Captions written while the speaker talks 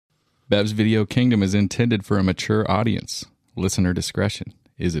Bev's Video Kingdom is intended for a mature audience. Listener discretion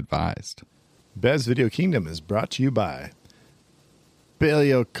is advised. Bev's Video Kingdom is brought to you by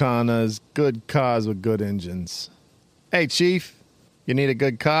Billy O'Connor's Good Cars with Good Engines. Hey, Chief, you need a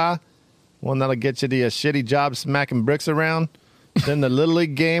good car? One that'll get you to your shitty job smacking bricks around? Then the Little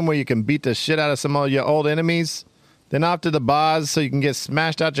League game where you can beat the shit out of some of your old enemies? Then off to the bars so you can get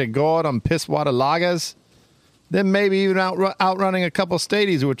smashed out your gourd on piss water lagers? Then maybe even outrunning a couple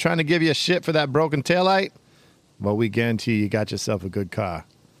stadies who are trying to give you shit for that broken taillight? Well, we guarantee you got yourself a good car.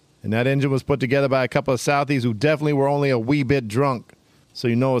 And that engine was put together by a couple of Southies who definitely were only a wee bit drunk. So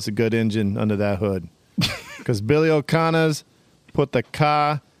you know it's a good engine under that hood. Because Billy O'Connor's put the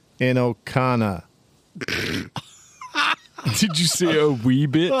car in O'Connor. Did you say a wee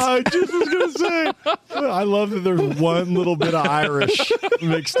bit? I just was going to say, I love that there's one little bit of Irish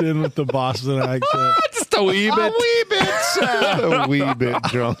mixed in with the Boston accent. Just a wee bit. A wee bit, a wee bit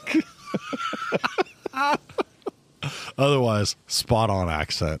drunk. Otherwise, spot on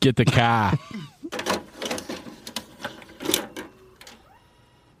accent. Get the car.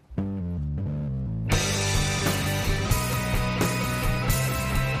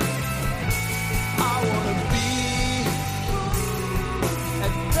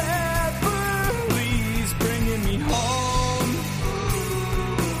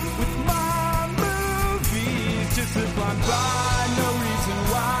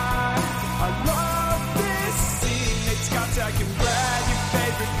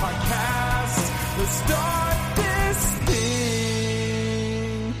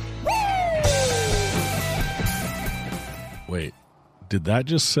 Wait, did that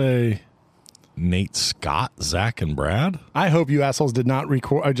just say Nate Scott, Zach, and Brad? I hope you assholes did not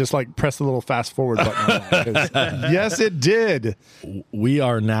record. I just press the little fast forward button. Yes, it did. We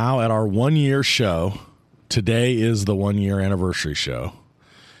are now at our 1 year show. Today is the 1 year anniversary show.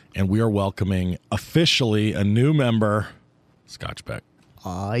 And we are welcoming officially a new member, Scotchbeck.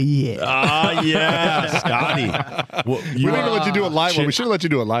 Oh, yeah. Ah, yeah, Scotty. Well, we didn't even let you do a live one. We should have let you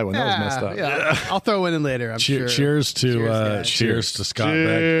do a live one. That was messed up. Yeah. I'll throw one in later, I'm sure. Cheers to Scott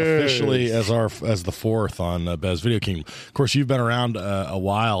Beck, officially as the fourth on Bev's Video Kingdom. Of course, you've been around a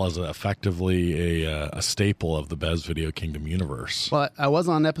while as effectively a staple of the Bev's Video Kingdom universe. Well, I was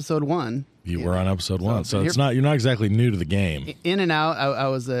on episode 1. You were on episode 1, so you're not exactly new to the game. In and out, I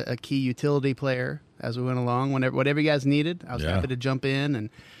was a key utility player as we went along. Whatever you guys needed, I was happy to jump in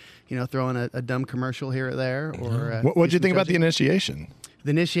and throw in a dumb commercial here or there. Or what did you think about the initiation? The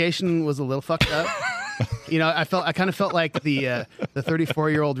initiation was a little fucked up. I kind of felt like the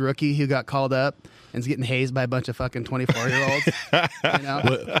 34-year-old rookie who got called up and is getting hazed by a bunch of fucking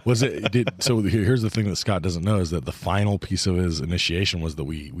 24-year-olds. Was it? So here's the thing that Scott doesn't know is that the final piece of his initiation was that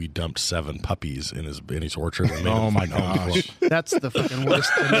we dumped 7 puppies in his orchard. And oh my gosh, that's the fucking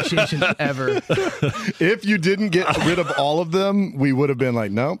worst initiation ever. If you didn't get rid of all of them, we would have been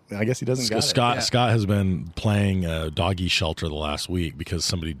like, nope. I guess he doesn't. Scott has been playing doggy shelter the last week because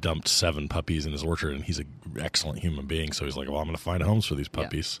somebody dumped 7 puppies in his orchard, and he's an excellent human being. So he's like, well, I'm going to find homes for these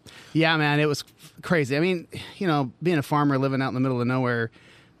puppies. Yeah, man, it was crazy. I mean, being a farmer living out in the middle of nowhere,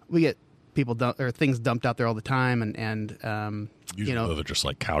 we get things dumped out there all the time, and usually they're just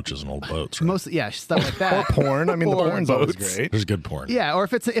like couches and old boats, right? Stuff like that. Or porn. I mean, the porn's always great. There's good porn. Yeah, or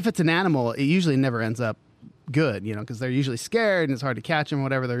if it's an animal, it usually never ends up good, because they're usually scared and it's hard to catch them or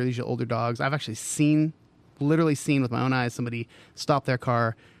whatever. They're usually older dogs. I've actually literally seen with my own eyes somebody stop their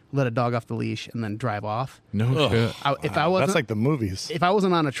car, let a dog off the leash, and then drive off. No shit. That's like the movies. If I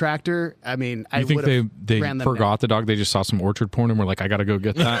wasn't on a tractor, I mean, I think they forgot the dog. They just saw some orchard porn and were like, I got to go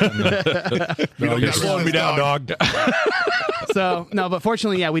get that. You're slowing me down, dog. So, no, but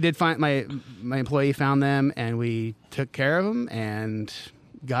fortunately, we did find my employee found them, and we took care of them and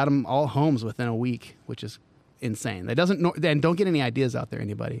got them all homes within a week, which is insane. And don't get any ideas out there,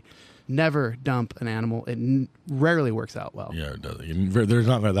 anybody. Never dump an animal. It rarely works out well. Yeah, it does. There's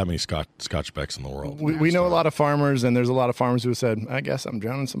not that many Scotchbecks in the world. We know a lot of farmers, and there's a lot of farmers who said, I guess I'm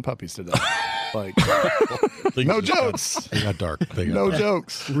drowning some puppies today. No jokes. They got dark. No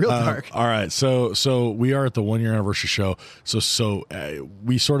jokes. Real dark. All right. So we are at the 1 year anniversary show. So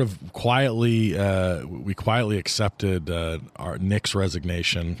we sort of quietly accepted our Nick's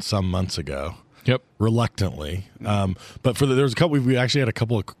resignation some months ago. Yep, reluctantly. But there was a couple. We actually had a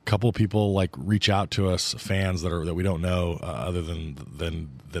couple of people reach out to us, fans that we don't know, other than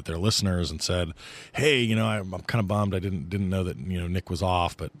that they're listeners and said, "Hey, I'm kind of bummed. I didn't know that Nick was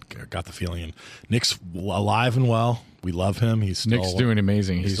off, but got the feeling." And Nick's alive and well. We love him. He's still, Nick's doing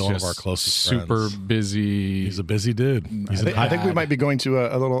amazing. He's still one of our closest super friends. busy. He's a busy dude. I think we might be going to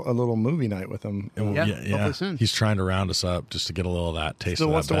a little movie night with him. Yeah, hopefully soon. He's trying to round us up just to get a little of that taste. Still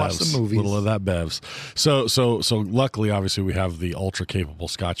of wants that to watch Bevs, the movies. A little of that Bevs. So luckily, obviously, we have the ultra capable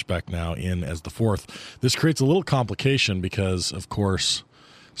Scotch Beck now in as the fourth. This creates a little complication because, of course,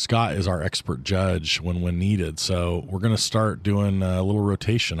 Scott is our expert judge when needed. So we're going to start doing a little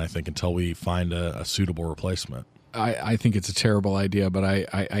rotation, I think, until we find a suitable replacement. I think it's a terrible idea, but I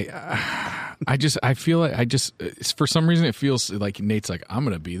feel like for some reason it feels like Nate's like, I'm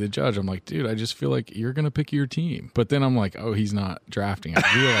going to be the judge. I'm like, dude, I just feel like you're going to pick your team. But then I'm like, oh, he's not drafting. I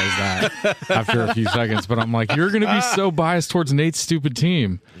realized that after a few seconds, but I'm like, you're going to be so biased towards Nate's stupid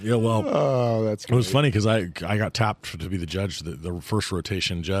team. Yeah, well, that's it great. was funny because I got tapped to be the judge, the first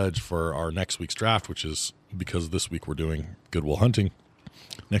rotation judge for our next week's draft, which is because this week we're doing Good Will Hunting.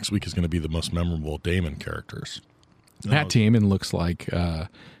 Next week is going to be the most memorable Damon characters. Matt Damon looks like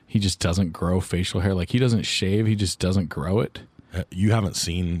he just doesn't grow facial hair. Like he doesn't shave. He just doesn't grow it. You haven't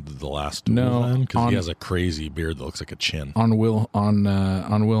seen the last No, one because he has a crazy beard that looks like a chin. On Will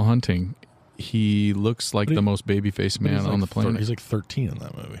Hunting, he looks like the most baby-faced man on the planet. He's like 13 in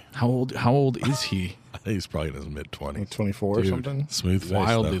that movie. How old is he? I think he's probably in his mid-20s. 24 or Dude. something. Smooth face,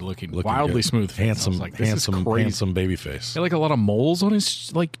 Wildly though. looking Wildly wildly smooth face. handsome, I was like, this is crazy. handsome baby face. He had like a lot of moles on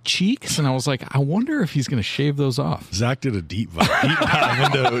his like cheeks, and I was like, I wonder if he's going to shave those off. Zach did a deep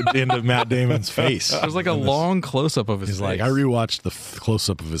dive into Matt Damon's face. There's like a long close-up of his He's face. like, I rewatched the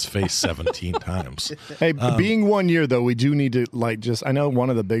close-up of his face 17 times. Hey, being 1 year though, we do need to I know one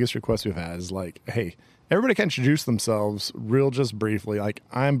of the biggest requests we've had is like, hey, everybody can introduce themselves just briefly. Like,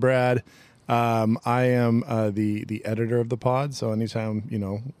 I'm Brad. I am the editor of the pod, so anytime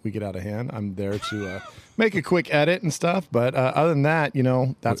we get out of hand, I'm there to make a quick edit and stuff. But other than that,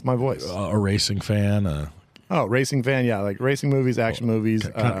 that's my voice. A racing fan. Racing fan, yeah, like racing movies, action movies,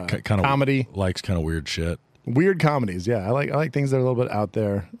 Kind of comedy, likes kind of weird shit. weird comedies. Yeah, I like things that are a little bit out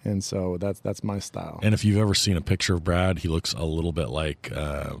there, and so that's my style. And if you've ever seen a picture of Brad, he looks a little bit like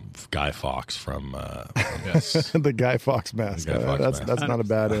Guy Fawkes from yes. The Guy Fawkes mask. The Guy Fawkes mask. That's not a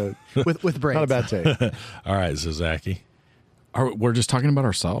bad with braids. not a bad take. All right, Zazaki. We're just talking about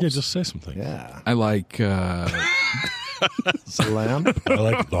ourselves. Yeah, just say something. Yeah, I like. lamp. I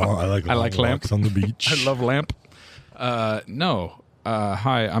like I like long lamp. walks on the beach. I love lamp. No.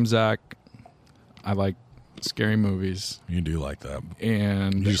 Hi, I'm Zach. I like scary movies, You do like that.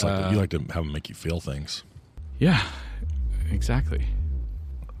 and You just you like to have them make you feel things. yeah, exactly.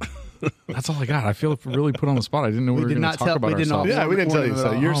 That's all I got. I feel really put on the spot. I didn't know we were did going to not talk tell- about we did not ourselves. Yeah, we didn't tell you.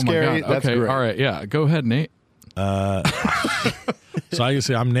 So you're Oh my scary. God. That's okay, great. all right. Yeah, go ahead, Nate. So I can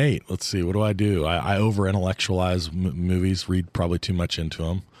say I'm Nate. Let's see. What do? I over intellectualize movies. Read probably too much into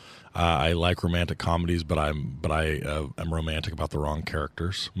them. I like romantic comedies, but I am romantic about the wrong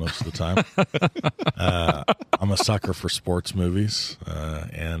characters most of the time. I'm a sucker for sports movies,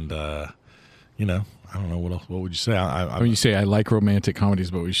 and I don't know what else. What would you say? When you say I like romantic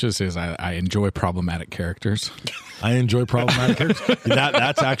comedies, but what we should say is I enjoy problematic characters. I enjoy problematic characters.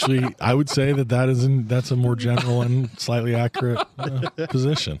 That's actually, I would say that's a more general and slightly accurate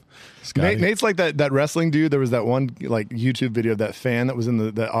position. Scotty? Nate's like that wrestling dude. There was that one like YouTube video of that fan that was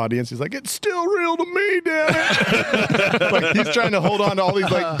in the audience. He's like, "It's still real to me, damn it!" Like he's trying to hold on to all these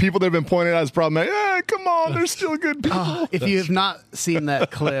like people that have been pointed out as problematic. Hey, come on, they're still good people. If you have not seen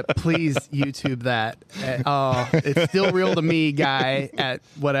that clip, please YouTube that. It's still real to me, guy at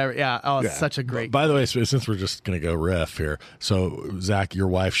whatever. Yeah. Oh, it's such a great. By the way, since we're just going to go riff here, so Zach, your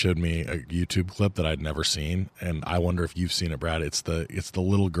wife showed me a YouTube clip that I'd never seen, and I wonder if you've seen it, Brad. It's the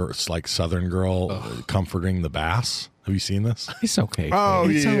little girl, it's like Southern girl comforting the bass. Have you seen this? It's okay. Oh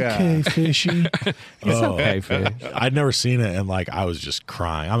It's yeah. okay, fishy. It's okay, fish. I'd never seen it, and like I was just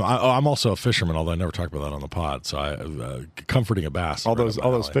crying. I'm also a fisherman, although I never talked about that on the pod. So I comforting a bass. All right those up my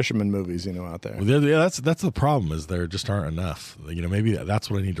alley. fisherman movies, out there. Well, yeah, that's the problem. Is there just aren't enough. Maybe that's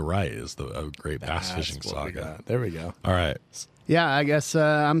what I need to write is a great bass fishing That's what we saga. got. There we go. All right. Yeah, I guess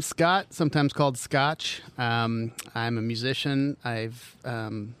I'm Scott, sometimes called Scotch. I'm a musician.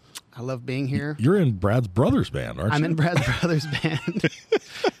 I love being here. You're in Brad's brother's band, aren't you? I'm in Brad's brother's band.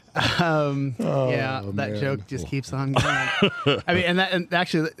 Yeah, that man. joke just keeps on going. I mean, and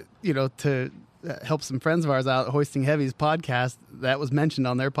actually, to help some friends of ours out, Hoisting Heavy's podcast, that was mentioned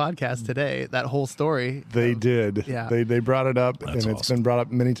on their podcast today. That whole story. They did. Yeah. They brought it up, That's and it's awesome. been brought up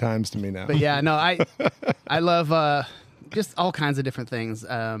many times to me now. But yeah, no, I love just all kinds of different things.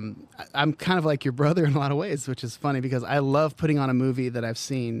 I'm kind of like your brother in a lot of ways, which is funny because I love putting on a movie that I've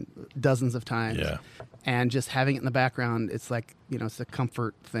seen dozens of times. Yeah. And just having it in the background, it's like, it's a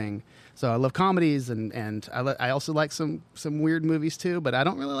comfort thing. So I love comedies, and I also like some weird movies too, but I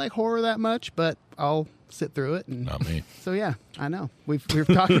don't really like horror that much, but I'll sit through it. And Not me. so yeah, I know. We've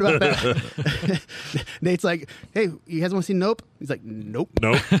talked about that. Nate's like, hey, you guys want to see Nope? He's like, nope.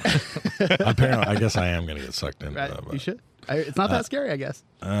 Apparently, I guess I am going to get sucked into Right? that. But, You should. It's not that scary, I guess.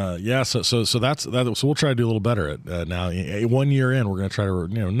 yeah, so that's that. So we'll try to do a little better at now. 1 year in, we're going to try to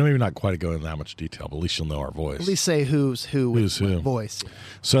maybe not quite go into that much detail, but at least you'll know our voice. At least say who's who with voice.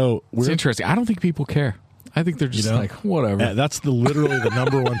 So It's interesting. I don't think people care. I think they're just like, whatever. That's literally the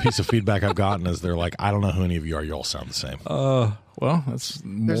number one piece of feedback I've gotten is they're like, I don't know who any of you are. You all sound the same. Well, that's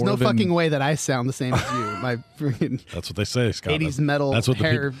There's no fucking way that I sound the same as you. My freaking That's what they say, Scott. 80s metal That's what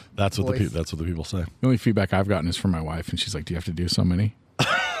hair that's what voice. that's what the people say. The only feedback I've gotten is from my wife, and she's like, "Do you have to do so many?"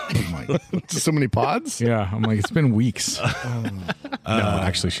 I'm like, So many pods? yeah. I'm like, it's been weeks. No,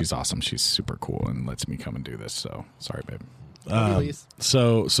 actually, she's awesome. She's super cool and lets me come and do this. So sorry, babe. please.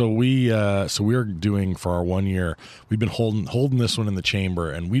 So we're doing for our 1 year. We've been holding this one in the chamber,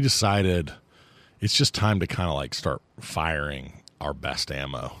 and we decided it's just time to kind of like start firing our best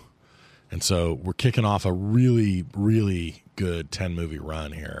ammo. And so we're kicking off a really, really good 10 movie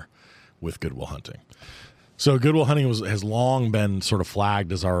run here with Good Will Hunting. So Good Will Hunting has long been sort of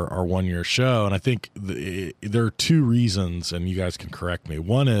flagged as our 1 year show, and I think there are two reasons, and you guys can correct me.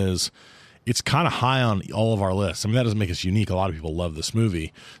 One is it's kind of high on all of our lists. I mean, that doesn't make us unique. A lot of people love this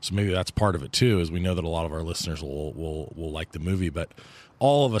movie, so maybe that's part of it too. Is we know that a lot of our listeners will like the movie, but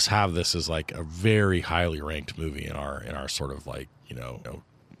all of us have this as like a very highly ranked movie in our sort of like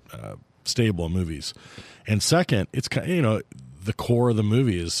stable of movies. And second, it's kind of, the core of the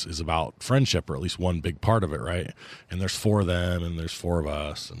movie is about friendship, or at least one big part of it, right? And there's four of them, and there's four of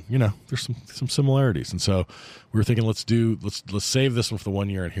us, and there's some similarities. And so we were thinking, let's save this one for the 1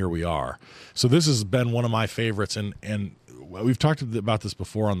 year, and here we are. So this has been one of my favorites, and we've talked about this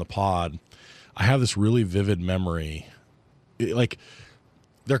before on the pod. I have this really vivid memory, like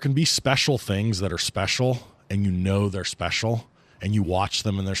there can be special things that are special, and they're special, and you watch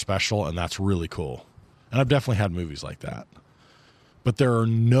them and they're special, and that's really cool. And I've definitely had movies like that. But there are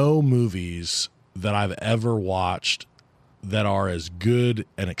no movies that I've ever watched that are as good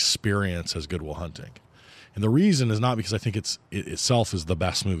an experience as Good Will Hunting. And the reason is not because I think it itself is the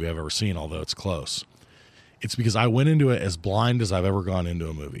best movie I've ever seen, although it's close. It's because I went into it as blind as I've ever gone into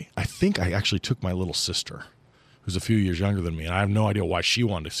a movie. I think I actually took my little sister, who's a few years younger than me, and I have no idea why she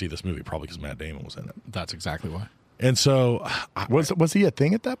wanted to see this movie, probably because Matt Damon was in it. That's exactly why. And so Was he a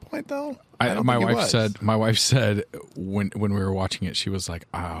thing at that point though? My wife said when we were watching it, she was like,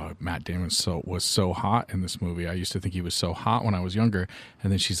 "Oh, Matt Damon was so hot in this movie. I used to think he was so hot when I was younger."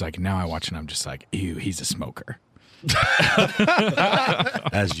 And then she's like, "Now I watch and I'm just like, ew, he's a smoker."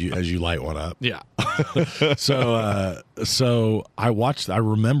 as you light one up. Yeah. So I watched. I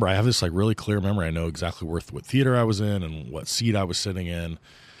remember. I have this like really clear memory. I know exactly what theater I was in and what seat I was sitting in,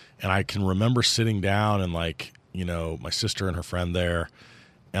 and I can remember sitting down and like my sister and her friend there,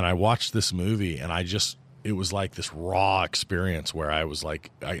 and I watched this movie, and it was like this raw experience where I was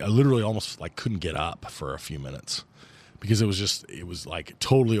like, I literally almost like couldn't get up for a few minutes because it was like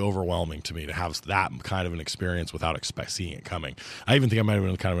totally overwhelming to me to have that kind of an experience without seeing it coming. I even think I might have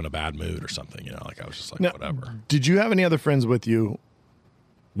been kind of in a bad mood or something, like I was just like, Now, whatever. Did you have any other friends with you?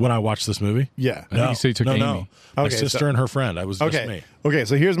 When I watched this movie? Yeah. I think you said you took Amy. No. My Okay, sister and her friend. I was just me. Okay,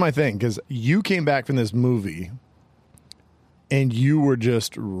 so here's my thing, because you came back from this movie and you were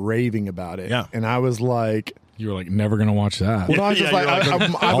just raving about it. Yeah. And I was like, You were like, never going to watch that. well, no, I was just like,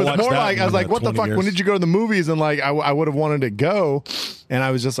 I was more like, I was like, what the 20 fuck? years. When did you go to the movies? And like, I would have wanted to go. And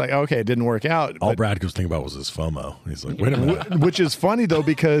I was just like, okay, it didn't work out. All But- Brad was thinking about was his FOMO. He's like, wait a minute. Which is funny though,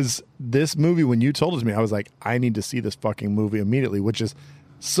 because this movie, when you told it to me, I was like, I need to see this fucking movie immediately, which is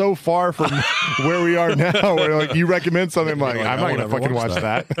so far from where we are now. Where like you recommend something, I'm like, You're like, I'm I not won't gonna ever fucking watch watch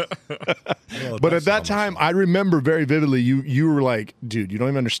that. Well, But that's at that not time, much. I remember very vividly. You were like, dude, you don't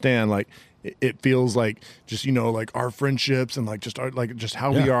even understand. Like, it feels like just like our friendships and like just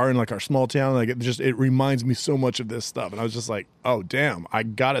how we Yeah. are in like our small town. Like it reminds me so much of this stuff. And I was just like, oh damn, I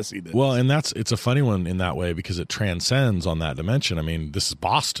gotta see this. Well, and it's a funny one in that way because it transcends on that dimension. I mean, this is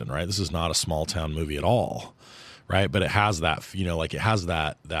Boston, right? This is not a small town movie at all, right? But it has that, like it has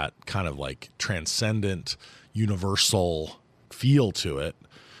that kind of like transcendent, universal feel to it,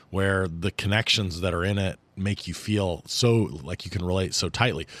 where the connections that are in it make you feel so like you can relate so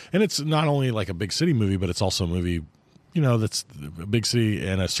tightly. And it's not only like a big city movie, but it's also a movie that's a big city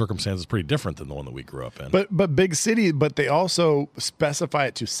and a circumstance is pretty different than the one that we grew up in. But big city, but they also specify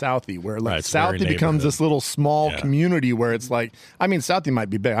it to Southie, where like Right, it's very Southie becomes neighborhood. this little small Yeah. community where it's like, I mean, Southie might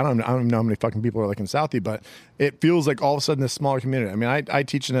be big. I don't know how many fucking people are like in Southie, but it feels like all of a sudden this smaller community. I mean, I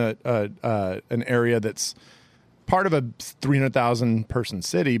teach in an area that's part of a 300,000 person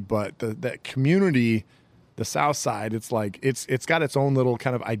city, but that community, the South Side, it's like it's got its own little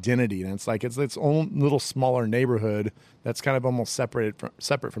kind of identity, and it's like it's its own little smaller neighborhood that's kind of almost separate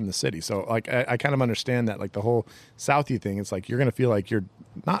from the city. So like I kind of understand that, like the whole Southie thing. It's like you're gonna feel like you're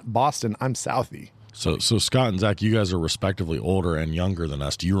not Boston. I'm Southie. So Scott and Zach, you guys are respectively older and younger than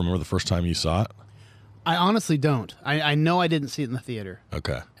us. Do you remember the first time you saw it? I honestly don't. I know I didn't see it in the theater.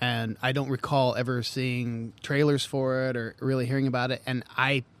 Okay. And I don't recall ever seeing trailers for it or really hearing about it. And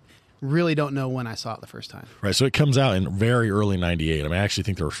I really don't know when I saw it the first time. Right. So it comes out in very early 98. I mean, I actually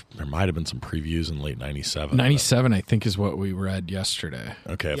think there might have been some previews in late 97. 97, I think, is what we read yesterday.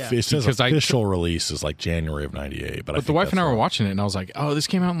 Okay. Yeah. It says Because official release is like January of 98. But But the wife and I were watching it, and I was like, "Oh, this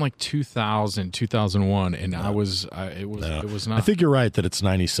came out in like 2000, 2001," and it was not. I think you're right that it's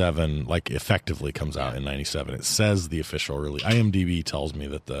 97, like effectively comes out in 97. It says the official release. IMDb tells me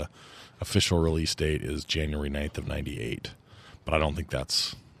that the official release date is January 9th of 98, but I don't think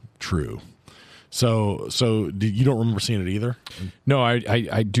that's true. So you don't remember seeing it either? No,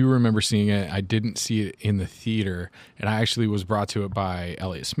 I do remember seeing it. I didn't see it in the theater, and I actually was brought to it by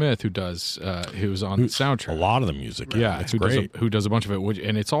Elliott Smith, who was on the soundtrack. A lot of the music. Yeah, it's who great. does a bunch of it,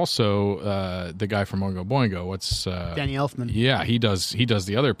 and it's also the guy from Oingo Boingo. What's Danny Elfman. Yeah, he does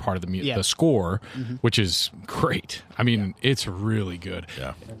the other part of the Yeah. the score, which is great. I mean, it's really good.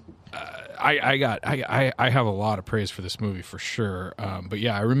 Yeah. I have a lot of praise for this movie for sure. But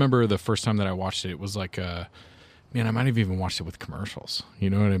yeah, I remember the first time that I watched it. It was like, man, I might have even watched it with commercials. You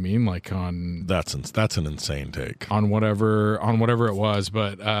know what I mean? Like on That's an insane take. on whatever it was.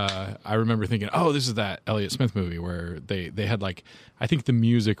 But I remember thinking, oh, this is that Elliott Smith movie where they had like, I think the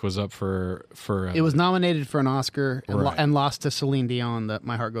music was up for It was nominated for an Oscar Right. and lost to Celine Dion, that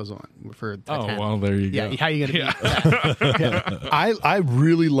My Heart Goes On, for Oh, Titanic. well, there you go. Yeah, how you going to be? I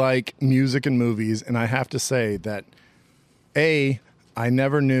really like music and movies, and I have to say that I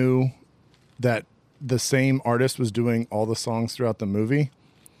never knew that the same artist was doing all the songs throughout the movie,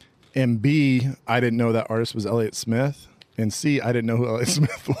 and B, I didn't know that artist was Elliott Smith, and C, I didn't know who Elliott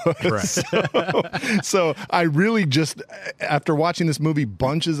Smith was. Right. So I really just, after watching this movie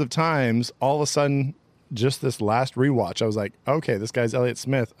bunches of times, all of a sudden, just this last rewatch, I was like, okay, this guy's Elliott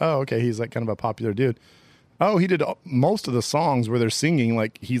Smith. Oh, okay, he's like kind of a popular dude. Oh, he did most of the songs where they're singing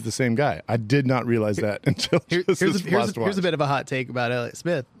like he's the same guy. I did not realize that until just this last watch. Here's a bit of a hot take about Elliott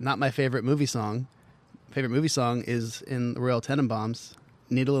Smith. Not my favorite movie song. Favorite movie song is in the Royal Tenenbaums,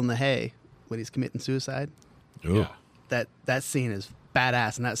 "Needle in the Hay," when he's committing suicide. Ooh. Yeah. That scene is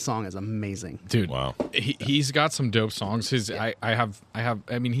badass, and that song is amazing. Dude, Wow. he's got some dope songs. I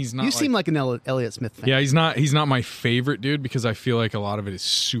mean, he's not. You seem like an Elliott Smith fan. Yeah, he's not my favorite dude because I feel like a lot of it is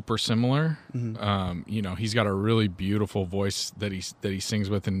super similar. He's got a really beautiful voice that he sings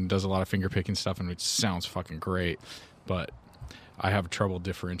with and does a lot of finger picking stuff, and it sounds fucking great. But I have trouble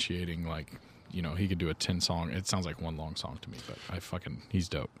differentiating. Like, he could do a 10 song. It sounds like one long song to me, but he's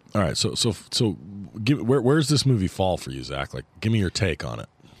dope. All right. So where's this movie fall for you, Zach? Like, give me your take on it.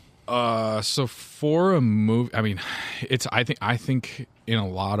 So for a movie, I mean, I think in a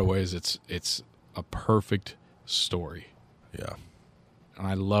lot of ways it's a perfect story. Yeah. And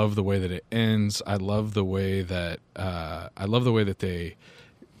I love the way that it ends. I love the way that they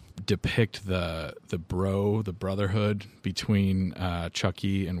depict the brotherhood between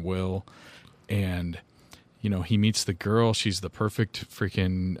Chucky and Will, and he meets the girl. She's the perfect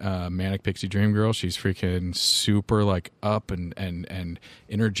freaking manic pixie dream girl. She's freaking super like up and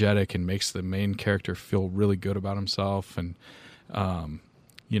energetic, and makes the main character feel really good about himself. And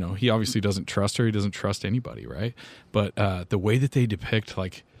he obviously doesn't trust her. He doesn't trust anybody, right? But the way that they depict,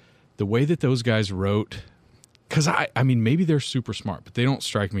 like the way that those guys wrote, because I mean, maybe they're super smart, but they don't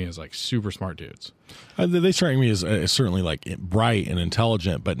strike me as like super smart dudes. They strike me as certainly like bright and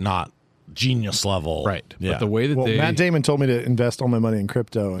intelligent, but not genius level. Right. Yeah. But the way that Matt Damon told me to invest all my money in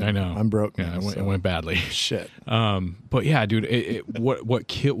crypto, and I know. I'm broke. Yeah, now, it went badly. Shit. But yeah, dude, what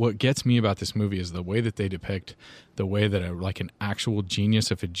gets me about this movie is the way that they depict the way that an actual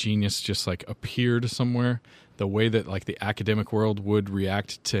genius, if a genius just like appeared somewhere, the way that like the academic world would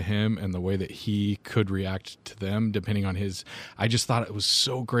react to him, and the way that he could react to them, depending on his. I just thought it was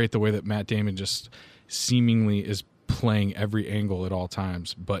so great the way that Matt Damon just seemingly is playing every angle at all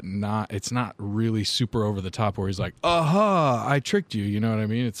times, but it's not really super over the top where he's like, aha, I tricked you. You know what I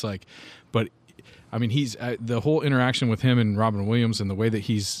mean? It's like, but I mean, he's the whole interaction with him and Robin Williams and the way that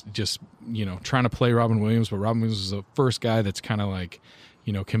he's just, trying to play Robin Williams, but Robin Williams is the first guy that's kind of like,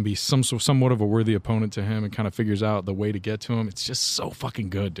 can be somewhat of a worthy opponent to him and kind of figures out the way to get to him. It's just so fucking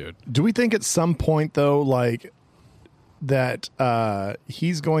good, dude. Do we think at some point though, like that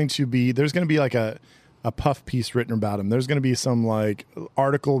there's going to be like a puff piece written about him? There's going to be some like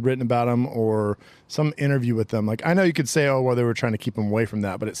article written about him or some interview with them. Like, I know you could say, oh, well, they were trying to keep him away from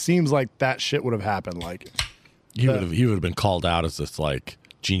that, but it seems like that shit would have happened. Like he would have been called out as this like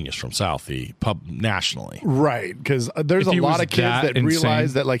genius from Southie nationally, right? Because there's a lot of kids that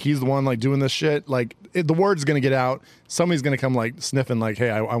realize that like he's the one like doing this shit. Like the word's going to get out. Somebody's going to come like sniffing like, hey,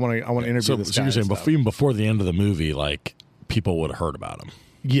 I want to interview this guy. So you're saying even before the end of the movie, like people would have heard about him.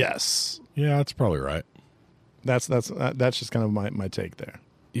 Yes. Yeah, that's probably right. That's just kind of my take there.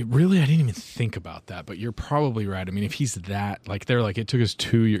 I didn't even think about that, but you're probably right. I mean, if he's that, like, they're like, it took us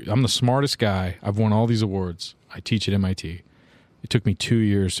 2 years. I'm the smartest guy. I've won all these awards. I teach at MIT. It took me 2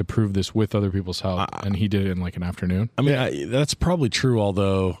 years to prove this with other people's help, and he did it in like an afternoon. I mean, that's probably true,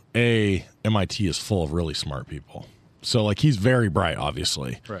 although, MIT is full of really smart people. So, like, he's very bright,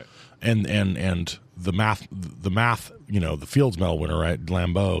 obviously. Right. And the math, the Fields Medal winner, right,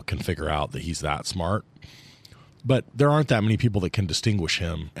 Lambeau, can figure out that he's that smart. But there aren't that many people that can distinguish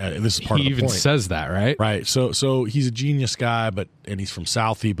him. This is part of the point. He even says that, right? Right. So he's a genius guy, and he's from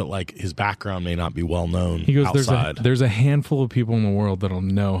Southie, but like his background may not be well known. He goes, outside. There's a handful of people in the world that'll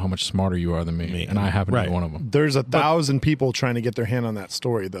know how much smarter you are than me, and I happen to be one of them. There's 1,000 people trying to get their hand on that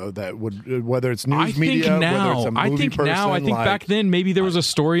story, though. That would, whether it's news media, whether it's a movie person. I think back then maybe there was a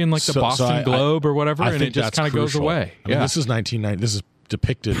story in like the Boston Globe or whatever, and it just kind of goes away. I mean, this is 1990. This is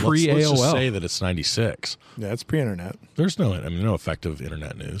depicted pre-AOL. Let's just say that it's 96. Yeah, it's pre-internet. There's no effective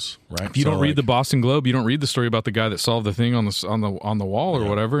internet news, right? If you don't read the Boston Globe, you don't read the story about the guy that solved the thing on the wall or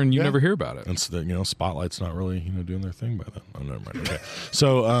whatever, and you never hear about it. And so Spotlight's not really doing their thing by then. Oh, never mind. Okay.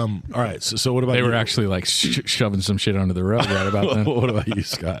 So all right. So what about they were actually like shoving some shit under the rug right about then. What about you,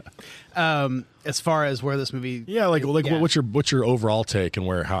 Scott? As far as where this movie, what's your overall take,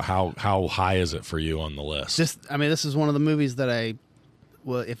 and how high is it for you on the list? this is one of the movies that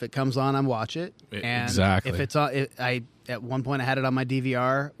well, if it comes on, I watch it. And exactly. If it's on, at one point I had it on my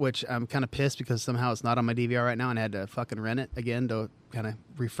DVR, which I'm kind of pissed because somehow it's not on my DVR right now, and I had to fucking rent it again to kind of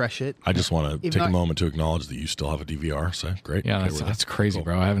refresh it. I just want to take a moment to acknowledge that you still have a DVR. So great. Yeah, that's crazy, cool.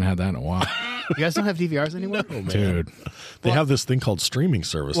 Bro. I haven't had that in a while. You guys don't have DVRs anymore? No, dude. They have this thing called streaming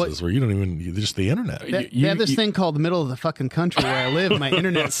services where you don't even, just the internet. They have this thing called the middle of the fucking country where I live. My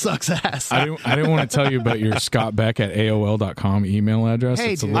internet sucks ass. I didn't want to tell you about your Scott Beck at AOL.com email address.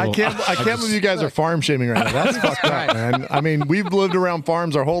 Hey, it's I can't believe you guys are farm shaming right now. That's fucked up, man. I mean, we've lived around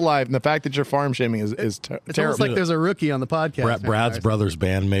farms our whole life, and the fact that you're farm shaming is it's terrible. almost like there's a rookie on the podcast. Brad's brother's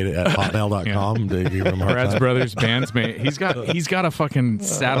band made it at hotmail.com. Brad's brother's band's made. He's got a fucking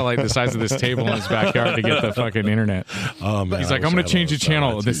satellite the size of this table in his backyard to get the fucking internet. Oh man, he's like, I'm going to change the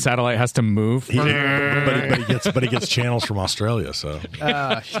channel. This satellite has to move. But he gets channels from Australia. So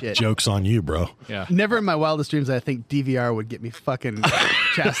shit. Joke's on you, bro. Yeah. Never in my wildest dreams I think DVR would get me fucking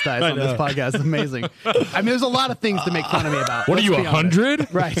chastised on this podcast. It's amazing. I mean, there's a lot of things to make fun of me about. What are you,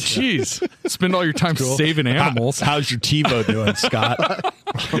 100? Right. Jeez. Spend all your time saving animals. How's your TiVo doing, Scott?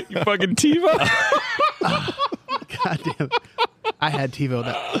 You fucking TiVo? God damn it. I had TiVo.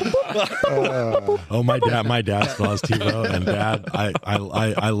 My dad still has TiVo, and Dad,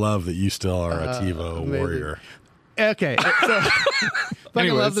 I love that you still are a TiVo warrior. Okay, so I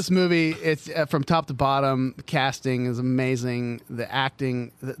love this movie. It's from top to bottom. The casting is amazing. The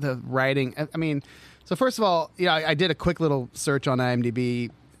acting, the writing. I mean, so first of all, I did a quick little search on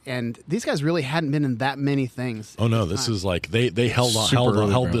IMDb. And these guys really hadn't been in that many things. Oh no, this is like they held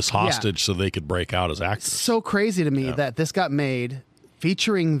this hostage so they could break out as actors. So crazy to me that this got made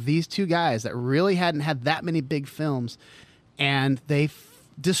featuring these two guys that really hadn't had that many big films, and they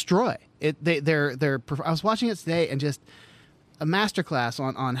destroy it. They're. I was watching it today and just a masterclass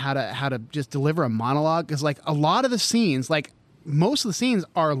on how to just deliver a monologue, because like a lot of the scenes, like most of the scenes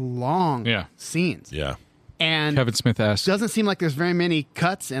are long scenes. Yeah. And Kevin Smith asked, doesn't seem like there's very many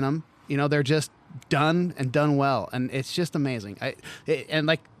cuts in them. They're just done and done well, and it's just amazing. And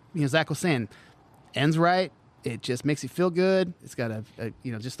like Zach was saying, ends right. It just makes you feel good. It's got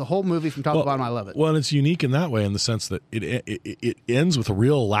just the whole movie from top to bottom. I love it. Well, and it's unique in that way, in the sense that it ends with a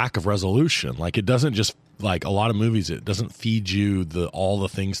real lack of resolution. Like it doesn't just like a lot of movies, it doesn't feed you all the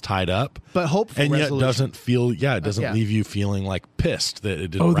things tied up, But hope for and yet resolution. doesn't feel it doesn't leave you feeling like pissed that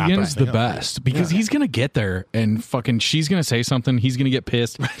it didn't. Oh, wrap the end's the everything up. best because he's gonna get there and fucking she's gonna say something. He's gonna get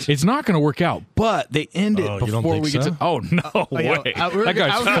pissed. It's not gonna work out. But they end it Oh, you don't before think we get so? to. Oh no way! That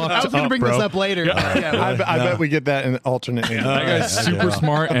guy's I was fucked going to up, bring bro. this up later. Yeah. I bet we get that in alternate. That guy's super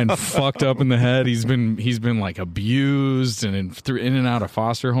smart and fucked up in the head. He's been like abused and in and out of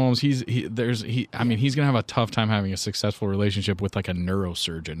foster homes. He's gonna have a tough time having a successful relationship with like a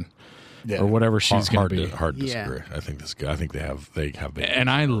neurosurgeon or whatever she's gonna be. Hard to Yeah. disagree. I think this guy. I think they have been. And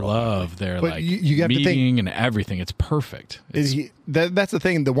I love their But like you have to think- meeting and everything. It's perfect. That's the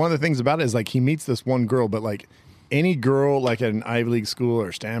thing. One of the things about it is like he meets this one girl, but like any girl like at an Ivy League school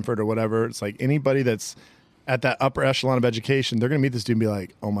or Stanford or whatever, it's like anybody that's at that upper echelon of education, they're going to meet this dude and be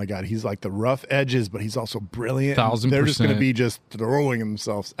like, oh my God, he's like the rough edges, but he's also brilliant. 1000%. They're just going to be just throwing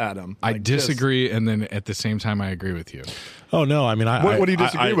themselves at him. I Like, just- disagree, and then at the same time, I agree with you Oh no! I mean, What do you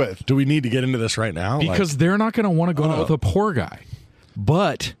disagree with? Do we need to get into this right now? because they're not going to want to go out with a poor guy,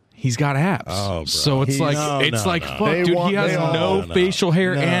 but he's got abs. Oh, bro. So it's like No, fuck, They dude. want- He has they all- no No, facial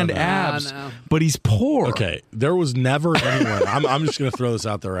hair no, and no. abs, No. but he's poor. Okay, there was never anyone. I'm just going to throw this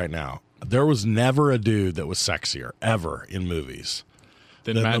out there right now. There was never a dude that was sexier ever in movies.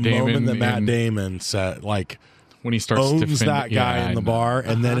 Then The Matt Damon moment that Matt in- Damon said, like, when he starts owns defending that guy yeah, in the I know. bar,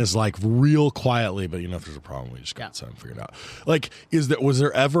 and then is like real quietly, but if there's a problem, we just got something figured out. Like, was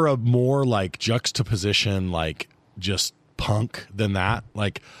there ever a more like juxtaposition, like just punk than that?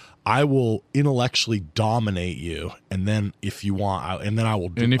 Like, I will intellectually dominate you, and then if you want, I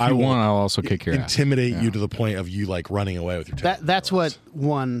will. And if I you will want, I'll also kick your ass. intimidate you to the point of you like running away with your tail. That's what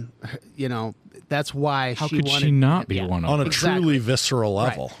won. That's why How she could wanted. she not be yeah. one on of a them? truly visceral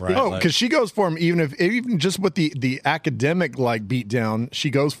level, right? Oh, Like- because she goes for him even just with the academic like beat down, she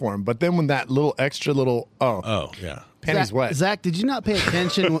goes for him. But then when that little extra little oh yeah. pennies Zach, wet, Zach, did you not pay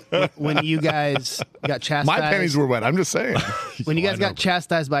attention when you guys got chastised? my pennies were wet. I'm just saying. when you guys got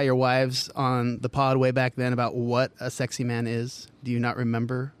chastised by your wives on the pod way back then about what a sexy man is. Do you not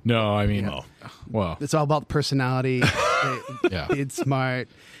remember? No, I mean, well, It's all about personality. Yeah. It's smart.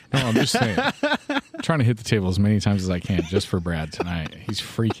 no, I'm just saying. I'm trying to hit the table as many times as I can just for Brad tonight. He's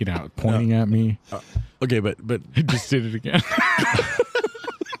freaking out, pointing at me. Okay, but He just did it again.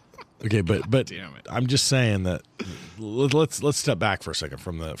 okay, but Damn it. I'm just saying that let's step back for a second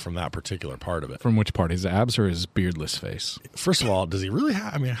from that particular part of it. From which part? His abs or his beardless face? First of all, does he really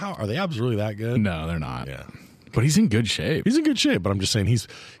have? I mean, how are the abs really that good? No, they're not. Yeah. But he's in good shape. He's in good shape, but I'm just saying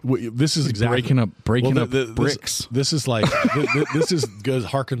this is exactly breaking up this- bricks. This is like this is goes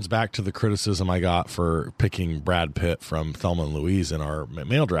harkens back to the criticism I got for picking Brad Pitt from Thelma and Louise in our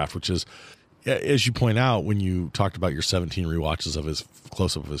male draft, which is, as you point out when you talked about your 17 rewatches of his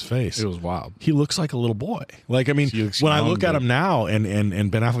close up of his face, It was wild. he looks like a little boy. Like, I mean, He looks when I young, look at but- him now and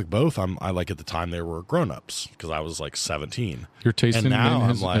Ben Affleck both, I like at the time they were grown ups because I was like 17. Your taste and in now men I'm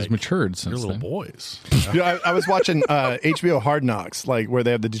has like, matured You're since little then. boys. I was watching HBO Hard Knocks, like where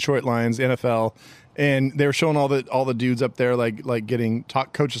they have the Detroit Lions, NFL, and they were showing all the dudes up there, like getting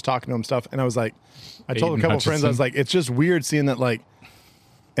coaches talking to them stuff. And I was like, I told a Aiden couple of friends, I was Hutchinson. like, it's just weird seeing that like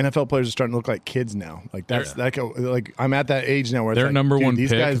NFL players are starting to look like kids now. Like that's like I'm at that age now where it's Their like, number dude, one these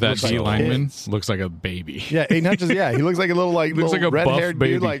pick, guys that look D like lineman, kids. looks like a baby. Yeah, not just he looks like a little like Looks little like a buff red-haired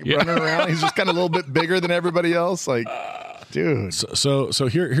baby. dude, like Yeah. running around. He's just kind of a little bit bigger than everybody else. Like, dude, So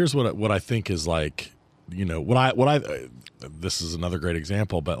here's what I think is like, what I this is another great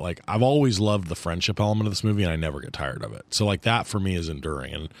example, but like I've always loved the friendship element of this movie and I never get tired of it. So like that for me is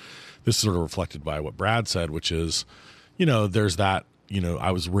enduring, and this is sort of reflected by what Brad said, which is, there's that,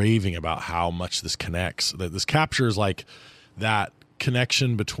 I was raving about how much this connects, that this captures like that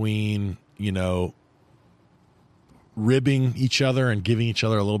connection between, ribbing each other and giving each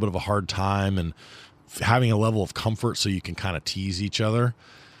other a little bit of a hard time and having a level of comfort so you can kind of tease each other,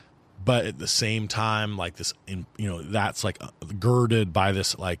 but at the same time like this that's like girded by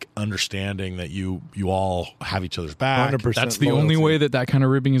this like understanding that you all have each other's back. 100%. That's the only loyalty. way that kind of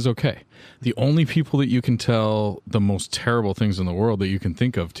ribbing is okay. The only people that you can tell the most terrible things in the world that you can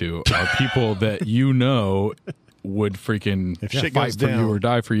think of to are people that would freaking shit fight goes for down. you or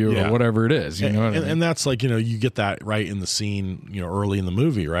die for you Yeah. or whatever it is. You know what I mean? And that's like, you get that right in the scene, early in the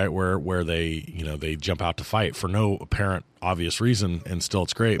movie, right? Where they, they jump out to fight for no apparent obvious reason, and still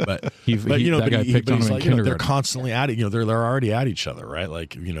it's great. But That guy picked on him in like, kindergarten. they're constantly at it. They're already at each other, right?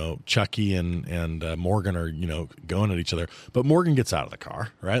 Like Chucky and Morgan are going at each other, but Morgan gets out of the car,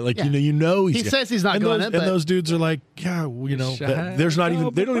 right? Like He says he's not going and those dudes are like, yeah, there's not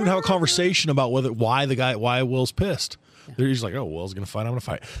even they don't even have a conversation about why Will's pissed. They're just like, oh, Will's going to fight. I'm going to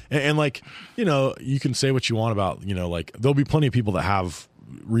fight. And like, you can say what you want about, like there'll be plenty of people that have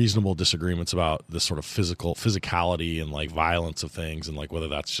reasonable disagreements about this sort of physicality and like violence of things, and like whether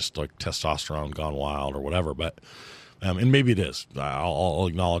that's just like testosterone gone wild or whatever. But and maybe it is. I'll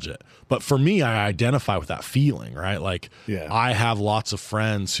acknowledge it. But for me, I identify with that feeling, right? Like, I have lots of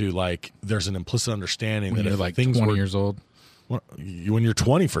friends who like there's an implicit understanding that you're if like things 20 were, years old. when you're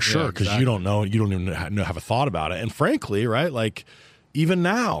 20 for sure, because exactly. you don't even have a thought about it. And frankly, right, like even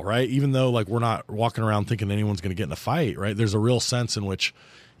now, right, even though like we're not walking around thinking anyone's going to get in a fight, right, there's a real sense in which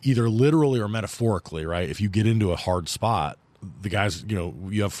either literally or metaphorically, right, if you get into a hard spot, the guys,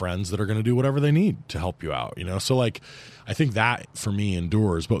 you have friends that are going to do whatever they need to help you out, so like I think that for me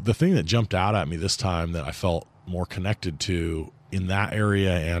endures. But the thing that jumped out at me this time that I felt more connected to in that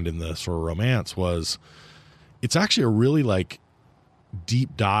area and in the sort of romance was it's actually a really like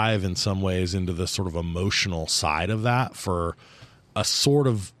deep dive in some ways into the sort of emotional side of that for a sort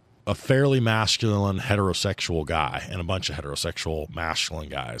of a fairly masculine heterosexual guy and a bunch of heterosexual masculine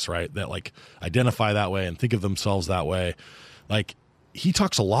guys, right? That like identify that way and think of themselves that way. Like he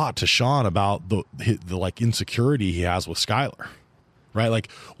talks a lot to Sean about the like insecurity he has with Skylar, right?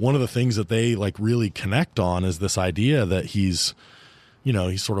 Like one of the things that they like really connect on is this idea that he's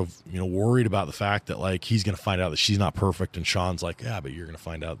sort of, worried about the fact that like he's going to find out that she's not perfect. And Sean's like, yeah, but you're going to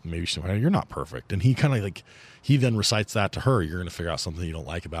find out maybe you're not perfect. And he kind of like, he then recites that to her. You're going to figure out something you don't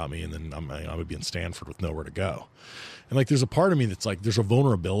like about me. And then I'm going to be in Stanford with nowhere to go. And like, there's a part of me that's like, there's a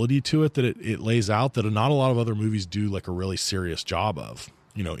vulnerability to it that it lays out that not a lot of other movies do like a really serious job of,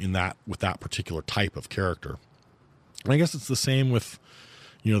 with that particular type of character. And I guess it's the same with,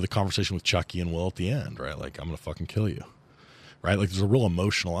 the conversation with Chucky and Will at the end, right? Like, I'm going to fucking kill you. Right? Like there's a real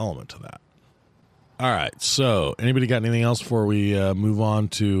emotional element to that. All right. So anybody got anything else before we move on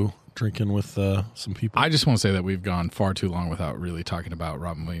to drinking with some people? I just want to say that we've gone far too long without really talking about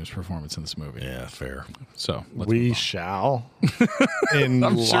Robin Williams' performance in this movie. Yeah, fair. So we shall. In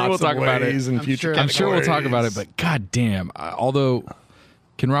I'm sure we'll talk about it. In future I'm sure we'll talk about it, but goddamn. Although,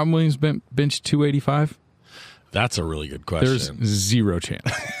 can Robin Williams bench 285? That's a really good question. There's zero chance.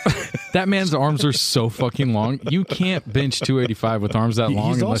 That man's arms are so fucking long. You can't bench 285 with arms that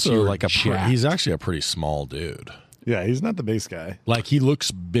long he's unless also you're like jacked. he's actually a pretty small dude. Yeah, he's not the base guy. Like he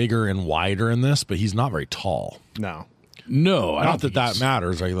looks bigger and wider in this, but he's not very tall. No. No, I Not don't think that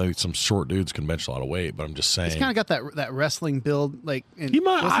matters. Like some short dudes can bench a lot of weight, but I'm just saying. He's kind of got that wrestling build. Like He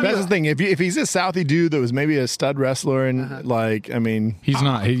might. That's the thing. If he's a Southie dude that was maybe a stud wrestler and he's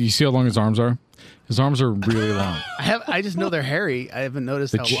not. You see how long his arms are? His arms are really long. I just know they're hairy. I haven't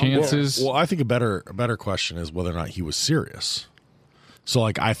noticed The how chances. Well, I think a better question is whether or not he was serious. So,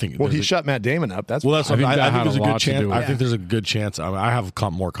 like, I think. Well, he shut Matt Damon up. That's Well, that's. I think that I think had there's a a good lot to chance. do with I it. think there's a good chance. I have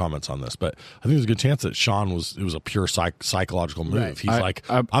more comments on this, but I think there's a good chance that Sean it was a pure psychological move. Right. He's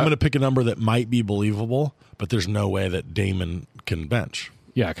I'm going to pick a number that might be believable, but there's no way that Damon can bench.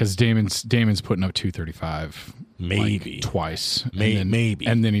 Yeah, because Damon's putting up 235 Maybe. like, twice. Maybe.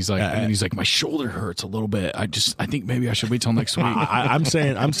 And then he's like, my shoulder hurts a little bit. I think maybe I should wait till next week. I'm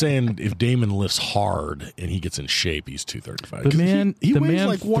saying if Damon lifts hard and he gets in shape, he's 235. The man, he weighs man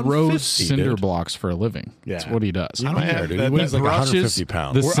like throws 150, cinder dude. blocks for a living. Yeah. That's what he does. I don't care, dude. He that- weighs that like Brushes 150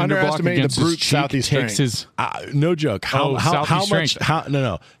 pounds. The We're cinder block underestimating against the his brute cheek, Southie takes strength. his. No joke. How Southeast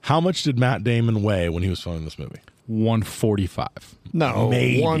much? How much did Matt Damon weigh when he was filming this movie? 145. No,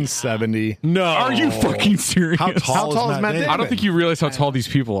 Maybe. 170. No. Are you fucking serious? How tall is Matt Damon? I don't think you realize how tall these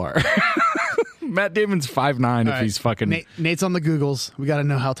people are. Matt Damon's 5'9" if he's fucking. Nate's on the Googles. We got to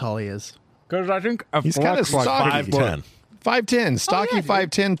know how tall he is. Because I think He's kind of stocky. 5'10". 5'10", stocky,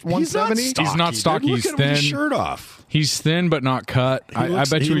 5'10", 170. He's not stocky. Dude, He's look at him with his thin. shirt off. He's thin but not cut. I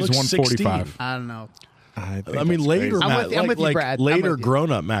bet you he's looks 145. 16. I don't know. I mean, later, crazy. Matt, I'm with you, like Brad. I'm later with you.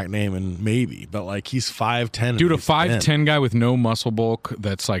 grown-up Matt Damon, maybe, but like he's 5'10". Dude, a and he's thin. 5'10" guy with no muscle bulk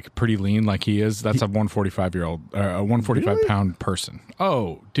that's like pretty lean like he is, that's a 145-year-old, a 145-pound person.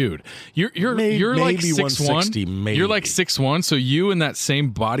 Oh, dude. You're Maybe like 160, 6'1". maybe. You're like 6'1", so you in that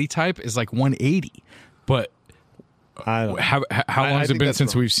same body type is like 180. But I don't know. how long has it think been that's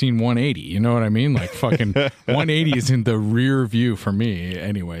since wrong. we've seen 180? You know what I mean? Like fucking 180 is in the rear view for me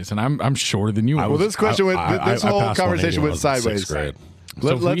anyways, and I'm shorter than you are. Well, this question went. This whole passed conversation 180 went when I was in sideways. sixth grade.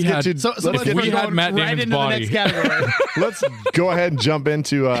 Let's get to. Let's if we go had Matt right Damon's into body, the next category. Let's go ahead and jump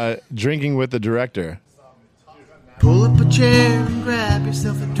into drinking with the director. Pull up a chair and grab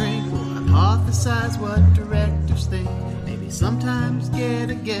yourself a drink. We'll hypothesize what directors think. Maybe sometimes get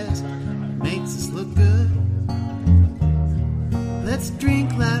a guess what makes us look good. Let's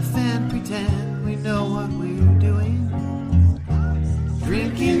drink, laugh, and pretend we know what we're doing.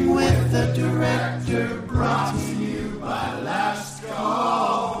 Drinking with the director, brought to you by Last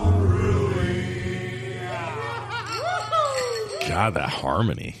Call Brewing. God, that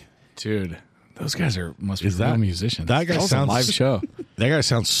harmony. Dude, those guys must be Is that- real musicians. that guy was sounds- a live show. That guy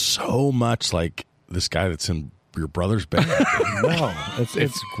sounds so much like this guy that's in your brother's band. No,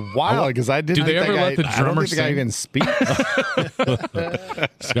 it's wild because I didn't. Do they think ever that let the guy, I don't drummer think the guy sing? even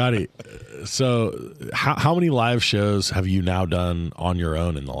speaks. Scotty, so how many live shows have you now done on your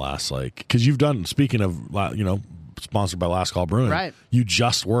own in the last, like, because you've done, speaking of, sponsored by Last Call Brewing, Right. You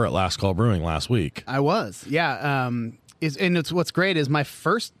just were at Last Call Brewing last week. I was, yeah. What's great is my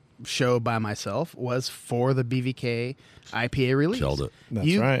first show by myself was for the BVK IPA release. Killed it.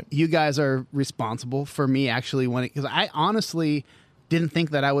 That's right. You guys are responsible for me actually because I honestly didn't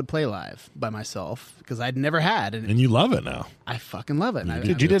think that I would play live by myself because I'd never had, and And you love it now. I fucking love it.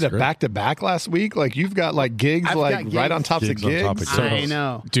 Dude, you did a great. back-to-back last week. Like you've got like gigs, I've like got gigs. right on top Gigs of on gigs. top of gigs. I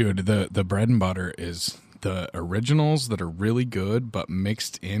know. Dude, the bread and butter is the originals that are really good, but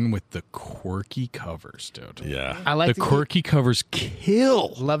mixed in with the quirky covers, dude. Yeah. I like The to quirky covers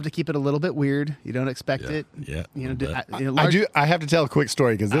kill. love to keep it a little bit weird. You don't expect it. Yeah, You know, a little bit. I large- do. I have to tell a quick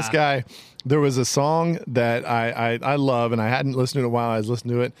story because this guy, there was a song that I love, and I hadn't listened to it in a while. I was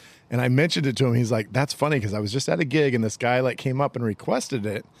listening to it, and I mentioned it to him. He's like, "That's funny," because I was just at a gig, and this guy like came up and requested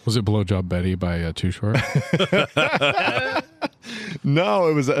it. Was it Blowjob Betty by Too Short? No,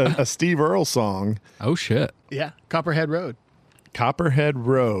 it was a Steve Earle song, Oh, shit. Yeah, Copperhead Road. Copperhead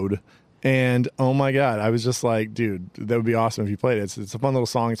Road. And oh my God, I was just like, dude, that would be awesome if you played it. It's a fun little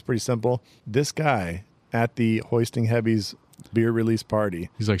song. It's pretty simple. This guy at the Hoisting Heavies beer release party.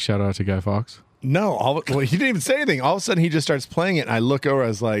 He's like, shout out to Guy Fawkes. No, he didn't even say anything. All of a sudden, he just starts playing it, and I look over. I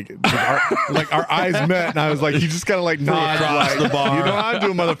was like, dude, our eyes met, and I was like, he just kind of like nods, like, the bar. You know how I do,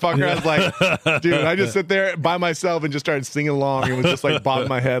 motherfucker. I was like, dude, I just sit there by myself and just started singing along. It was just like bobbing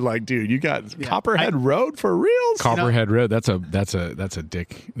my head, like, dude, you got Copperhead Road for reals? Copperhead Road. That's a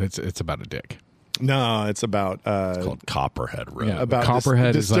dick. It's about a dick. No, it's about It's called Copperhead Road. Yeah, about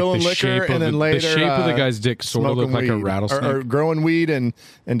Copperhead is like distilling the liquor, shape of and then the later shape of the guy's dick sort of looked smoking like a weed. rattlesnake. or growing weed and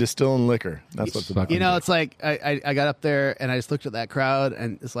distilling liquor. That's what's about. You know, it's like I got up there and I just looked at that crowd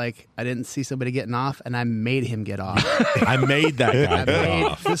and it's like I didn't see somebody getting off and I made him get off. I made that guy I get made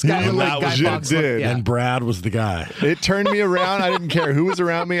off. this guy You looked like Guy legit Fawkes. did. Yeah. And Brad was the guy. It turned me around. I didn't care who was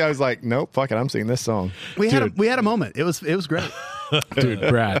around me. I was like, nope, fuck it. I'm singing this song. We had a moment. It was great. Dude,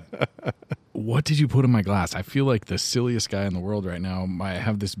 Brad, what did you put in my glass? I feel like the silliest guy in the world right now. I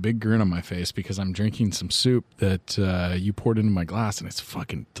have this big grin on my face because I'm drinking some soup that you poured into my glass, and it's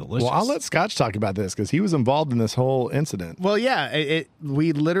fucking delicious. Well, I'll let Scotch talk about this because he was involved in this whole incident. Well, yeah,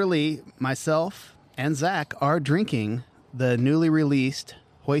 we literally, myself and Zach, are drinking the newly released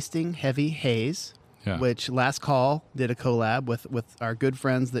Hoisting Heavy Haze, Yeah. which Last Call did a collab with our good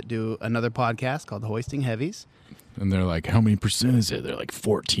friends that do another podcast called the Hoisting Heavies. And they're like, how many percent is it? They're like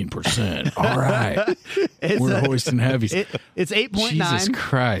 14%. All right. It's We're hoisting heavies. It's 8.9. Jesus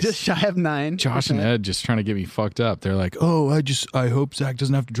Christ. Just shy of 9. Josh and Ed just trying to get me fucked up. They're like, oh, I hope Zach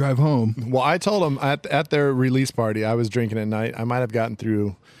doesn't have to drive home. Well, I told him at their release party, I was drinking at night. I might have gotten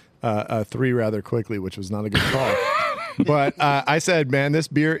through 3 rather quickly, which was not a good call. But I said, man, this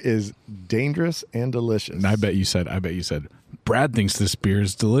beer is dangerous and delicious. And I bet you said, Brad thinks this beer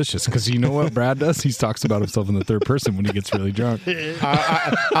is delicious because you know what Brad does? He talks about himself in the third person when he gets really drunk.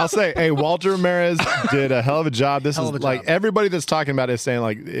 I'll say, hey, Walter Ramirez did a hell of a job. This Hell is of a like job. everybody that's talking about it is saying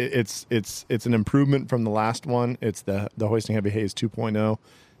like it's an improvement from the last one. It's the Hoisting Heavy Haze 2.0.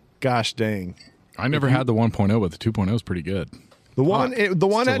 Gosh dang. I never had the 1.0, but the 2.0 is pretty good. The one had just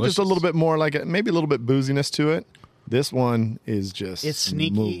a delicious. little bit more like maybe a little bit booziness to it. This one is just It's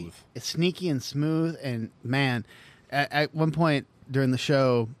sneaky. smooth. It's sneaky and smooth. And man, at one point during the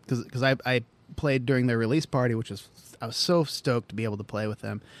show, because I played during their release party, I was so stoked to be able to play with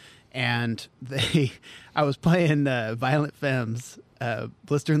them. And I was playing Violent Femmes,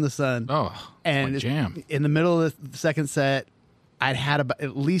 Blister in the Sun. Oh, and my jam. In the middle of the second set, I'd had about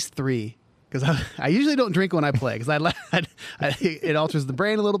at least 3. Because I usually don't drink when I play because it alters the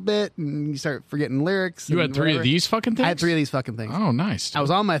brain a little bit and you start forgetting lyrics. You and had 3 of whatever. these fucking things? I had 3 of these fucking things. Oh, nice. I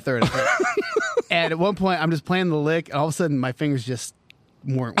was on my 3rd. And at one point, I'm just playing the lick, and all of a sudden, my fingers just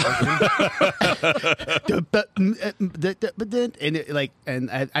weren't working. And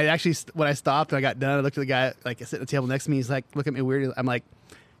I actually, when I stopped and I got done, I looked at the guy, like, sitting at the table next to me. He's like, look at me weird. I'm like,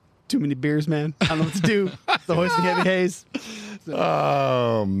 too many beers, man. I don't know what to do. The Hoisting Heavy Haze.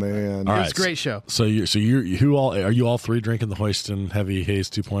 Oh man. All It right. was a great show. So you are you all three drinking the Hoiston Heavy Haze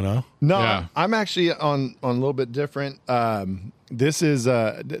 2.0? No, Yeah. I'm actually on a little bit different. This is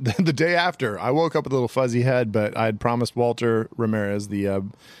the day after. I woke up with a little fuzzy head, but I had promised Walter Ramirez, the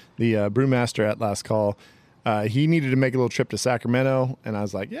brewmaster at Last Call, he needed to make a little trip to Sacramento, and I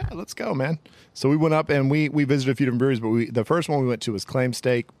was like, "Yeah, let's go, man." So we went up and we visited a few different breweries, but the first one we went to was Claim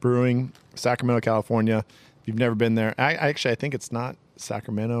Steak Brewing, Sacramento, California. If you've never been there, I think it's not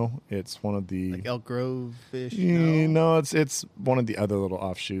Sacramento. It's one of the Like Elk Grove-ish. no, it's one of the other little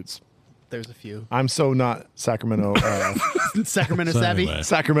offshoots. There's a few. I'm so not Sacramento Sacramento So savvy. anyway.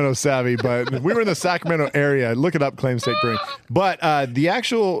 Sacramento savvy, but we were in the Sacramento area. Look it up, Claim State Brewing. But the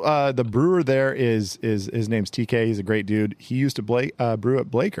actual the brewer there is his name's TK. He's a great dude. He used to brew at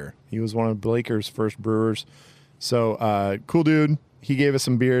Blaker. He was one of Blaker's first brewers. So cool dude. He gave us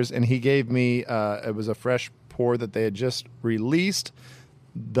some beers, and he gave me it was a fresh pour that they had just released,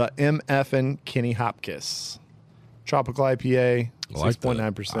 the MFN Kenny Hopkiss Tropical IPA,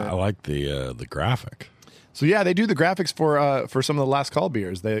 6.9%. I like the graphic. So yeah, they do the graphics for some of the Last Call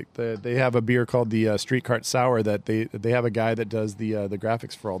beers. They have a beer called the Street Cart Sour that they have a guy that does the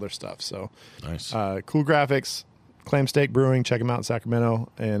graphics for all their stuff. So Nice. cool graphics. Claim Steak Brewing, check them out in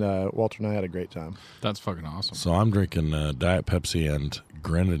Sacramento. And Walter and I had a great time. That's fucking awesome. So I'm drinking Diet Pepsi and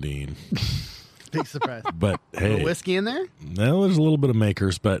grenadine, Big surprise. but hey, Whiskey in there? no, there's a little bit of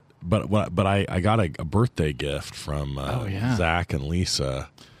makers, but I got a birthday gift from yeah. Zach and Lisa,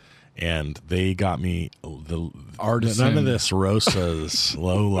 and they got me the Artisan. None of this Rosa's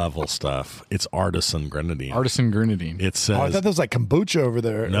low level stuff. It's artisan grenadine. Artisan grenadine. It says Oh, I thought that was like kombucha over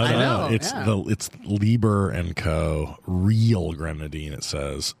there. no, I know, it's yeah. it's Lieber and Co. real grenadine. It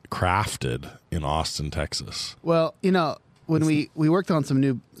says crafted in Austin, Texas. Well, when we worked on some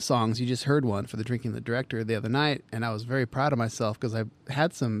new songs, you just heard one for the Drinking the Director the other night, and I was very proud of myself because I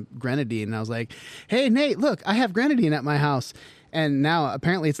had some grenadine, and I was like, "Hey, Nate, look, I have grenadine at my house." And now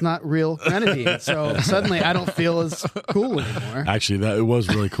apparently it's not real grenadine, so suddenly I don't feel as cool anymore. Actually, it was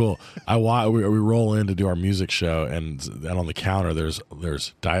really cool. We roll in to do our music show, and on the counter there's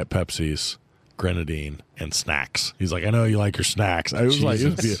Diet Pepsi's, grenadine, and snacks. He's like, I know you like your snacks. I was like,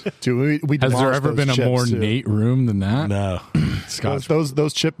 it was Dude, we Has there demolished ever those been a chips, more too. Nate room than that? no, Scott's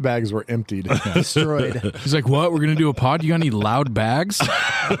Those chip bags were emptied. Destroyed. He's like, what? We're going to do a pod? You got any loud bags?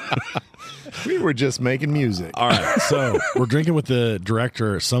 We were just making music. All right, so we're drinking with the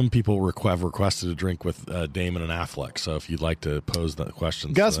director. Some people have requested to drink with Damon and Affleck. So if you'd like to pose the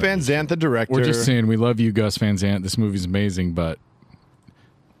questions, Gus Van Zandt, the director. We're just saying we love you, Gus Van Zandt. This movie's amazing, but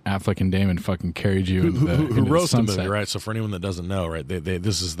Affleck and Damon fucking carried you into the, who into the wrote the sunset. movie, right? So for anyone that doesn't know, right, they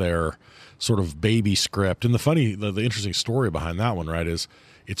this is their sort of baby script. And the interesting story behind that one, right, is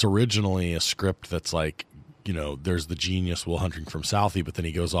it's originally a script that's like, there's the genius Will Hunting from Southie, but then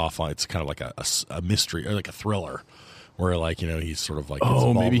he goes off on, it's kind of like a mystery or like a thriller. Where he's sort of like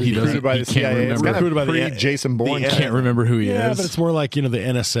Oh, maybe he doesn't. Recruited by He the can't CIA. It's remember. kind of Recruited by the pre-Jason Bourne. the- Can't remember who he Yeah, is. but it's more like the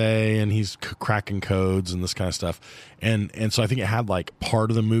NSA, and he's cracking codes and this kind of stuff, and so I think it had like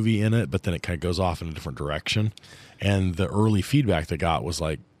part of the movie in it, but then it kind of goes off in a different direction. And the early feedback they got was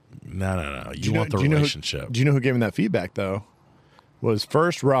like, no, you want the relationship. Do you know who gave him that feedback, though? Was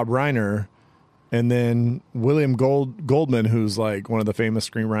first Rob Reiner, and then William Goldman, who's like one of the famous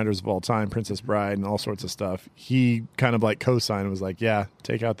screenwriters of all time, Princess Bride and all sorts of stuff. He kind of like co-signed and was like, yeah,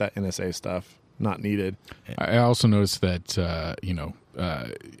 take out that NSA stuff. Not needed. I also noticed that,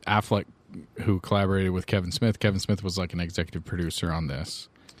 Affleck, who collaborated with Kevin Smith was like an executive producer on this.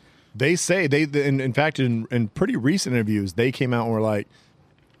 They say, in fact, in pretty recent interviews, they came out and were like,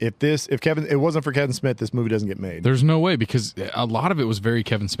 if it wasn't for Kevin Smith, this movie doesn't get made. There's no way, because a lot of it was very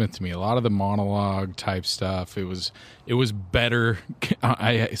Kevin Smith to me. A lot of the monologue type stuff. It was better.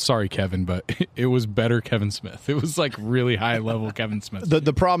 Sorry, Kevin, but it was better Kevin Smith. It was like really high level Kevin Smith.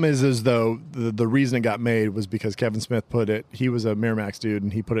 The problem is though the reason it got made was because Kevin Smith he was a Miramax dude,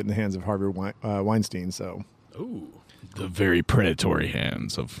 and he put it in the hands of Harvey Weinstein. So The very predatory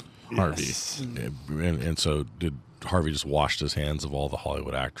hands of Harvey. Yes. And so did Harvey just washed his hands of all the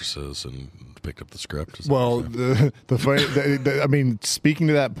Hollywood actresses and picked up the script? Is that Well, what you're saying? I mean, speaking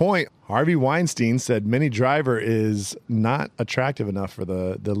to that point, Harvey Weinstein said Minnie Driver is not attractive enough for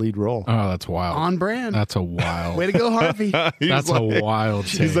the lead role. Oh, that's wild. On brand. That's a wild. Way to go, Harvey. That's a wild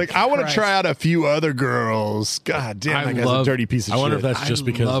take. He's like, I want to Christ. try out a few other girls. God damn, I that guy's love- a dirty piece of I shit. wonder if that's just I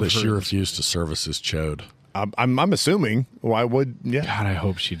because love that she her. refused to service his chode. I'm assuming. Why would? Yeah. God, I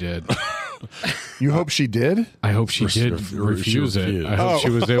hope she did. You hope she did? I hope she did She refuse it. refused. I hope she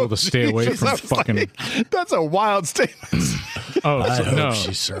was able to stay away Jesus, from I was fucking. like, that's a wild statement. Oh, I so, hope no.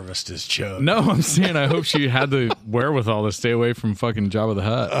 she serviced his chug. No, I'm saying I hope she had the wherewithal to stay away from fucking Jabba the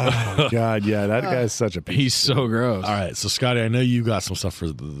Hutt. Oh, God, yeah, that guy's such a piece. He's so gross. All right, so Scotty, I know you got some stuff for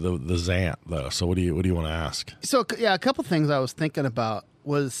the Zant though. So what do you want to ask? So yeah, a couple things I was thinking about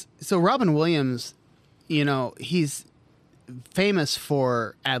was Robin Williams, he's famous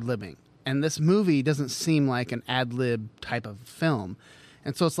for ad-libbing, and this movie doesn't seem like an ad-lib type of film,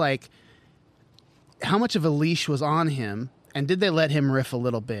 and so it's like, how much of a leash was on him, and did they let him riff a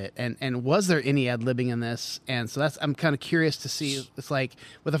little bit, and was there any ad-libbing in this? And so I'm kind of curious to see. It's like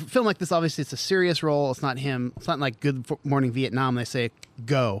with a film like this, obviously it's a serious role. It's not him. It's not like Good Morning Vietnam. They say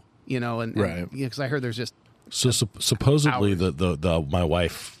go, and Right. because I heard there's just So supposedly hours. the my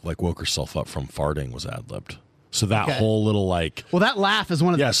wife like woke herself up from farting was ad-libbed. So that Okay. whole little like Well, that laugh is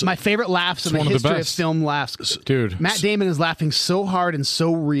one of Yeah, so- my favorite laughs in the one of the history of best. film laughs. Dude. Matt Damon is laughing so hard and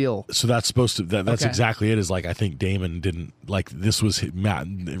so real. so that's supposed to that's Okay. exactly it. Is like I think Damon didn't like this was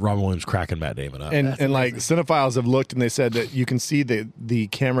Robin Williams cracking Matt Damon up. And like cinephiles have looked and they said that you can see the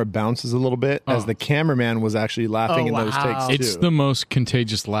camera bounces a little bit as the cameraman was actually laughing in those wow. takes It's too. the most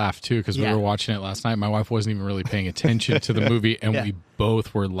contagious laugh too, because Yeah. we were watching it last night. My wife wasn't even really paying attention to the movie, and Yeah. we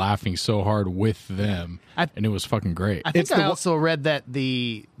both were laughing so hard with them, and it was fucking great. I think It's I the- also read that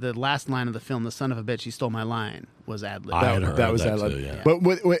the last line of the film, "The son of a bitch, he stole my line," was ad lib. I had heard that was that that. too, yeah.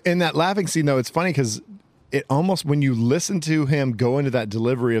 But in that laughing scene, though, it's funny because it almost when you listen to him go into that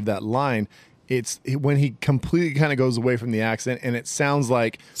delivery of that line, it's when he completely kind of goes away from the accent, and it sounds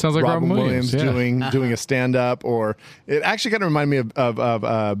like Robin Williams, yeah. doing a stand up, or it actually kind of reminded me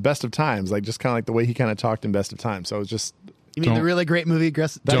of Best of Times, like just kind of like the way he kind of talked in Best of Times. So it was just. You mean the Don't- really great movie?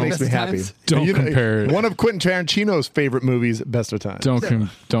 That makes me happy. Don't compare it. One of Quentin Tarantino's favorite movies, Best of Times.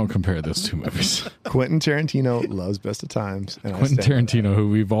 Don't compare those two movies. Quentin Tarantino loves Best of Times. And Quentin I stand by Tarantino, who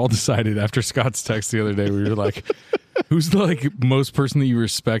we've all decided after Scott's text the other day, we were like, who's the most person that you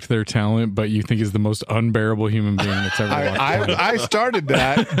respect their talent, but you think is the most unbearable human being that's ever that. walked the planet? I started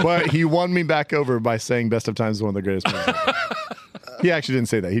that, but he won me back over by saying Best of Times is one of the greatest movies. He actually didn't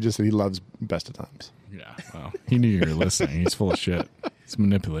say that. He just said he loves Best of Times. Yeah, well, he knew you were listening. He's full of shit. He's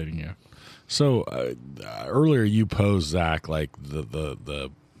manipulating you. So earlier you posed, Zach, like the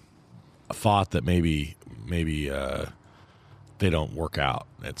thought that maybe they don't work out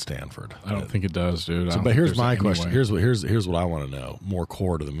at Stanford. I don't think it does, dude. I don't But think here's there's my any question. way. Here's what I want to know. More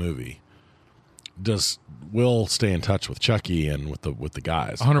core to the movie. Does Will stay in touch with Chucky and with the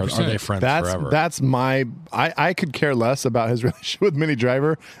guys? 100%. Are they friends forever? That's my. I could care less about his relationship with Minnie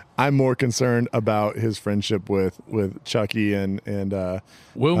Driver. I'm more concerned about his friendship with Chucky and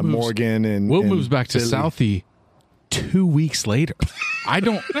Will moves- Morgan and Will and moves back to Billy. Southie 2 weeks later.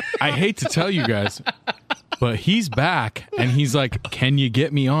 I hate to tell you guys, but he's back and he's like, can you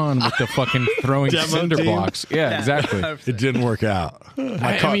get me on with the fucking throwing Demo cinder team? blocks? Yeah, exactly. It didn't work out.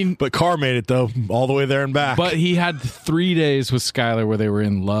 I mean, but Carr made it though, all the way there and back. but he had 3 days with Skylar where they were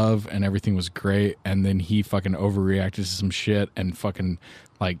in love and everything was great, and then he fucking overreacted to some shit and fucking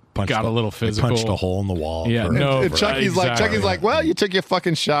got a little physical. Punched a hole in the wall. Yeah, for- no. And Chucky's like, well, you took your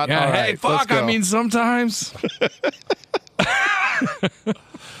fucking shot. Yeah, All hey, right, let's fuck. I go. mean, sometimes.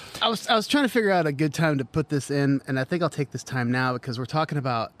 I was trying to figure out a good time to put this in, and I think I'll take this time now because we're talking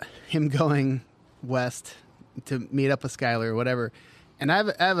about him going west to meet up with Skylar or whatever. And I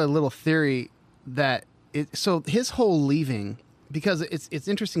have a little theory that so his whole leaving, because it's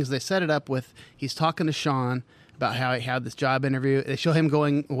interesting because they set it up with he's talking to Sean about how he had this job interview. They show him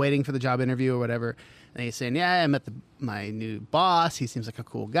waiting for the job interview or whatever, and he's saying, "Yeah, I met my new boss. He seems like a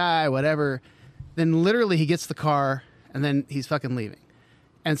cool guy, whatever." Then literally he gets the car and then he's fucking leaving.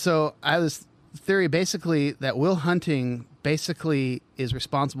 And so I have this theory basically that Will Hunting basically is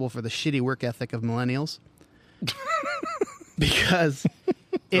responsible for the shitty work ethic of millennials. Because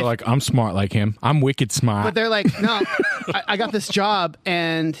They're like, I'm smart like him. I'm wicked smart. but they're like, no, I got this job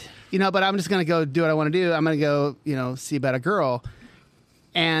and, but I'm just going to go do what I want to do. I'm going to go, see about a girl.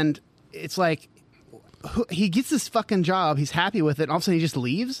 And it's like, he gets this fucking job. He's happy with it. And all of a sudden he just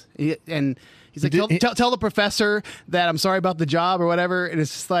leaves. And he's like, tell the professor that I'm sorry about the job or whatever. And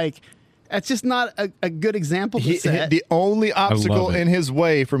it's just like, that's just not a good example to set. The only obstacle it. in his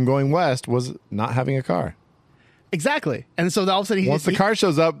way from going west was not having a car. Exactly. And so all of a sudden Once the car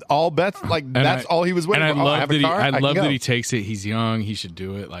shows up, all bets that's all he was waiting and for. I love have that a car. I can love go. that he takes it. He's young. He should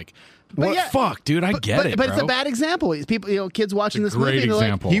do it. Like, But what yeah, fuck, dude? I get it, but bro. it's a bad example. People, kids watching this great movie, they're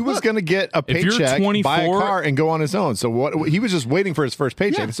example. like, He was going to get a If you're paycheck, buy a 24 car, and go on his own. So what? He was just waiting for his first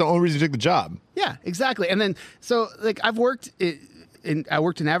paycheck. Yeah. That's the only reason he took the job. yeah, exactly. And then I worked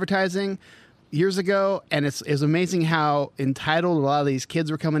in advertising. years ago, and it's amazing how entitled a lot of these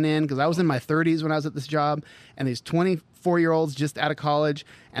kids were coming in, because I was in my 30s when I was at this job, and these 24-year-olds just out of college,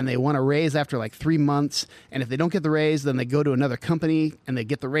 and they want a raise after like 3 months, and if they don't get the raise, then they go to another company and they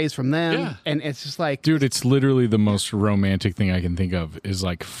get the raise from them. Yeah. And it's just like, Dude, it's literally the most romantic thing I can think of is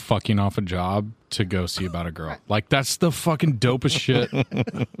like fucking off a job to go see about a girl. Like, that's the fucking dopest shit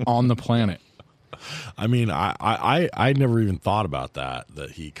on the planet. I mean, I never even thought about that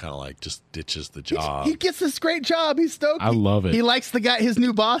he kind of like just ditches the job. he gets this great job. He's stoked. I love it. He likes the guy, his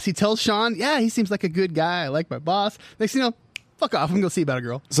new boss. He tells Sean, yeah, he seems like a good guy. I like my boss. Next thing you know, fuck off. I'm going to see about a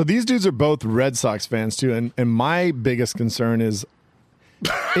girl. So these dudes are both Red Sox fans too, and my biggest concern is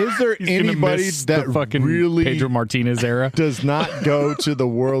there He's gonna anybody miss that the fucking really Pedro Martinez era? does not go to the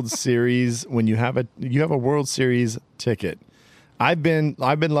World Series when you have a World Series ticket? I've been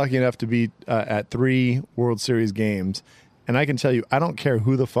lucky enough to be at 3 World Series games, and I can tell you, I don't care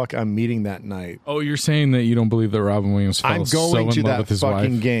who the fuck I'm meeting that night. Oh, you're saying that you don't believe that Robin Williams fell I'm so going in to love that with his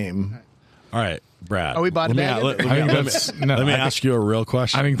fucking wife? game. All right, Brad. Are we body bagging? Let I think me that's- no, let me I ask you a real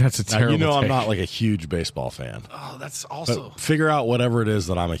question. I think that's a Now, terrible you know, I'm take. not like a huge baseball fan. Oh, that's But figure out whatever it is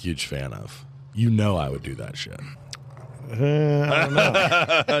that I'm a huge fan of. You know, I would do that shit. I don't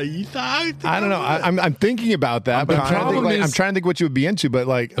know. I don't know. I'm thinking about that, but I'm trying to think. Like, I'm trying to think what you would be into. But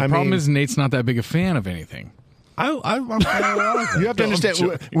like, The problem is Nate's not that big a fan of anything. I'm you have to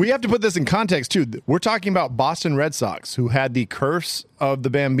understand. We have to put this in context too. We're talking about Boston Red Sox, who had the curse of the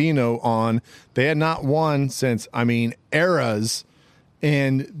Bambino on. They had not won since eras,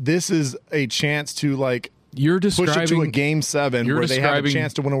 and this is a chance to like. You're Push it to a describing Game 7 you're where they have a describing-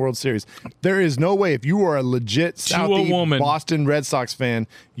 chance to win a World Series. There is no way, if you are a legit To a Southie woman. Boston Red Sox fan,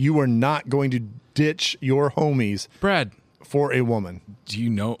 you are not going to ditch your homies Brad. for a woman. Do you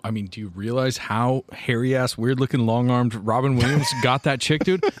know? I mean, do you realize how hairy ass, weird looking, long armed Robin Williams got that chick,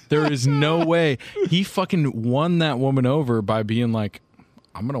 dude? There is no way he fucking won that woman over by being like,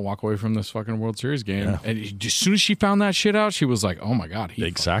 I'm gonna walk away from this fucking World Series game. Yeah. And as soon as she found that shit out, she was like, "Oh my god,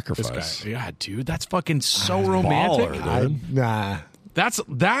 Big this sacrifice. guy." Yeah, dude, that's fucking so romantic. baller, dude. Nah.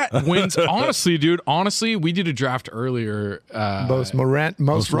 That wins. Honestly, dude. Honestly, we did a draft earlier. Most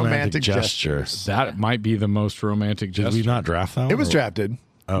romantic gesture. gestures. That might be the most romantic Did gesture. we not draft that one? It was drafted.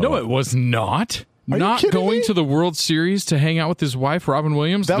 No, it was not. Are you Not kidding going me? to the World Series to hang out with his wife, Robin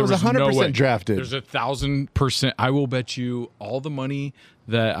Williams. That There was no 100% way. drafted. There's 1,000%. I will bet you all the money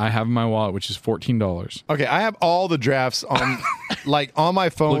that I have in my wallet, which is $14. Okay, I have all the drafts on on my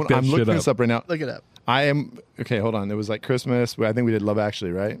phone. Look that I'm shit looking up. this up right now. Look it up. I am okay, hold on. It was like Christmas. I think we did Love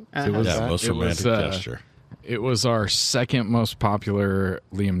Actually, right? It was, Yeah, most it was, romantic gesture. It was our second most popular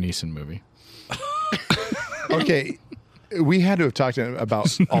Liam Neeson movie. Okay. We had to have talked to him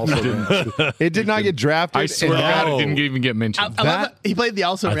about also. It did not get drafted. I swear to and God, that- it didn't even get mentioned. I love that he played the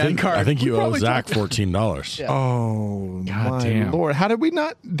also ran card. I think you We owe probably Zach talked- $14. Oh, God my damn. Lord. How did we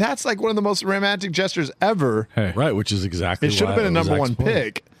not? That's like one of the most romantic gestures ever. Hey, Right, which is exactly It should have why been a was number Zach's one point.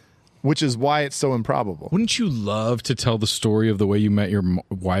 pick, which is why it's so improbable. wouldn't you love to tell the story of the way you met your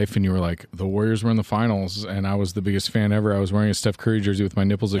wife and you were like, the Warriors were in the finals and I was the biggest fan ever. I was wearing a Steph Curry jersey with my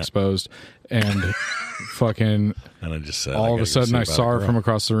nipples exposed and fucking And I just said, all of a sudden I saw her from a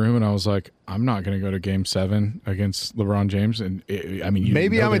across the room and I was like, I'm not going to go to Game 7 against LeBron James. And I mean, you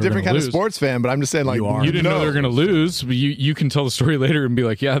Maybe know I'm they a were different gonna kind of lose. sports fan, but I'm just saying, like, You are. You didn't know they were no. going to lose, but you can tell the story later and be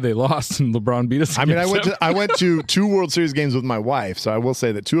like, yeah, they lost and LeBron beat us. I mean, again. I went to 2 World Series games with my wife, so I will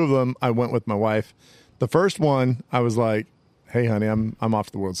say that 2 of them I went with my wife. The first one, I was like, "Hey, honey, I'm off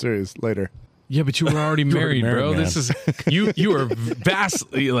to the World Series later." Yeah, but you were already married, married, bro. man. This is you are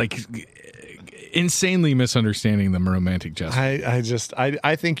vastly insanely misunderstanding the romantic gesture.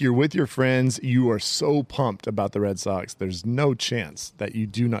 I think you're with your friends. You are so pumped about the Red Sox. There's no chance that you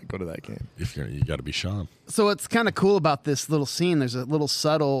do not go to that game. If you got to be Sean. So what's kind of cool about this little scene, there's a little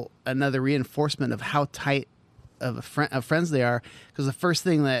subtle, another reinforcement of how tight of friends they are. Because the first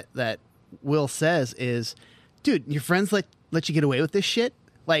thing that Will says is, dude, your friends let you get away with this shit?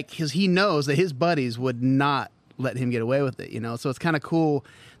 Like, because he knows that his buddies would not let him get away with it, you know? So it's kind of cool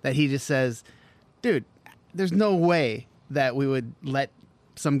that he just says, dude, there's no way that we would let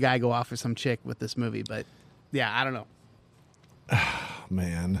some guy go off for some chick with this movie. But yeah, I don't know.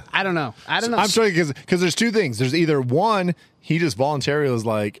 Man, I don't know. I'm sorry because there's 2 things. There's either one, he just voluntarily was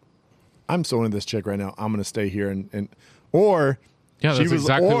like, "I'm so into this chick right now. I'm going to stay here," and or Yeah, she that's was,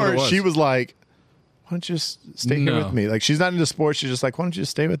 exactly or what it was. she was like, "Why don't you just stay here No. with me?" Like, she's not into sports. She's just like, "Why don't you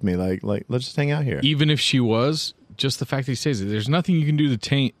just stay with me? Like let's just hang out here." Even if she was, just the fact that he says it, there's nothing you can do to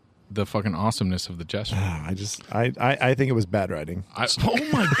taint the fucking awesomeness of the gesture. I think it was bad writing. Oh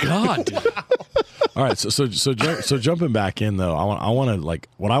my god, dude. All right, so jumping back in though, I want to like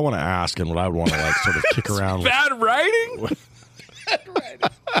what I want to ask and what I would want to like sort of kick around. Bad writing.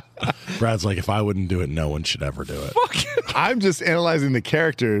 Brad's like, if I wouldn't do it, no one should ever do it. I'm just analyzing the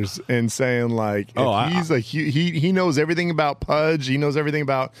characters and saying like, he knows everything about Pudge. He knows everything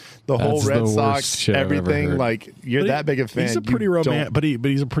about the whole That's Red the worst Sox, shit I've ever everything. heard. Like you're that big a fan. He's a pretty romantic, but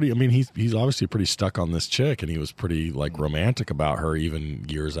he's a pretty. I mean, he's obviously pretty stuck on this chick, and he was pretty like romantic about her even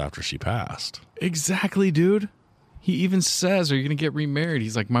years after she passed. Exactly, dude. He even says, "Are you going to get remarried?"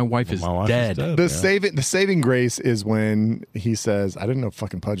 He's like, "My wife is My wife dead." is dead. The saving grace is when he says, "I didn't know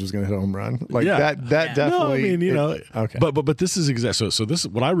fucking Pudge was going to hit a home run." Like that definitely. No, I mean, you know, okay. But this is exactly so. This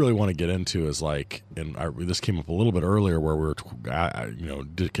what I really want to get into is like, and this came up a little bit earlier where we were,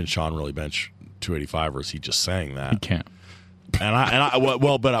 can Sean really bench 285, or is he just saying that? He can't. But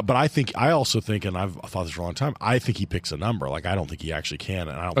I also think, and I've thought this for a long time, I think he picks a number. Like I don't think he actually can,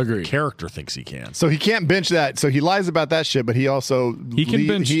 and I don't think Agreed. the character thinks he can. So he can't bench that. So he lies about that shit, but he also can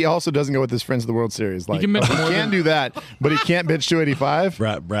bench- he also doesn't go with his friends of the World Series. Like can bench he more can do that, but he can't bench 285.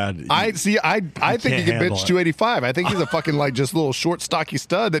 Brad, I think he can can't handle bench it. 285. I think he's a fucking like just little short, stocky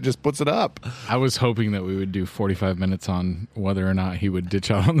stud that just puts it up. I was hoping that we would do 45 minutes on whether or not he would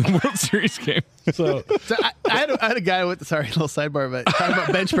ditch out on the World Series game. So So I had a guy with, sorry, a little sidebar, but talking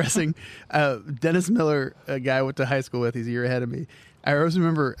about bench pressing. Dennis Miller, a guy I went to high school with, he's a year ahead of me. I always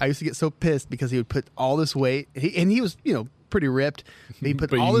remember I used to get so pissed because he would put all this weight, he was, pretty ripped. He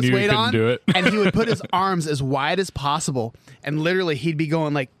put But you all this knew he weight couldn't on, do it. and he would put his arms as wide as possible, and literally he'd be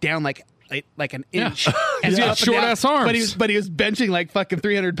going like down like an inch. And He's got up and short-ass down. arms. But he was benching like fucking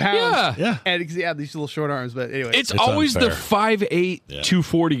 300 pounds. Yeah. And he had these little short arms. But anyway, It's always unfair. the 5'8",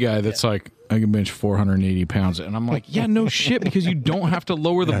 240 guy that's like, I can bench 480 pounds. And I'm like, yeah, no shit, because you don't have to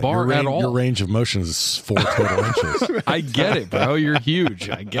lower the bar at all. Your range of motion is 4 total inches. I get it, bro. You're huge.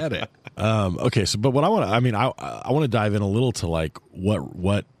 I get it. Okay, so but what I want to, I want to dive in a little to like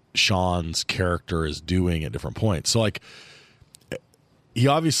what Sean's character is doing at different points. So like, he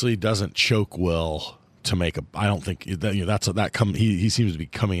obviously doesn't choke Will to make a. I don't think that he seems to be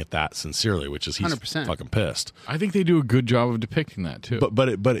coming at that sincerely, which is he's 100%. fucking pissed. I think they do a good job of depicting that, too. But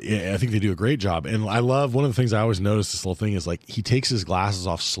I think they do a great job, and I love one of the things I always notice. This little thing is like he takes his glasses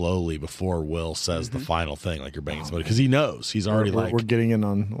off slowly before Will says the final thing, like you're banging somebody, because he knows he's already We're getting in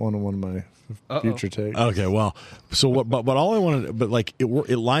on one of my future takes. Okay, well, so what? But all I wanted, but like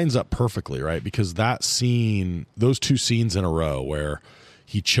it lines up perfectly, right? Because that scene, those two scenes in a row where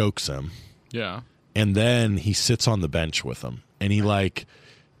he chokes him, yeah. and then he sits on the bench with him, and he like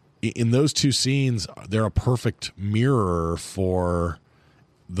in those two scenes, they're a perfect mirror for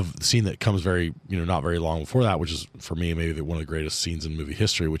the scene that comes very not very long before that, which is for me maybe one of the greatest scenes in movie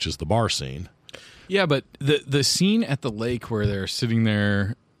history, which is the bar scene. Yeah, but the scene at the lake where they're sitting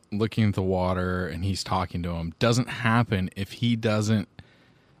there looking at the water and he's talking to him doesn't happen if he doesn't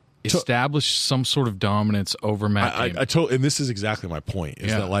establish some sort of dominance over Matt Damon. And this is exactly my point,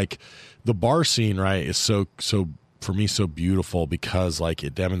 is that like the bar scene, right, is so for me so beautiful because like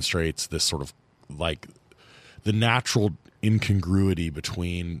it demonstrates this sort of like the natural incongruity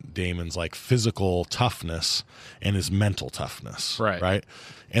between Damon's like physical toughness and his mental toughness, right?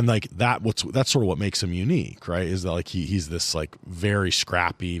 And like that's sort of what makes him unique, right? Is that like he's this like very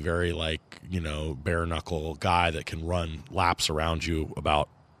scrappy, very like bare knuckle guy that can run laps around you about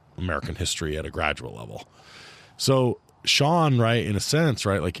American history at a graduate level. So Sean, right, in a sense,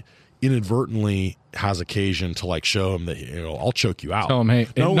 right, like inadvertently has occasion to like show him that I'll choke you out. Tell him, hey,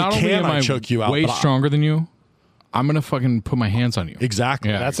 not only am I choke you out, way but stronger than you, I'm gonna fucking put my hands on you. Exactly.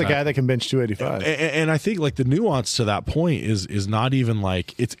 Yeah. That's a guy that can bench 285. And I think like the nuance to that point is not even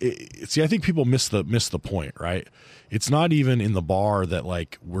like see, I think people miss the point, right? It's not even in the bar that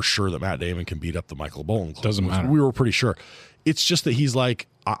like we're sure that Matt Damon can beat up the Michael Bolton Club. Doesn't matter. We were pretty sure. It's just that he's like,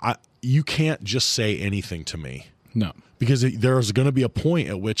 you can't just say anything to me. No. Because there's going to be a point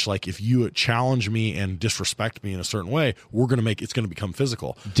at which, like, if you challenge me and disrespect me in a certain way, it's going to become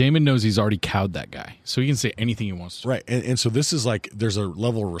physical. Damon knows he's already cowed that guy, so he can say anything he wants to. Right. And so this is like, there's a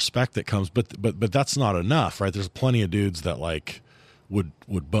level of respect that comes, but that's not enough, right? There's plenty of dudes that like would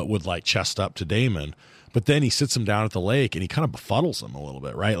like chest up to Damon, but then he sits him down at the lake and he kind of befuddles him a little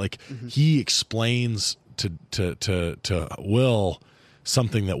bit, right? Like he explains to Will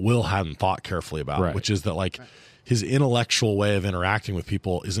something that Will hadn't thought carefully about, which is that like his intellectual way of interacting with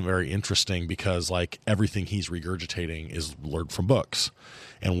people isn't very interesting because like everything he's regurgitating is learned from books.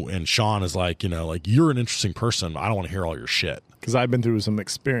 And Sean is like, like you're an interesting person. I don't want to hear all your shit. Because I've been through some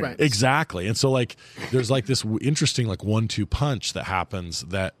experience. Right. Exactly. And so like there's like this interesting like 1-2 punch that happens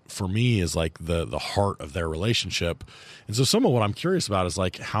that for me is like the heart of their relationship. And so some of what I'm curious about is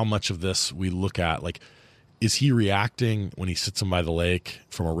like how much of this we look at, like, is he reacting when he sits him by the lake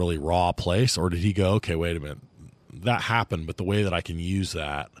from a really raw place, or did he go, okay, wait a minute, that happened, but the way that I can use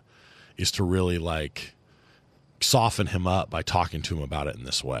that is to really like soften him up by talking to him about it in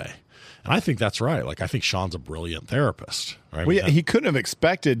this way. And I think that's right. Like, I think Sean's a brilliant therapist. Right? Well, yeah, he couldn't have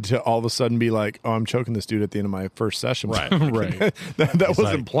expected to all of a sudden be like, "Oh, I'm choking this dude at the end of my first session." Right. Right. that wasn't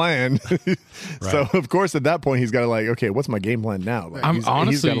like- planned. So of course, at that point, he's got to like, okay, what's my game plan now? Like, I'm he's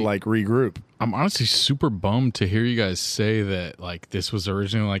honestly- got to like regroup. I'm honestly super bummed to hear you guys say that like this was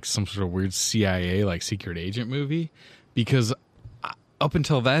originally like some sort of weird CIA like secret agent movie, because up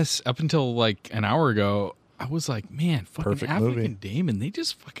until like an hour ago, I was like, man, fucking Perfect Affleck movie. and Damon, they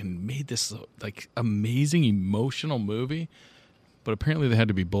just fucking made this like amazing emotional movie. But apparently they had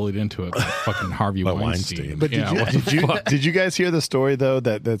to be bullied into it by fucking Harvey By Weinstein. Weinstein. But Yeah, what the fuck? did you guys hear the story though?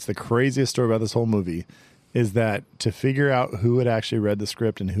 That's the craziest story about this whole movie, is that to figure out who had actually read the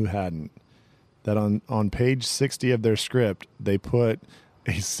script and who hadn't, that on page 60 of their script they put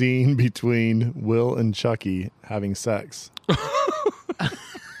a scene between Will and Chucky having sex.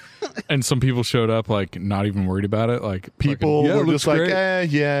 And some people showed up like not even worried about it. Like People fucking, yeah, it were looks just like, great.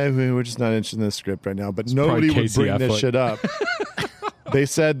 yeah, we're just not interested in this script right now. But nobody probably would Casey bring this Affleck. shit up. They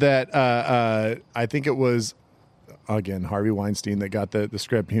said that I think it was, again, Harvey Weinstein that got the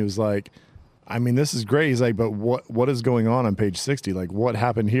script. And he was like, I mean, this is great. He's like, but what is going on page 60? Like, what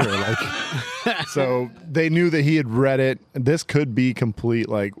happened here? Like, so they knew that he had read it. This could be complete,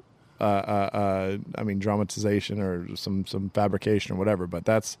 like, I mean, dramatization or some fabrication or whatever. But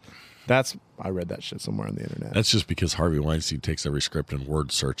that's I read that shit somewhere on the internet. That's just because Harvey Weinstein takes every script and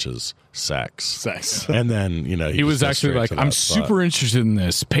word searches sex. Sex. And then, you know, He was just goes actually straight like, to that I'm spot. super interested in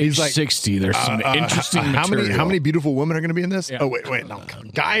this. Page like, 60. There's some interesting how material. many beautiful women are going to be in this? Yeah. Oh wait, no,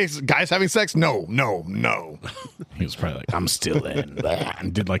 guys having sex? No. He was probably like, I'm still in.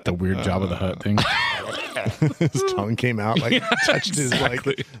 And did like the weird Job of the Hutt thing. His tongue came out, like touched his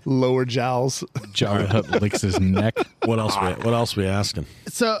like lower jowls. Job of the Hutt licks his neck. What else we asking?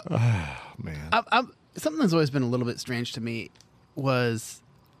 So Man, something that's always been a little bit strange to me was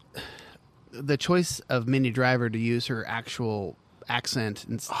the choice of Minnie Driver to use her actual accent,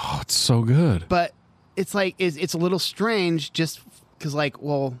 Oh, it's so good. but it's like it's a little strange just because, like,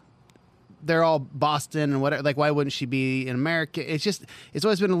 well, they're all Boston and whatever. Like, why wouldn't she be in America? It's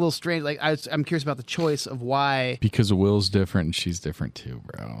always been a little strange. Like, I'm curious about the choice of why. Because Will's different and she's different too,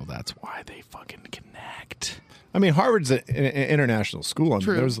 bro. That's why they fucking connect. I mean, Harvard's an international school. I mean,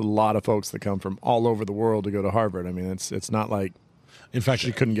 True. there's a lot of folks that come from all over the world to go to Harvard. I mean, it's not like In fact,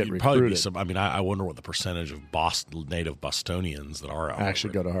 She couldn't get it'd probably be recruited. some. I mean, I wonder what the percentage of native Bostonians that are out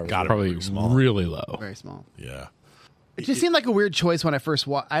Actually go to Harvard. Got Probably small. really low. Very small. Yeah. It just seemed like a weird choice when I first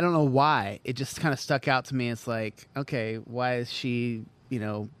watched. I don't know why. It just kind of stuck out to me. It's like, okay, why is she,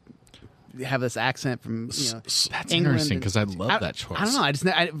 have this accent from, That's England interesting and- because I love that choice. I don't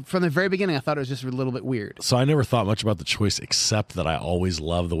know. From the very beginning, I thought it was just a little bit weird. So I never thought much about the choice, except that I always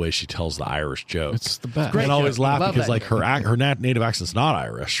love the way she tells the Irish joke. It's the best. Great and I always joke. laugh Love because that like joke. her native accent's not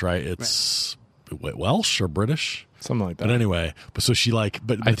Irish, right? It's Welsh or British. Something like that. But anyway, so she but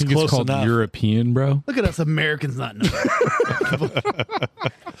I it's think close it's called enough. European, bro. Look at us Americans not knowing.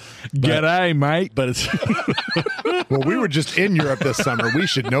 G'day, mate. But it's Well, we were just in Europe this summer. We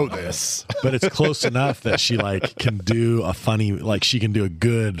should know this. but it's close enough that she can do a funny, she can do a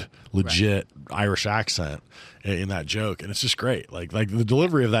good, legit Irish accent in that joke, and it's just great. Like the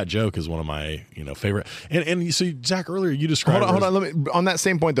delivery of that joke is one of my favorite. And so Zach, earlier you described. Hold on. Let me on that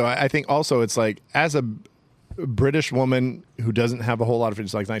same point though. I think also it's like as a British woman who doesn't have a whole lot of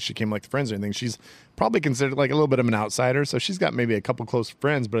friends, like she came like the friends or anything. She's probably considered like a little bit of an outsider. So she's got maybe a couple close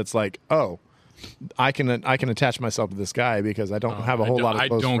friends, but it's like, oh, I can attach myself to this guy because I don't have a whole lot of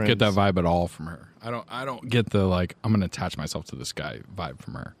close friends. I don't get that vibe at all from her. I don't get the I'm going to attach myself to this guy vibe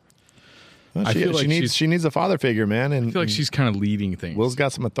from her. Well, I feel like she needs a father figure, man, and I feel like she's kind of leading things. Will's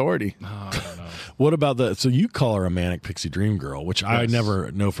got some authority. I don't know. What about so you call her a manic pixie dream girl, which I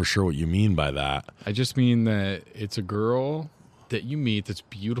never know for sure what you mean by that. I just mean that it's a girl that you meet that's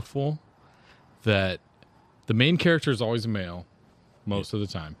beautiful, that the main character is always a male most of the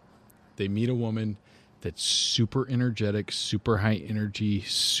time. They meet a woman that's super energetic, super high energy,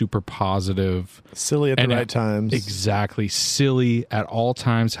 super positive. Silly at the and right times. Exactly. Silly at all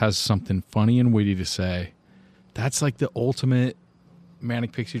times, has something funny and witty to say. That's like the ultimate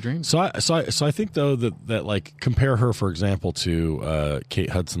Manic Pixie Dream. So I think though that like compare her, for example, to Kate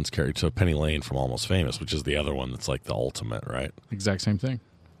Hudson's character, to Penny Lane from Almost Famous, which is the other one that's like the ultimate, right? Exact same thing.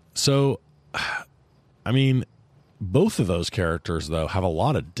 So, I mean, both of those characters though have a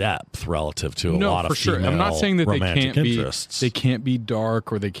lot of depth relative to a lot for of sure. female I'm not saying that romantic interests. they can't be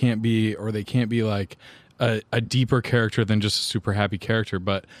dark, or they can't be like a deeper character than just a super happy character.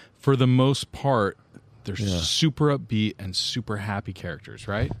 But for the most part, they're super upbeat and super happy characters,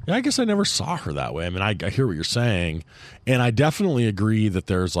 right? Yeah, I guess I never saw her that way. I mean, I hear what you're saying, and I definitely agree that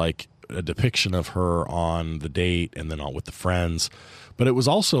there's like a depiction of her on the date and then with the friends. But it was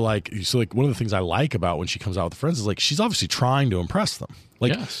also like, so like one of the things I like about when she comes out with the friends is like she's obviously trying to impress them.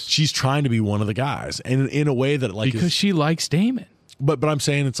 Like she's trying to be one of the guys, and in a way that like because she likes Damon. But I'm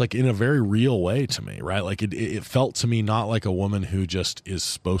saying it's like in a very real way to me, right? Like it felt to me not like a woman who just is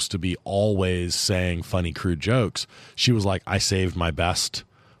supposed to be always saying funny, crude jokes. She was like, I saved my best,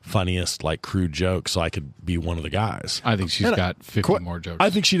 funniest, like crude joke so I could be one of the guys. I think she's got 50 more jokes.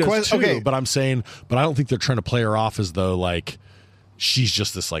 I think she does too. Okay. But I'm saying, but I don't think they're trying to play her off as though like she's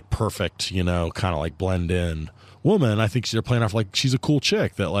just this like perfect, kind of like blend in woman. I think they're playing off like she's a cool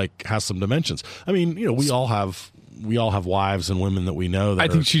chick that like has some dimensions. I mean, we all have wives and women that we know that I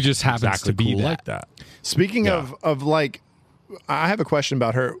think she just happens exactly to be cool that. like that. Speaking of like, I have a question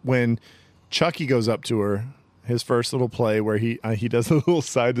about her. When Chucky goes up to her, his first little play where he does a little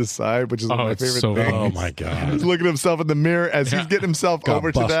side to side, which is one of my it's favorite so things. Oh my god! He's looking at himself in the mirror as he's getting himself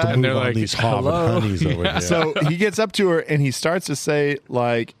over to that. And they're like, these Harvard hello? honeys over here. So he gets up to her and he starts to say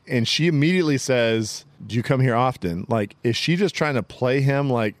like, and she immediately says, "Do you come here often?" Like, is she just trying to play him?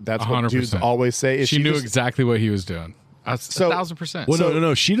 Like that's what 100%. dudes always say. Is She knew just- exactly what he was doing. So- 1,000%. well,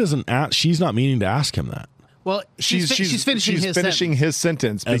 no. She doesn't. She's not meaning to ask him that. Well, she's finishing his finishing sentence. his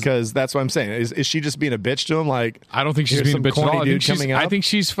sentence because that's what I'm saying. Is she just being a bitch to him? Like, I don't think she's here's being a some bitch at corny all. dude coming I up? think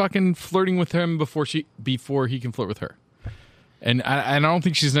she's fucking flirting with him before he can flirt with her. And I don't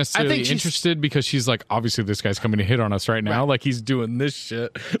think she's necessarily interested because she's like, obviously this guy's coming to hit on us right now. Right. Like he's doing this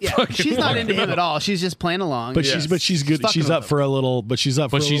shit. Yeah, Fucking she's not like- into him at all. She's just playing along. But she's good. Fucking She's up with for a little. But she's up.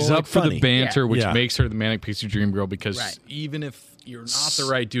 But for a she's little, up like, for funny. the banter, which Yeah. makes her the Manic Pixie Dream Girl. Because Right. even if you're not the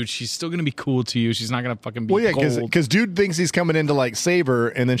right dude, she's still gonna be cool to you. She's not gonna fucking be well, yeah, cold. because dude thinks he's coming in to like save her,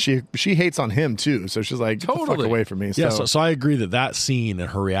 and then she hates on him too. So she's like, "Get the fuck Totally. away from me." Yeah, so I agree that scene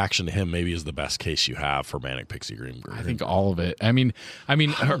and her reaction to him maybe is the best case you have for Manic Pixie Dream Girl. I think all of it. I mean, No,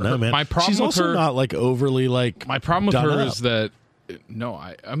 man. my problem She's with also her, not like overly like. my problem with done her up. is that no,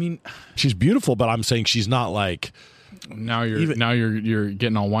 I mean, She's beautiful, but I'm saying she's not like. now you're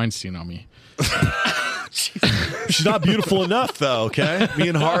getting all Weinstein on me. She's not beautiful enough, though. Okay, me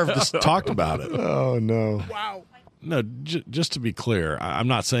and Harv just talked about it. oh no, No, just to be clear, I'm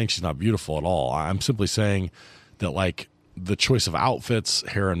not saying she's not beautiful at all. I'm simply saying that like the choice of outfits,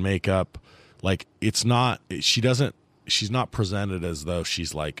 hair and makeup, like it's not. She's not presented as though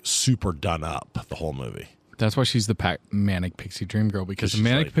she's like super done up the whole movie. That's why she's the Manic Pixie Dream Girl, because the She's,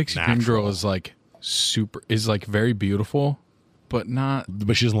 Manic like, Pixie Dream Girl natural. is like very beautiful, but not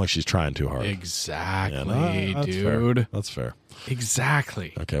But she doesn't look like she's trying too hard. exactly, Yeah, no, that's dude. fair. That's fair.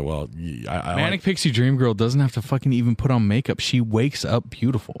 Exactly. Okay, well, I Manic like, Pixie Dream Girl doesn't have to fucking even put on makeup. She wakes up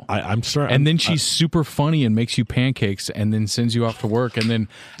beautiful. I'm starting, And then she's super funny and makes you pancakes and then sends you off to work. And then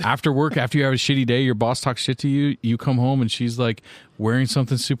after work, after you have a shitty day, your boss talks shit to you. You come home and she's like wearing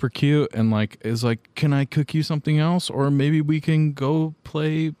something super cute and like is like, can I cook you something else? Or maybe we can go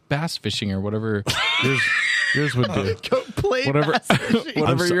play bass fishing or whatever yours would do. Go play Whatever, bass fishing.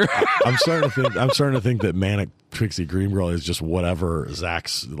 whatever you're. I'm starting to think that Manic Pixie Dream Girl is just whatever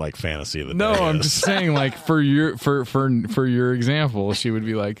Zach's like fantasy of the No, day I'm is. just saying, like for your example, she would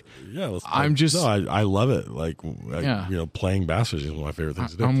be like, Yeah, I love it. Like, Yeah. playing bass fishing is one of my favorite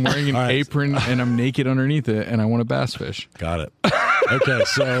things to do. I'm wearing an All right, apron and I'm naked underneath it, and I want to bass fish. Got it. Okay,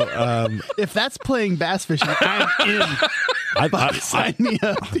 so If that's playing bass fishing, I'm in. Sign me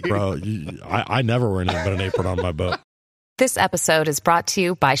up, dude. bro, I never wear anything but an apron on my boat. This episode is brought to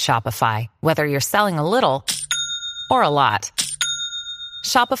you by Shopify. Whether you're selling a little or a lot,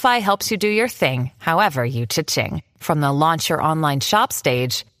 Shopify helps you do your thing, however you cha-ching. From the launch your online shop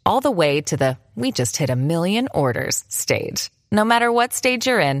stage, all the way to the we just hit 1 million orders stage. No matter what stage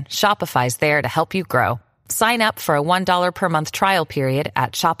you're in, Shopify's there to help you grow. Sign up for a $1 per month trial period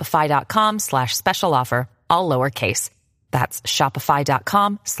at shopify.com/special offer, all lowercase. That's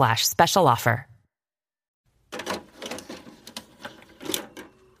shopify.com/special offer.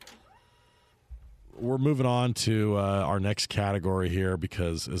 We're moving on to our next category here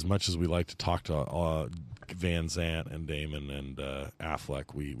because as much as we like to talk to Van Zant and Damon and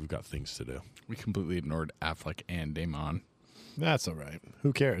Affleck, we've got things to do. We completely ignored Affleck and Damon. That's all right.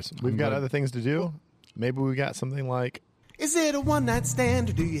 Who cares? We've got other things to do. Maybe we got something like, Is it a one-night stand,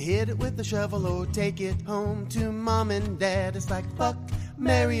 or do you hit it with a shovel, or take it home to mom and dad? It's like fuck,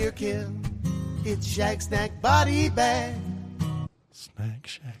 marry, or kill. It's Shag Snack Body Bag. Snack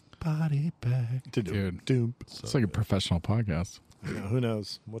Shack body bag. Dude. doom. It's like a professional podcast. Who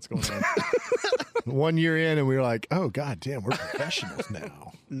knows what's going on? 1 year in, and we were like, oh, God damn, we're professionals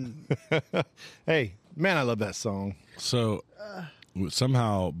now. Hey, man, I love that song. So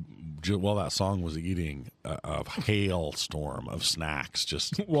somehow, while that song was eating, a hailstorm of snacks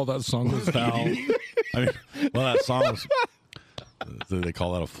just Well, that song was fell. I mean, well, that song was. Do they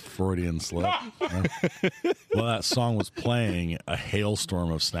call that a Freudian slip? No? Well, that song was playing. A hailstorm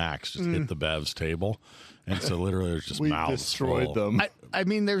of snacks just hit the Bev's table, and so literally there's just We mouths destroyed full. them. I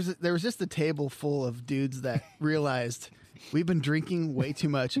mean, there was just a table full of dudes that realized we've been drinking way too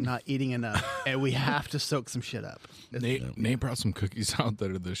much and not eating enough, and we have to soak some shit up. Nate brought some cookies out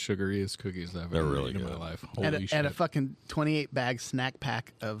that are the sugariest cookies I've They're ever really eaten in good. my life. Holy And shit. a fucking 28 bag snack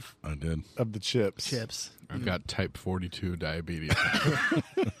pack of I did. Of the chips. chips. I've got type 42 diabetes.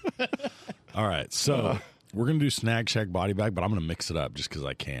 All right, so we're gonna do Snag Shack body bag, but I'm gonna mix it up just because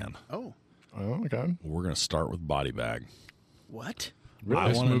I can. Oh, Oh, okay. We're gonna start with body bag. what? I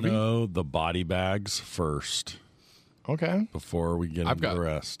This want to movie? know the body bags first Okay. before we get I've into got- the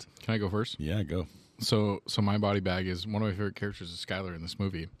rest. Can I go first? Yeah, go. So my body bag is one of my favorite characters is Skylar in this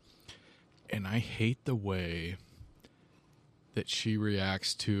movie. And I hate the way that she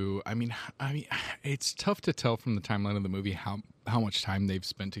reacts to I mean it's tough to tell from the timeline of the movie how much time they've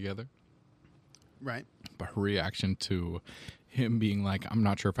spent together. Right. But her reaction to him being like, I'm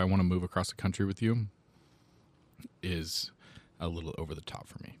not sure if I want to move across the country with you is a little over the top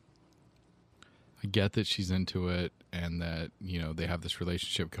for me. I get that she's into it and that, they have this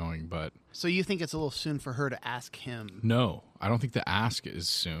relationship going, but So you think it's a little soon for her to ask him? no, I don't think the ask is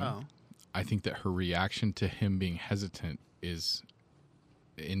soon. Oh. I think that her reaction to him being hesitant is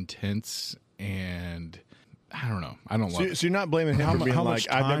intense, and I don't know. I don't love it. So you're not blaming him How for mu- being how like, much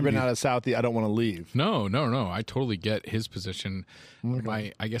I've never time been do you- out of Southie. I don't want to leave. No. I totally get his position.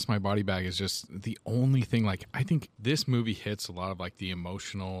 I guess my body bag is just the only thing. Like, I think this movie hits a lot of like the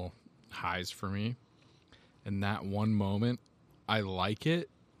emotional highs for me. And that one moment, I like it,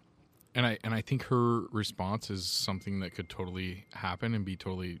 and I think her response is something that could totally happen and be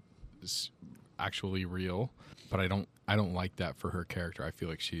totally actually real. But I don't like that for her character. I feel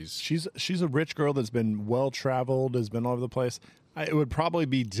like She's a rich girl that's been well traveled, has been all over the place. It would probably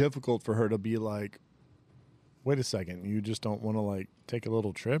be difficult for her to be like, wait a second, you just don't want to like take a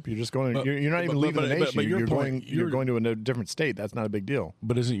little trip. You're just going. You're not even leaving the nation. but your you're point- going. You're going to a different state. That's not a big deal.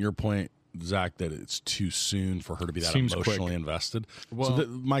 But isn't your point, Zach, that it's too soon for her to be that Seems emotionally quick. invested? Well- So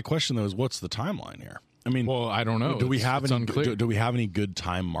my question though is, what's the timeline here? I mean, well, I don't know. do we It's- have it's any? unclear. Do we have any good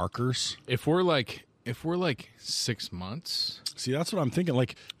time markers? If we're like 6 months, See, that's what I'm thinking.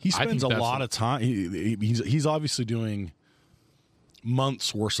 Like he I spends think a that's lot a- of time. He's obviously doing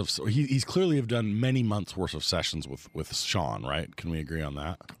months worth of. He's clearly have done many months worth of sessions with Sean. Right? Can we agree on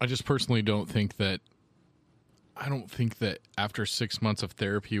that? I just personally don't think that. I don't think that after 6 months of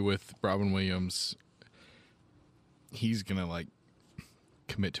therapy with Robin Williams, he's gonna like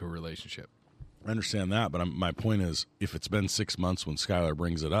commit to a relationship. I understand that, but my point is, if it's been 6 months when Skylar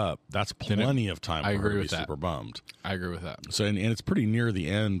brings it up, that's plenty of time I for her agree to be with that. super bummed. I agree with that. So, and it's pretty near the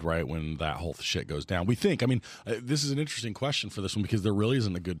end, right, when that whole shit goes down. We think. I mean, this is an interesting question for this one because there really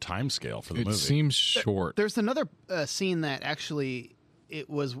isn't a good time scale for the It movie. seems short. There's another scene that actually it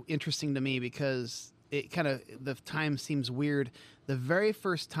was interesting to me because it kind of the time seems weird. The very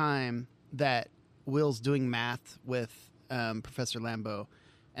first time that Will's doing math with Professor Lambeau,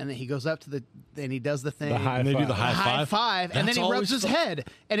 and then he goes up to and he does the thing. The high and they do five. the high five, and then That's he rubs always his fun. head,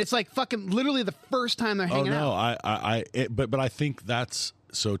 and it's like fucking literally the first time they're Oh hanging no, out. but I think that's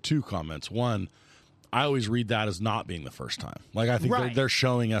so. Two comments. One, I always read that as not being the first time. Like I think Right. they're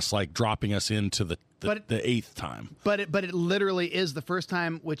showing us like dropping us into the But- eighth time. But it literally is the first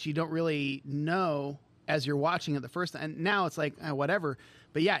time, which you don't really know as you're watching it the first time. And now it's like whatever.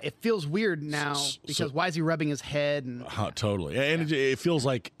 But yeah, it feels weird now because why is he rubbing his head? And Totally, and it feels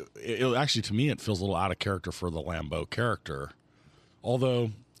like actually to me it feels a little out of character for the Lambeau character.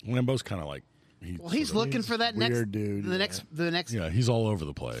 Although Lambeau's kind of like he's looking for that next weird dude, the next yeah, he's all over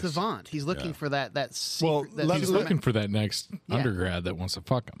the place. savant. He's looking for that secret. Well, that He's looking for that next undergrad that wants to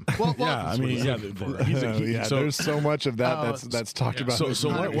fuck him. Well, Yeah, I mean, yeah, Yeah, there's so much of that Oh, that's talked about. in So this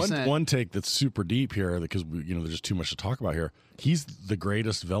movie. 100%. one take that's super deep here because there's just too much to talk about here. He's the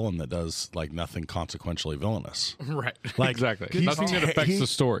greatest villain that does like nothing consequentially villainous. Right. Like exactly. he's Nothing that te- affects he- the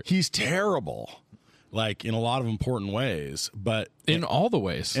story. He's terrible. like in a lot of important ways, but in all the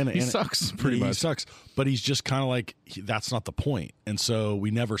ways. He sucks pretty much. He sucks, but he's just kind of like, that's not the point. And so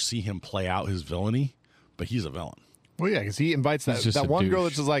we never see him play out his villainy, but he's a villain. Well, yeah, because he invites that one girl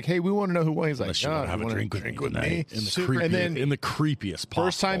that's just like, "Hey, we want to know who won." He's like, Unless you want to have a drink with me. And then in the creepiest possible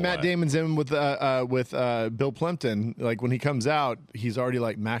first time Matt Damon's in with Bill Plimpton, like when he comes out, he's already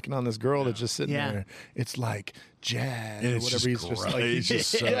like macking on this girl that's just sitting there. It's like jazz or whatever. He's just like, he's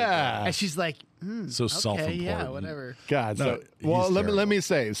just so and she's like, so self-important. yeah, whatever. God. No, so let me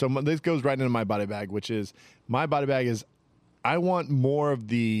say. So this goes right into my body bag, which is my body bag is. I want more of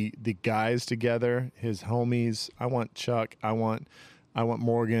the guys together, his homies. I want Chuck. I want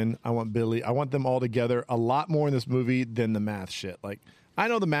Morgan. I want Billy. I want them all together a lot more in this movie than the math shit. Like, I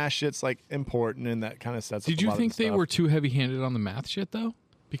know the math shit's like important and that kind of sets. Did you think they were too heavy-handed on the math shit though?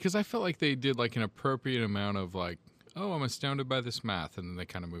 Because I felt like they did like an appropriate amount of like, oh, I'm astounded by this math, and then they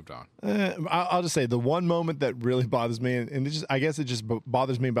kind of moved on. I'll just say the one moment that really bothers me, and I guess it just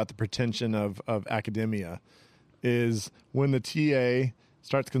bothers me about the pretension of academia, is when the TA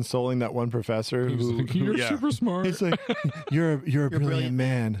starts consoling that one professor you're super smart. It's like you're a brilliant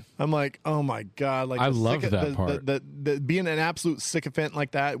man. I'm like, oh my god! Like I love that part. The being an absolute sycophant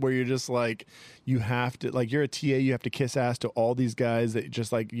like that, where you're just like, you have to, like, you're a TA, you have to kiss ass to all these guys that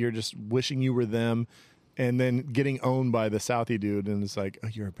just like you're just wishing you were them. And then getting owned by the Southie dude, and it's like, oh,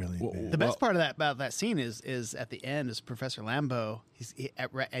 you're a brilliant man. The best part of that scene is at the end is Professor Lambeau.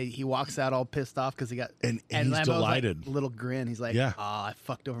 He walks out all pissed off because he got and he's Lambeau's delighted, like, little grin. He's like, yeah, I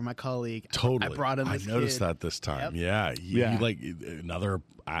fucked over my colleague. Totally, I brought him. I noticed kid. that this time. Yep. He like another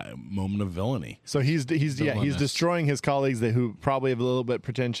moment of villainy. So he's destroying his colleagues who probably have a little bit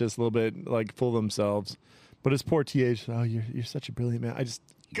pretentious, a little bit like full of themselves. But his poor TA, oh, you're such a brilliant man.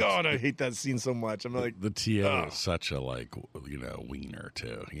 God, I hate that scene so much. I'm like, the TA is such a wiener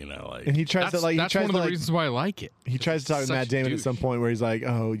too. Like, and he tries that's to like. That's one of the reasons why I like it. He tries to talk to Matt Damon at some point where he's like,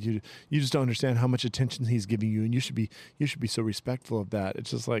 "Oh, you just don't understand how much attention he's giving you, and you should be so respectful of that."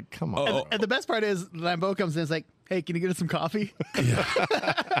 It's just like, come on. And the best part is Lambeau comes in and is like, "Hey, can you get us some coffee?"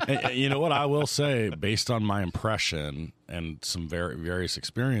 and you know what I will say, based on my impression and some various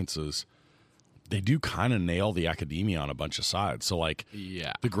experiences, they do kind of nail the academia on a bunch of sides. So like,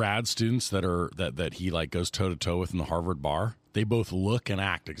 the grad students that he like goes toe to toe with in the Harvard bar, they both look and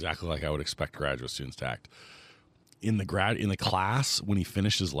act exactly like I would expect graduate students to act. In the class, when he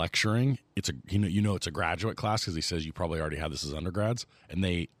finishes lecturing, it's it's a graduate class because he says you probably already had this as undergrads, and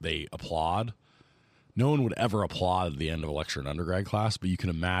they applaud. No one would ever applaud at the end of a lecture in undergrad class, but you can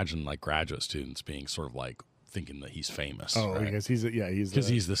imagine like graduate students being sort of like thinking that he's famous. Oh, right? because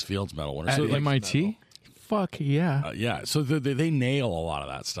he's this Fields Medal winner. At So, like, MIT? Fuck yeah. Yeah. So they nail a lot of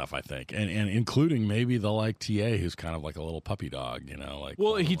that stuff, I think. And including maybe the like TA who's kind of like a little puppy dog, like.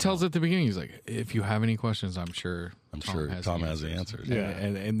 Well, he tells at the beginning, he's like, if you have any questions, I'm sure Tom has the answers. Yeah.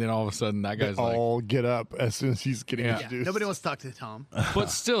 And then all of a sudden that guy's like. all get up as soon as he's getting introduced. Nobody wants to talk to Tom. But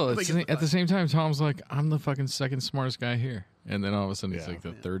still, at the same time, Tom's like, I'm the fucking second smartest guy here. And then all of a sudden he's like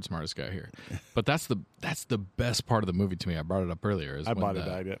the third smartest guy here. But that's the best part of the movie to me. I brought it up earlier. I body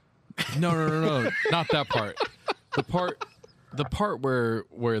bagged it. No, not that part. The part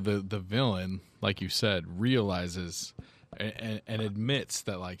where the villain, like you said, realizes and admits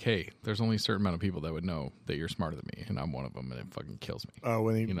that, like, hey, there's only a certain amount of people that would know that you're smarter than me, and I'm one of them, and it fucking kills me. Oh,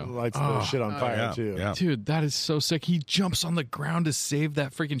 when he lights the shit on fire too. Yeah. Dude, that is so sick. He jumps on the ground to save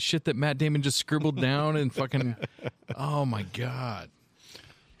that freaking shit that Matt Damon just scribbled down and fucking. Oh my god.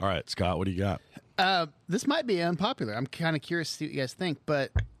 All right, Scott, what do you got? This might be unpopular. I'm kind of curious to see what you guys think,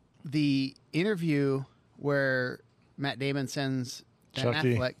 but the interview where Matt Damon sends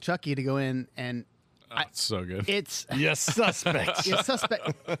Chucky to go in and It's so good. it's Yes, suspect. it's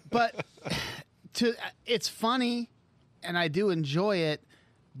suspect, but it's funny and I do enjoy it,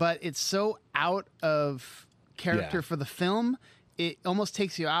 but it's so out of character for the film. It almost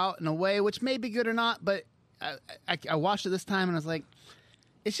takes you out in a way, which may be good or not, but I watched it this time and I was like,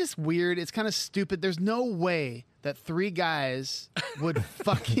 it's just weird. It's kind of stupid. There's no way that three guys would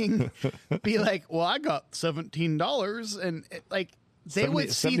fucking be like, well, I got $17 and they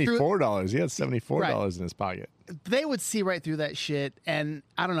would see through $74. He had $74 in his pocket. They would see right through that shit. And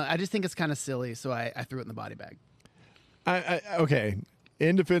I don't know. I just think it's kind of silly. So I threw it in the body bag. Okay.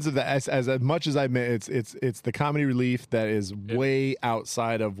 In defense of that, as much as I admit, it's the comedy relief that is way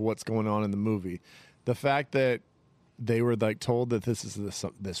outside of what's going on in the movie. The fact that they were like told that this is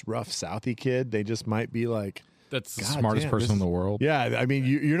this rough Southie kid, they just might be like, that's the smartest person in the world. Yeah, I mean,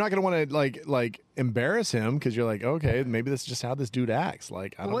 you're not going to want to like embarrass him because you're like, okay, maybe that's just how this dude acts.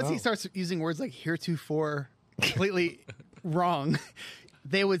 Like, I don't know. Once he starts using words like heretofore completely wrong,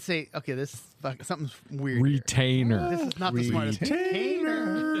 they would say, okay, something's weird. Here. Retainer. This is not the smartest.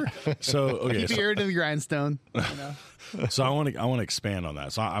 Retainer. So okay, Keep your ear to the grindstone. You know? so I want to expand on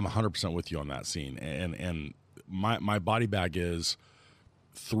that. So I'm 100% with you on that scene, and my body bag is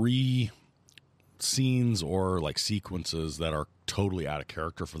 3 scenes or like sequences that are totally out of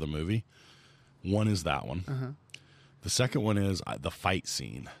character for the movie. One is that one. The second one is the fight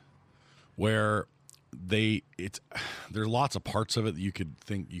scene, where there's lots of parts of it that you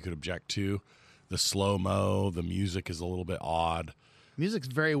could object to. The slow-mo, the music is a little bit odd. Music's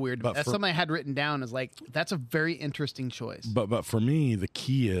very weird. But That's something I had written down as like, that's a very interesting choice. But for me, the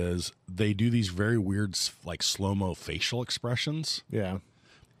key is they do these very weird like slow-mo facial expressions. Yeah.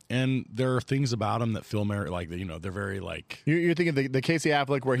 And there are things about them that feel like, they're very like. You're thinking the Casey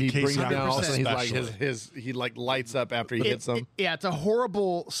Affleck where he brings down all of a sudden especially. he like lights up after he hits them. It's a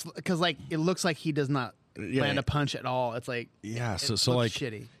horrible, because like it looks like he does not land a punch at all. It's like so like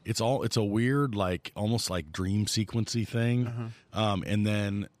shitty. It's a weird like almost like dream sequency thing, and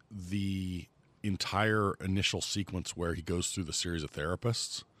then the entire initial sequence where he goes through the series of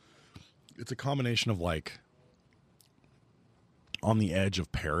therapists. It's a combination of like on the edge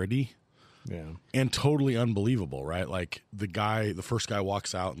of parody, and totally unbelievable, right? Like the first guy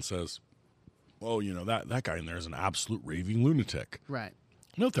walks out and says, "Oh, that guy in there is an absolute raving lunatic." Right.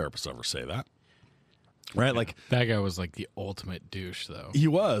 No therapists ever say that. Right, like that guy was like the ultimate douche, though. He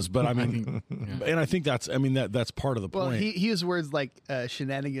was, but I mean, and I think that's part of the point. Well, he used words like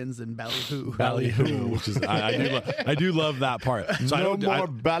shenanigans and ballyhoo. Ballyhoo, which is I do love that part. So no more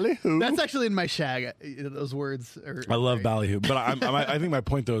ballyhoo. That's actually in my shag. Those words. I love ballyhoo, but I think my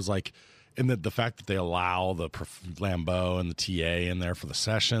point though is like, in the fact that they allow the Lambeau and the TA in there for the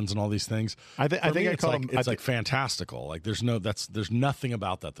sessions and all these things. I think I call him. It's like fantastical. Like there's nothing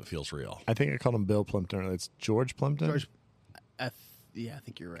about that feels real. I think I called him Bill Plimpton. It's George Plimpton. I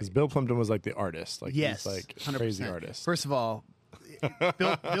think you're right. Because Bill Plimpton was like the artist. Like yes, he's like 100%. crazy artist. First of all,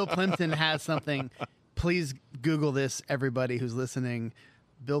 Bill Plimpton has something. Please Google this, everybody who's listening.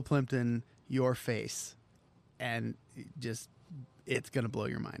 Bill Plimpton, your face, and just. It's going to blow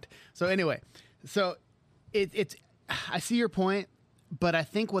your mind. So anyway, it's I see your point, but I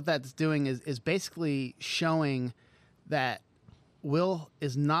think what that's doing is basically showing that Will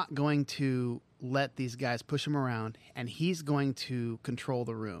is not going to let these guys push him around, and he's going to control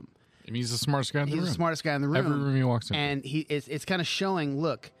the room. I mean, he's the smartest guy in the room. He's the smartest guy in the room. Every room he walks in. And it's kind of showing,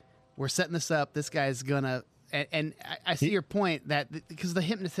 look, we're setting this up. This guy's going to... And I see your point that... Because the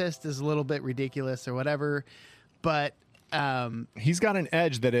hypnotist is a little bit ridiculous or whatever, but... he's got an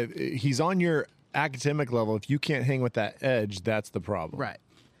edge that if he's on your academic level, if you can't hang with that edge, that's the problem. Right.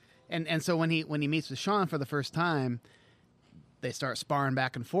 And so when he meets with Sean for the first time, they start sparring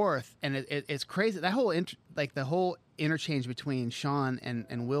back and forth, and it's crazy. That whole the whole interchange between Sean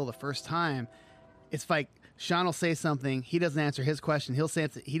and Will the first time, it's like Sean will say something, he doesn't answer his question, he'll say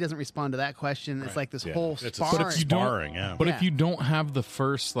he doesn't respond to that question. Right. It's like this whole sparring. But if you don't have the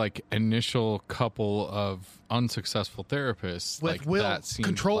first like initial couple of unsuccessful therapists, with like Will that seems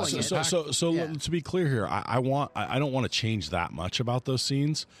controlling like it. So to be clear here, I don't want to change that much about those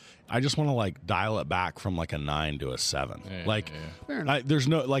scenes. I just want to like dial it back from like a 9 to a 7. There's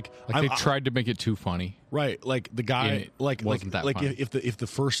no like they tried to make it too funny. Right, like the guy, wasn't that funny. if the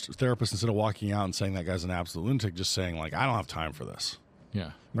first therapist, instead of walking out and saying that guy's an absolute lunatic, just saying like, I don't have time for this.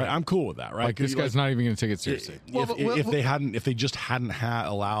 Yeah, right. I'm cool with that. Right, like this guy's not even going to take it seriously. If they just hadn't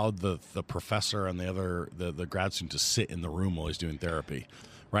allowed the professor and the grad student to sit in the room while he's doing therapy,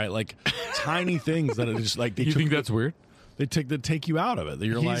 right? Like tiny things that are just like you think that's weird. They take you out of it.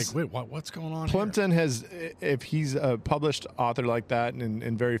 You're like, wait, what's going on? Plimpton has, if he's a published author like that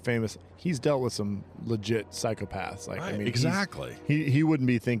and very famous, he's dealt with some legit psychopaths. Like, right, I mean, exactly. He wouldn't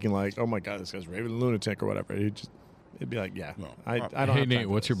be thinking like, oh my god, this guy's raving lunatic or whatever. It'd be like, yeah, no, I don't. Hey Nate,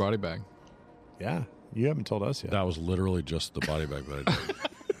 what's your body bag? Yeah, you haven't told us yet. That was literally just the body bag that I did.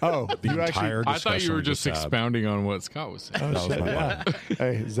 Oh, the entire I thought you were just expounding on what Scott was saying. Oh, shit, yeah.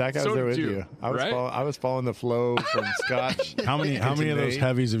 Hey, Zach, I was there with you. I was following the flow from Scott. How many of those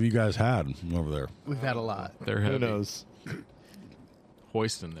heavies have you guys had over there? We've had a lot. They're heavy. Who knows?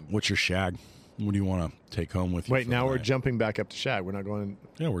 Hoisting them. What's your shag? What do you want to take home with you? Wait, now we're jumping back up to shag. We're not going.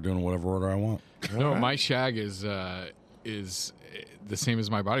 Yeah, we're doing whatever order I want. No, my shag is the same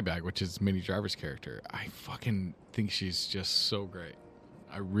as my body bag, which is Minnie Driver's character. I fucking think she's just so great.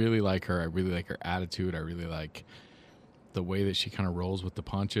 I really like her. I really like her attitude. I really like the way that she kind of rolls with the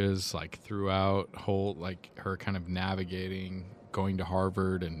punches, like throughout like her kind of navigating, going to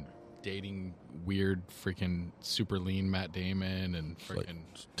Harvard and dating weird freaking super lean Matt Damon and freaking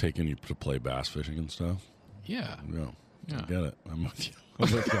taking you to play bass fishing and stuff. Yeah. Yeah. I get it. I'm with you.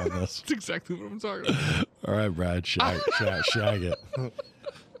 I'm with you on this. That's exactly what I'm talking about. All right, Brad, shag it.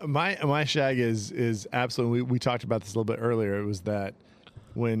 My shag is absolutely. We talked about this a little bit earlier. It was that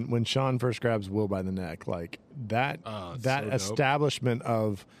when Sean first grabs Will by the neck, like that so dope. establishment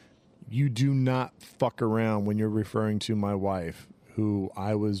of you do not fuck around when you're referring to my wife, who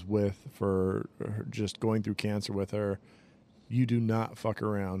I was with for just going through cancer with her. You do not fuck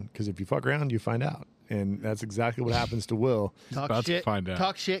around, because if you fuck around, you find out. And that's exactly what happens to Will. About to find out.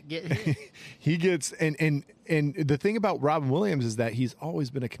 Talk shit. Get hit. He gets and the thing about Robin Williams is that he's always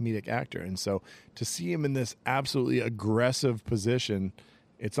been a comedic actor, and so to see him in this absolutely aggressive position,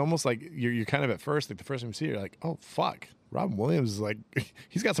 it's almost like you're kind of at first, like the first time you see it, you're like, oh fuck, Robin Williams is like,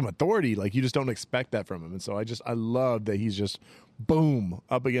 he's got some authority, like you just don't expect that from him. And so I love that he's just boom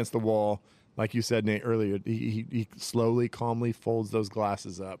up against the wall, like you said, Nate, earlier. He slowly, calmly folds those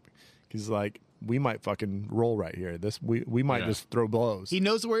glasses up. He's like, we might fucking roll right here. We might just throw blows. He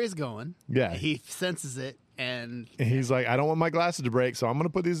knows where he's going. Yeah. He senses it. And he's like, I don't want my glasses to break, so I'm going to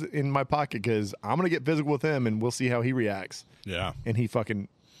put these in my pocket because I'm going to get physical with him and we'll see how he reacts. Yeah. And he fucking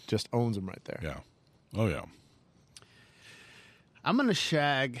just owns him right there. Yeah. Oh, yeah. I'm going to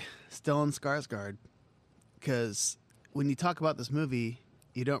shag Stellan Skarsgård, because when you talk about this movie,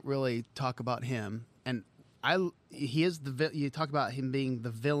 you don't really talk about him. And he is you talk about him being the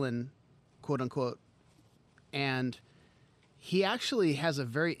villain, quote unquote, and he actually has a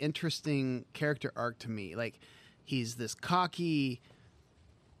very interesting character arc to me. Like, he's this cocky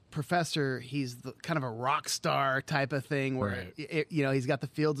professor. He's kind of a rock star type of thing where, he's got the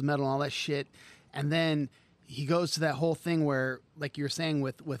Fields Medal and all that shit. And then he goes to that whole thing where, like you were saying,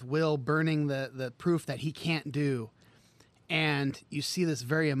 with Will burning the proof that he can't do. And you see this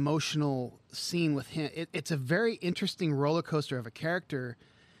very emotional scene with him. It's a very interesting roller coaster of a character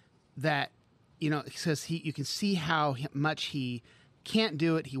that, because you can see how much he can't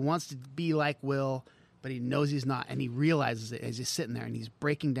do it. He wants to be like Will, but he knows he's not, and he realizes it as he's sitting there and he's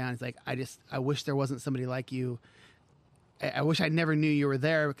breaking down. He's like, I wish there wasn't somebody like you. I wish I never knew you were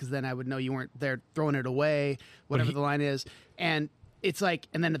there, because then I would know you weren't there throwing it away, whatever the line is. And it's like,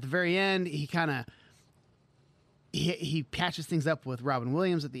 and then at the very end, he kind of, he patches things up with Robin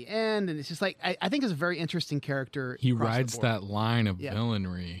Williams at the end, and it's just like, I think it's a very interesting character. He rides that line of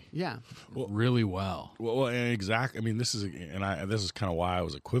villainry, really well. Well, and exactly. I mean, this is kind of why I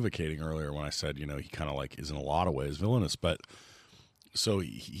was equivocating earlier when I said, he kind of like is in a lot of ways villainous. But so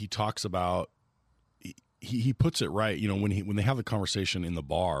he talks about, he puts it right. When they have the conversation in the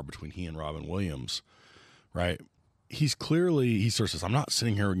bar between he and Robin Williams, right? He sort of says, I'm not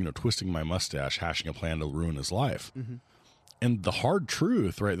sitting here, twisting my mustache, hashing a plan to ruin his life. Mm-hmm. And the hard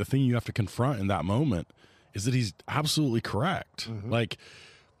truth, right, the thing you have to confront in that moment is that he's absolutely correct. Mm-hmm. Like,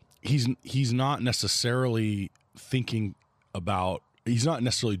 he's not necessarily he's not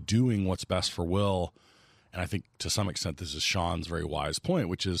necessarily doing what's best for Will. And I think to some extent this is Sean's very wise point,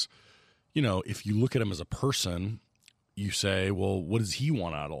 which is, if you look at him as a person, you say, well, what does he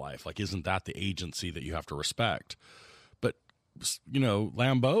want out of life? Like, isn't that the agency that you have to respect? But,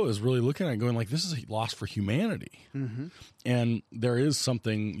 Lambeau is really looking at it going like, this is a loss for humanity. Mm-hmm. And there is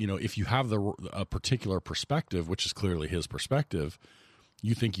something, if you have a particular perspective, which is clearly his perspective,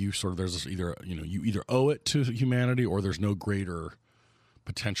 you think there's either, you either owe it to humanity or there's no greater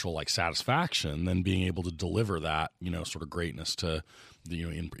potential like satisfaction than being able to deliver that, sort of greatness to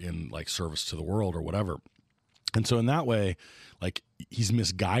in like service to the world or whatever. And so in that way, like, he's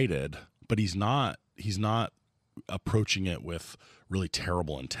misguided, but he's not approaching it with really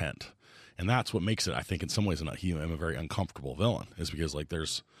terrible intent. And that's what makes it, I think, in some ways, a very uncomfortable villain, is because like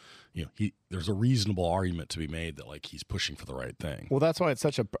there's a reasonable argument to be made that like he's pushing for the right thing. Well, that's why it's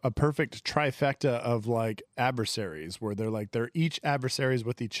such a perfect trifecta of like adversaries, where they're each adversaries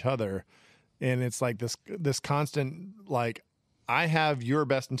with each other. And it's like this constant, like, I have your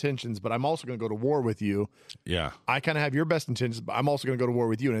best intentions, but I'm also going to go to war with you. Yeah. I kind of have your best intentions, but I'm also going to go to war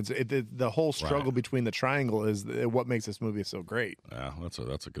with you. And the whole struggle between the triangle is what makes this movie so great. Yeah,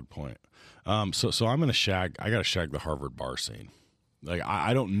 that's a good point. So I'm going to I got to shag the Harvard bar scene. Like,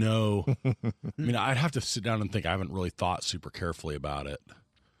 I don't know. I mean, I'd have to sit down and think. I haven't really thought super carefully about it.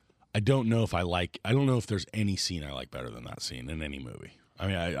 I don't know if there's any scene I like better than that scene in any movie. I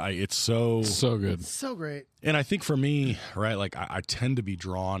mean, it's so good, so great. And I think for me, right, like I tend to be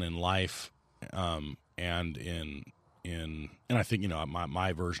drawn in life, and and I think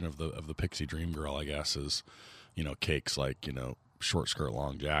my version of the pixie dream girl, I guess, is Cake's like short skirt,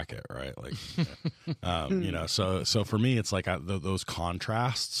 long jacket, right? Like, so for me, it's like those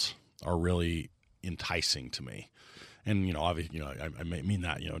contrasts are really enticing to me. And obviously, I mean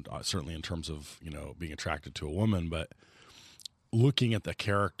that certainly in terms of being attracted to a woman, but looking at the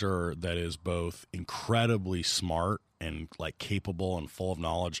character that is both incredibly smart and like capable and full of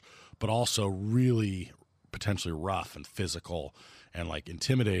knowledge, but also really potentially rough and physical and like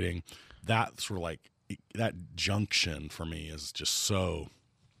intimidating. That sort of like that junction for me is just so,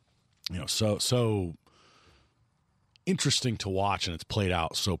 so interesting to watch, and it's played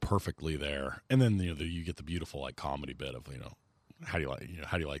out so perfectly there. And then you get the beautiful like comedy bit of how do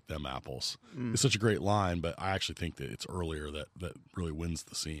you like them apples? It's such a great line, but I actually think that it's earlier that really wins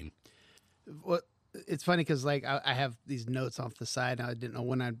the scene. Well, it's funny because like I have these notes off the side. And I didn't know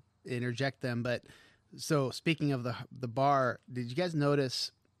when I'd interject them, but so speaking of the bar, did you guys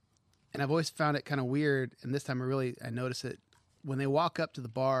notice? And I've always found it kind of weird, and this time I noticed it when they walk up to the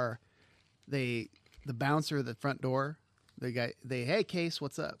bar. The bouncer at the front door, hey Case,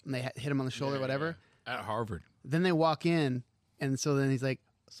 what's up? And they hit him on the shoulder, whatever. At Harvard. Then they walk in, and so then he's like,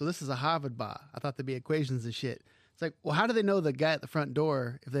 so this is a Harvard bar. I thought there'd be equations and shit. It's like, well, how do they know the guy at the front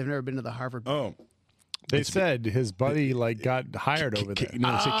door if they've never been to the Harvard bar? Oh, They said his buddy got hired over there.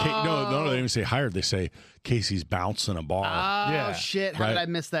 No, they don't even say hired. They say Casey's bouncing a bar. Oh, Yeah. shit. How did I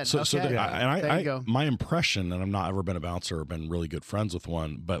miss that? So Okay. There you go. my impression, and I've not ever been a bouncer or been really good friends with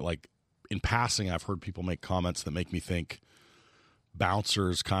one, but like in passing, I've heard people make comments that make me think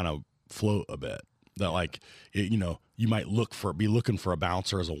bouncers kind of float a bit. That like, you might be looking for a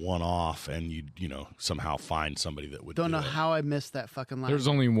bouncer as a one-off, and you somehow find somebody that would Don't do know it. how I missed that fucking line. There's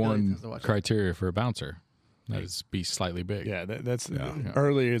only Really one has to watch it. criteria for a bouncer. That is be slightly big. Yeah, that's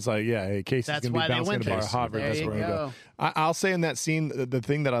earlier. It's like, hey, Casey's That's going to why be they bouncing went at a bar there. at Harvard. There That's you where we go. go. I'll say in that scene, the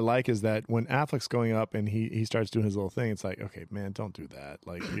thing that I like is that when Affleck's going up and he starts doing his little thing, it's like, okay, man, don't do that.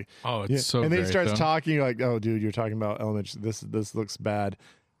 Like, It's so and then he great, starts though. talking, you're like, oh, dude, you're talking about elementary. This looks bad.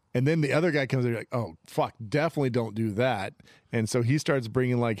 And then the other guy comes in, you're like, oh, fuck, definitely don't do that. And so he starts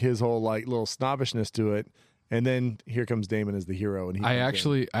bringing like his whole like little snobbishness to it. And then here comes Damon as the hero. And I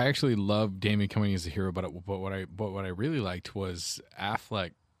actually love Damon coming as a hero, but what I really liked was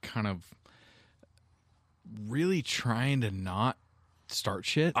Affleck kind of really trying to not start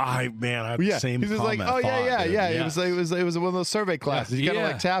shit. I had the same He's just like, comment. oh thought, dude. yeah. It was one of those survey classes. He kind of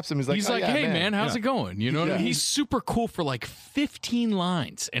like taps him. He's like, oh, yeah, hey man, how's Yeah. it going? You know, what I mean? Yeah. He's super cool for like 15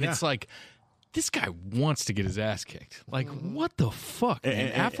 lines, and it's like, this guy wants to get his ass kicked. Like, what the fuck?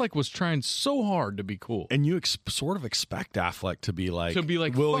 And Affleck was trying so hard to be cool. And you sort of expect Affleck to be like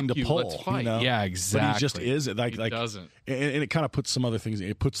willing fuck to you, pull. let's fight. Yeah, exactly. But he just isn't. Like, He doesn't. And it kind of puts some other things.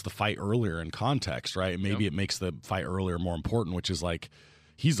 It puts the fight earlier in context, right? Maybe it makes the fight earlier more important, which is like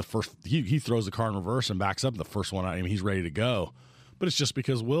he's the first. He throws the car in reverse and backs up the first one. I mean, he's ready to go. But it's just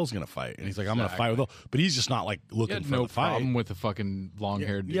because Will's going to fight, and he's like, "I'm going to fight with Will." But he's just not like looking for no the fight. problem with the fucking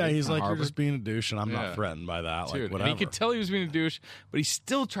long-haired dude. Yeah, he's from like, Harvard. "You're just being a douche," and I'm not threatened by that. Dude, like, whatever. and he could tell he was being a douche, but he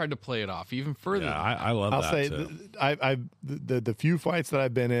still tried to play it off even further. Yeah, I love I'll that say too. the few fights that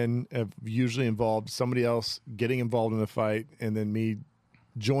I've been in have usually involved somebody else getting involved in the fight and then me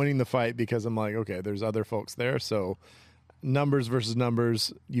joining the fight because I'm like, okay, there's other folks there, so numbers versus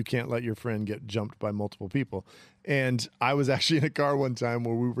numbers, you can't let your friend get jumped by multiple people. And I was actually in a car one time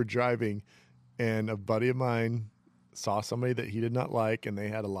where we were driving and a buddy of mine saw somebody that he did not like and they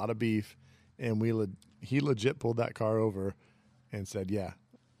had a lot of beef, and he legit pulled that car over and said, yeah,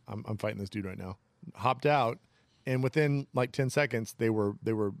 I'm fighting this dude right now. Hopped out, and within like 10 seconds they were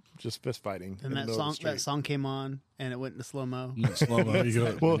just fist fighting. And that song came on, and it went into slow mo. Slow-mo, you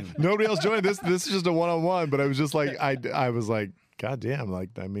go. Well, nobody else joined this. This is just a one-on-one, but I was just like, I was like, God damn, like,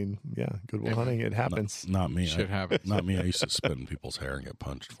 I mean, yeah, Good Will Hunting, it happens. Not me. Shit happens. Not me. I used to spit in people's hair and get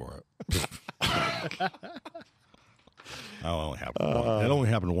punched for it. It only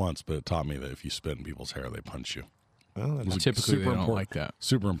happened once, but it taught me that if you spit in people's hair, they punch you. Well, It was a Typically, they don't important- like that.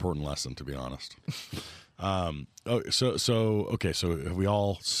 Super important lesson, to be honest. So have we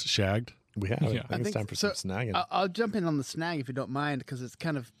all shagged? we have. Yeah. I think it's time for some snagging. I'll jump in on the snag if you don't mind, because it's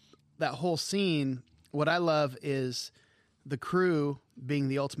kind of that whole scene. What I love is the crew being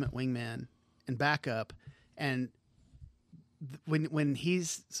the ultimate wingman and backup, and when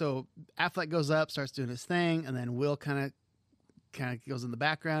he's so Affleck goes up, starts doing his thing, and then Will kind of goes in the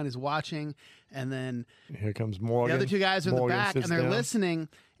background, is watching, and then Here comes Morgan. the other two guys are in the Morgan back, and sits they're down. listening.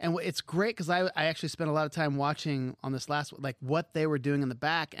 And it's great because I actually spent a lot of time watching on this last, like what they were doing in the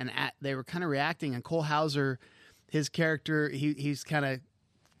back, and they were kind of reacting. And Cole Hauser, his character, he's kind of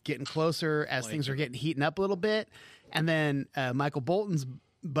getting closer as things are getting heating up a little bit. And then Michael Bolton's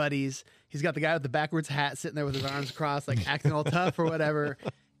buddies, he's got the guy with the backwards hat sitting there with his arms crossed, like acting all tough or whatever.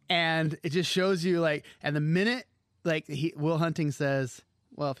 And it just shows you like, and the minute like Will Hunting says,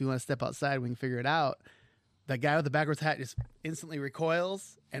 well, if you want to step outside, we can figure it out. The guy with the backwards hat just instantly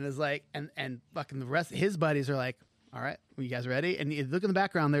recoils and is like, and fucking the rest of his buddies are like, All right, you guys ready? And you look in the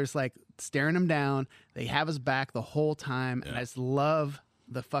background. There's like staring him down. They have his back the whole time, and I just love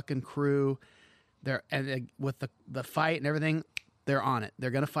the fucking crew. With the fight and everything, they're on it.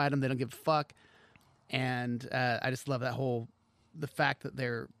 They're gonna fight him. They don't give a fuck. And I just love the fact that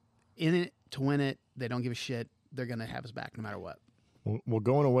they're in it to win it. They don't give a shit. They're gonna have his back no matter what. Well,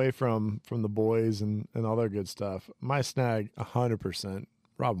 going away from the boys and all their good stuff, my snag 100%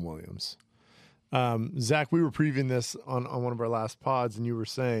 Robin Williams. Zach, we were previewing this on one of our last pods, and you were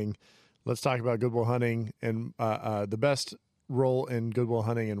saying, let's talk about Good Will Hunting and the best role in Good Will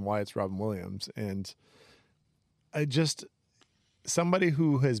Hunting and why it's Robin Williams. And somebody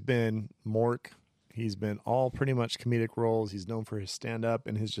who has been Mork, he's been all pretty much comedic roles. He's known for his stand-up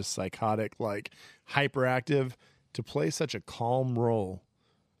and his just psychotic, like hyperactive, to play such a calm role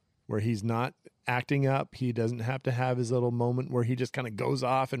where he's not acting up. He doesn't have to have his little moment where he just kind of goes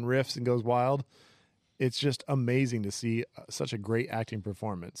off and riffs and goes wild. It's just amazing to see such a great acting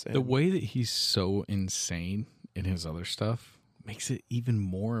performance. And the way that he's so insane in his other stuff makes it even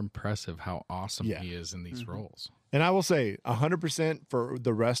more impressive how awesome he is in these roles. And I will say 100% for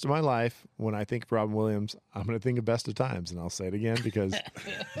the rest of my life, when I think of Robin Williams, I'm going to think of Best of Times. And I'll say it again because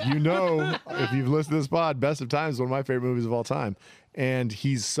if you've listened to this pod, Best of Times is one of my favorite movies of all time. And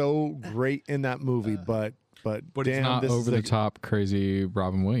he's so great in that movie, but he's not over the top crazy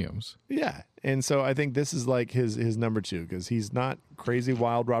Robin Williams. Yeah. And so I think this is like his number 2 because he's not crazy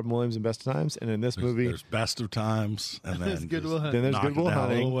wild Robin Williams in Best of Times. And in this movie, there's Best of Times, and then there's Good Will Hunting. Then there's Good Will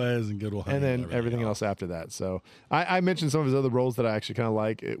Hunting. And Good Will Hunting. And then everything else after that. So I mentioned some of his other roles that I actually kind of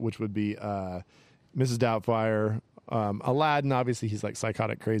like, which would be Mrs. Doubtfire, Aladdin. Obviously, he's like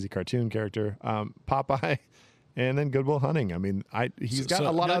psychotic, crazy cartoon character. Popeye. And then Good Will Hunting. I mean, he's got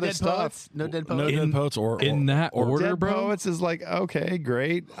a lot of other stuff. No dead poets. No dead poets, or in that order, Dead bro. Poets is like, okay,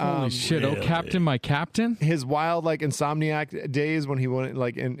 great. Holy shit! really? Oh, Captain, my Captain. His wild like Insomniac days when he went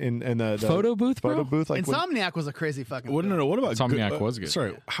like in the Photo booth, bro? photo booth. Like Insomniac was a crazy fucking. What, no, what about Insomniac was good.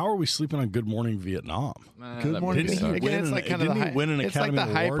 Sorry, how are we sleeping on Good Morning Vietnam? Good Morning. Didn't he Again, win it's like an- kind of the didn't he win an it's like the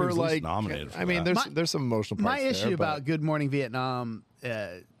Academy Award? hyper He was at least like. nominated for I mean, that. there's some emotional parts. My issue there, about but- Good Morning Vietnam,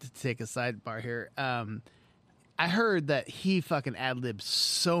 to take a sidebar here, I heard that he fucking ad-libbed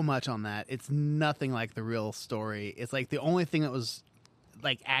so much on that. It's nothing like the real story. It's like the only thing that was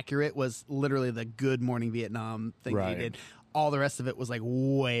like accurate was literally the Good Morning Vietnam thing that Right. he did. All the rest of it was like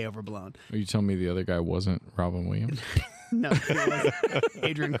way overblown. Are you telling me the other guy wasn't Robin Williams? No, it was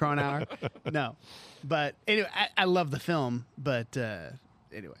Adrian Cronauer. No, but anyway, I love the film. But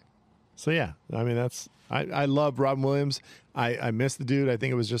anyway, So yeah, I mean I love Robin Williams. I miss the dude. I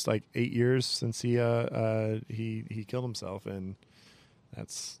think it was just like 8 years since he killed himself, and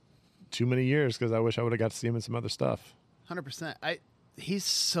that's too many years because I wish I would have got to see him in some other stuff. 100%. He's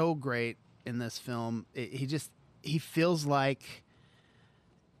so great in this film. He feels like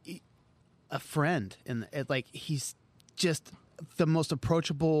a friend, and like he's just the most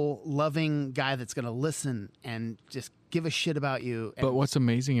approachable, loving guy that's going to listen and just give a shit about you. And But what's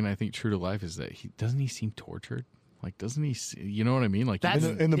amazing and I think true to life is that he seem tortured. Like, doesn't he? You know what I mean? Like, That's-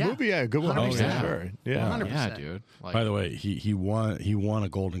 even- In the Yeah. movie, yeah, Good Will Hunting, 100%. sure, yeah. 100%. yeah, dude. Like, By the way, he won a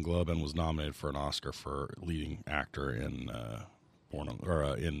Golden Globe and was nominated for an Oscar for leading actor in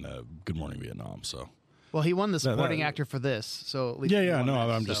Good Morning Vietnam. So well, he won the supporting actor for this. So at least he yeah, won no,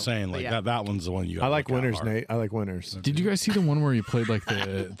 this, I'm just so- saying but like yeah. that one's the one you. I gotta like look out Winners, hard. Nate. I like Winners. did you guys see the one where he played like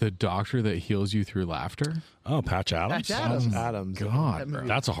the doctor that heals you through laughter? Oh, Patch Adams. Patch Adams. Adams. God, That bro. movie-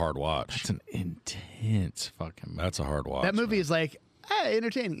 That's a hard watch. That's an intense fucking. Movie. That's a hard watch. That movie man. is like, hey,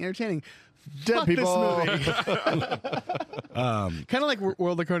 entertaining. Dead Fuck people. this movie. Kind of like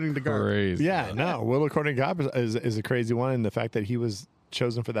World According to Garp. Crazy. Yeah, no. Will According to God is a crazy one, and the fact that he was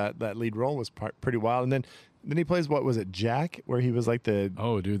chosen for that lead role was pretty wild. And then he plays, what was it, Jack, where he was like the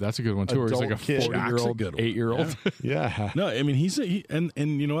Oh, dude, that's a good one too. Where he's like a Adult kid. 40-year-old, Jack's a good one. 8-year-old. yeah. No, I mean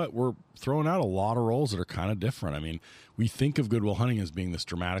and you know what? We're throwing out a lot of roles that are kind of different. I mean, we think of Good Will Hunting as being this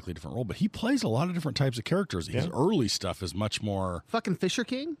dramatically different role, but he plays a lot of different types of characters. His early stuff is much more. Fucking Fisher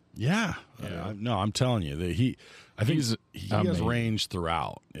King? Yeah. No, I'm telling you that I think He's he has amazing. range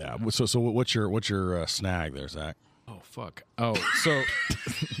throughout. Yeah. So what's your snag there, Zach? Oh fuck. Oh, so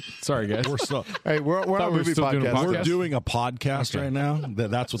sorry guys. We're still Hey, we're on a we were movie still doing a podcast. podcast. we're doing a podcast Okay. right now.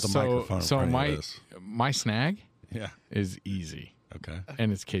 That's what the microphone. in So front of my you is. my snag Yeah. is easy, Okay.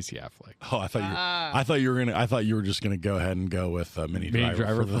 and it's Casey Affleck. Oh, I thought you were just gonna go ahead and go with Minnie Minnie Driver,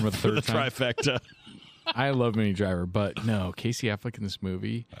 Driver from a for the third time. trifecta. I love Minnie Driver, but no, Casey Affleck in this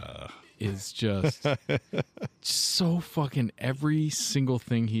movie is just so fucking. Every single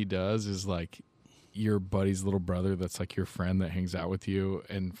thing he does is like your buddy's little brother. That's like your friend that hangs out with you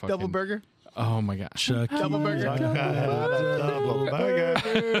and fucking Double burger? Oh my god, Double burger. Double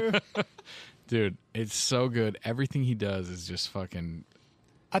burger. dude, it's so good. Everything he does is just fucking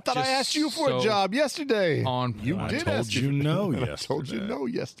I thought I Just asked you for a so job yesterday. on. You point. did told ask you me. no I yesterday. told you no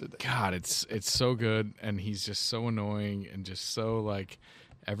yesterday. God, it's so good, and he's just so annoying, and just so like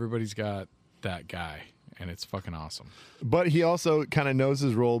everybody's got that guy, and it's fucking awesome. But he also kind of knows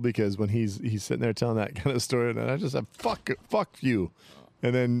his role because when he's sitting there telling that kind of story, and I just said fuck you,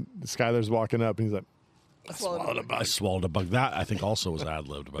 and then Skylar's walking up and he's like, I swallowed a bug. That I think also was ad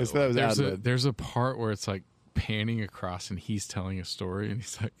libbed. By the that way. was ad-lib. There's a part where it's like panning across, and he's telling a story, and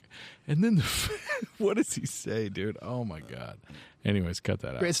he's like, and then what does he say, dude? Oh my god. Anyways, cut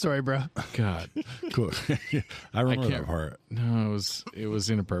that out. Great story, bro. God, Cool. I remember can't- that part. no, it was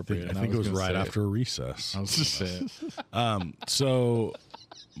inappropriate. I and think it was gonna right say after a recess. I was gonna say it. So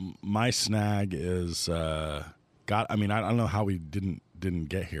my snag is got. I mean, I don't know how we didn't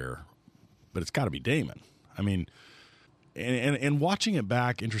get here, but it's got to be Damon. I mean, and watching it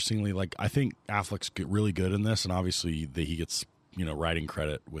back, interestingly, like I think Affleck's really good in this, and obviously he gets writing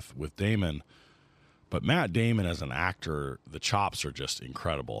credit with Damon. But Matt Damon as an actor, the chops are just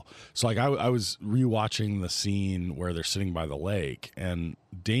incredible. So like I was rewatching the scene where they're sitting by the lake, and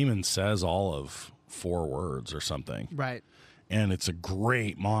Damon says all of 4 words or something. Right. And it's a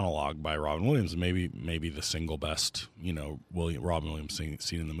great monologue by Robin Williams, maybe the single best, Robin Williams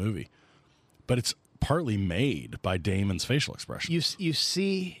scene in the movie. But it's partly made by Damon's facial expression. You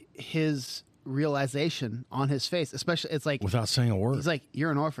see his realization on his face, especially it's like Without saying a word. he's like,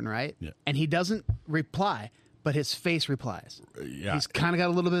 "You're an orphan, right?" Yeah. And he doesn't reply, but his face replies. Yeah. He's kind of got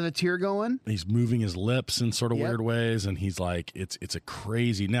a little bit of a tear going. He's moving his lips in sort of Yep. weird ways, and he's like, it's a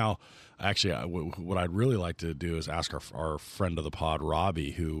crazy. Now, actually, what I'd really like to do is ask our friend of the pod,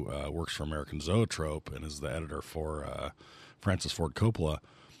 Robbie, who works for American Zoetrope and is the editor for Francis Ford Coppola.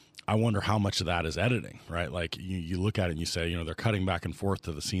 I wonder how much of that is editing, right? Like you look at it and you say, they're cutting back and forth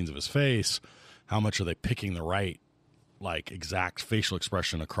to the scenes of his face. How much are they picking the right, like, exact facial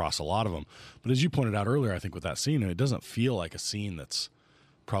expression across a lot of them? But as you pointed out earlier, I think with that scene, it doesn't feel like a scene that's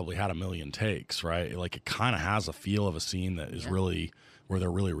probably had a million takes, right? Like it kind of has a feel of a scene that is really where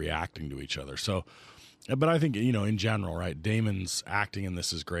they're really reacting to each other. So, but I think, in general, right, Damon's acting in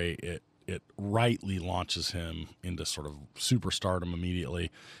this is great. It rightly launches him into sort of superstardom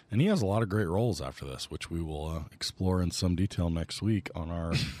immediately. And he has a lot of great roles after this, which we will explore in some detail next week on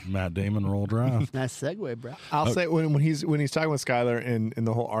our Matt Damon role draft. Nice segue, bro. I'll say when he's talking with Skylar and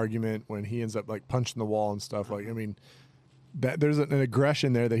the whole argument when he ends up like punching the wall and stuff, like, I mean, that there's an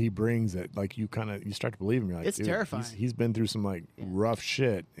aggression there that he brings that like you start to believe him. You're like, It's dude, terrifying. He's been through some like rough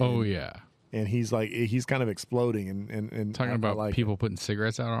shit. And, Oh yeah, and he's kind of exploding and talking I about like people putting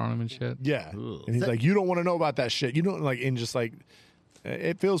cigarettes out on him and shit. Yeah, and he's like, you don't want to know about that shit. You don't like, and just like,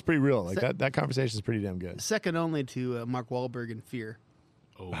 it feels pretty real. Like that conversation is pretty damn good. Second only to Mark Wahlberg in Fear.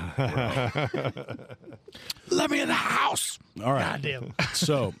 Oh, let me in the house. All right. Goddamn.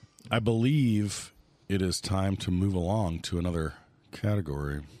 So I believe it is time to move along to another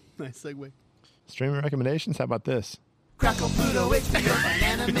category. Nice segue. Streaming recommendations. How about this? Crackle, Pluto, HBO, and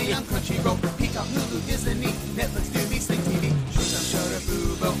anime on Crunchyroll, Peacock, Hulu, Disney, Netflix, Tubi, Sling TV, Showtime,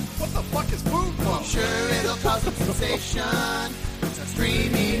 Fubo. What the fuck is Fubo? I'm sure it'll cause a sensation. It's a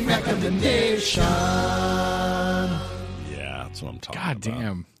streaming recommendation. Yeah, that's what I'm talking God about.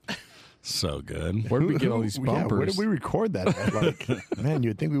 damn, So good. where did we get all these Yeah, bumpers? where did we record that at? Like, man,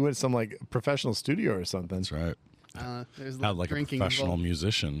 you'd think we went to some like professional studio or something. That's right. There's Had like a drinking professional involved.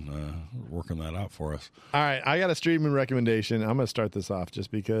 musician working that out for us. All right, I got a streaming recommendation. I'm going to start this off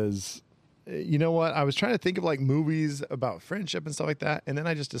just because, you know what? I was trying to think of like movies about friendship and stuff like that, and then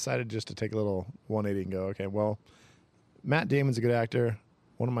I just decided just to take a little 180 and go, okay, well, Matt Damon's a good actor.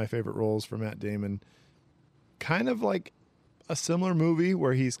 One of my favorite roles for Matt Damon. Kind of like a similar movie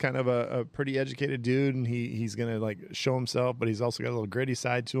where he's kind of a pretty educated dude, and he's going to like show himself, but he's also got a little gritty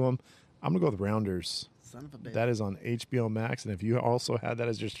side to him. I'm going to go with Rounders. Son of a bitch. That is on HBO Max, and if you also had that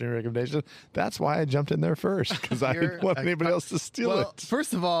as your streaming recommendation, that's why I jumped in there first, because I didn't want anybody else to steal Well, it.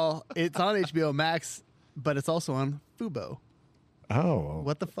 first of all, it's on HBO Max, but it's also on Fubo. Oh,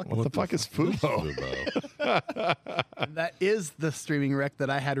 What the fuck? What the fuck is Fubo? That is the streaming rec that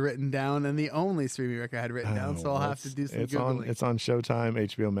I had written down, and the only streaming rec I had written down. So I'll have to do some It's googling. on Showtime,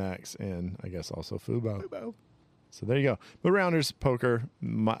 HBO Max, and I guess also Fubo. So there you go. But Rounders, Poker,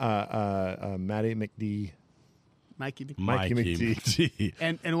 Matty McD. Mikey McD. Mikey McD.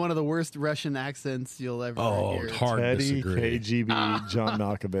 And one of the worst Russian accents you'll ever Oh, hear. it's hard to Teddy, disagree. KGB, John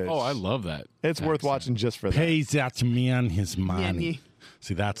Malkovich. Oh, I love that. It's worth accent. watching just for that. Pays that man his money. Yanny.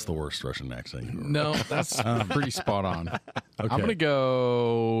 See, that's the worst Russian accent you've ever heard. No, that's pretty spot on. Okay. I'm going to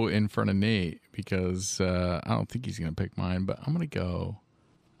go in front of Nate because I don't think he's going to pick mine, but I'm going to go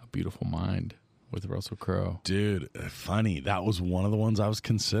A Beautiful Mind with Russell Crowe. Dude, funny. That was one of the ones I was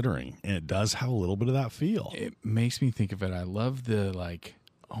considering, and it does have a little bit of that feel. It makes me think of it. I love the, like,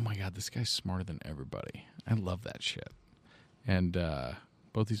 oh my God, this guy's smarter than everybody. I love that shit. And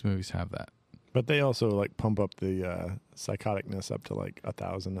both these movies have that. But they also like pump up the psychoticness up to like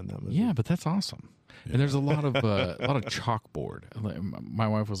 1,000 in that movie. Yeah, but that's awesome. And there's a lot of chalkboard. My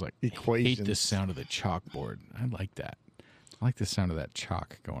wife was like, Equations. I hate the sound of the chalkboard. I like that. I like the sound of that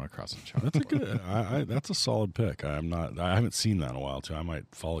chalk going across the chalk. That's a good. That's a solid pick. I haven't seen that in a while too. I might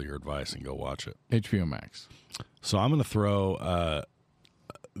follow your advice and go watch it. HBO Max. So I'm going to throw.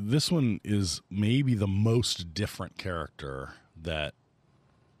 This one is maybe the most different character that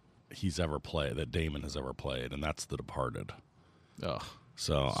he's ever played, that Damon has ever played, and that's The Departed. Ugh.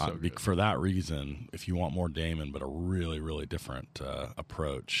 So good. for that reason, if you want more Damon but a really, really different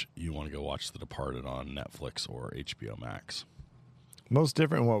approach, you want to go watch The Departed on Netflix or HBO Max. Most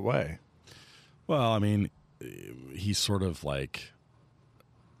different in what way? Well, I mean, he's sort of like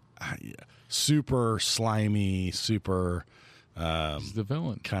super slimy, super He's the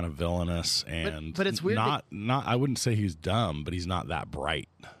villain. kind of villainous, and but it's weird Not I wouldn't say he's dumb, but he's not that bright.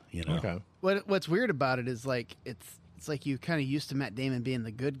 You know. Okay. What's weird about it is like it's like you kind of used to Matt Damon being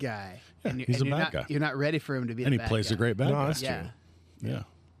the good guy, Yeah, and he's a you're bad not, guy. You're not ready for him to be. And the he bad plays guy. a great bad No, guy. that's Yeah. Yeah.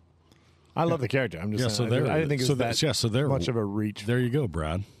 I love the character. I'm just Yeah, saying, so there I didn't think it was that much much of a reach. There you go,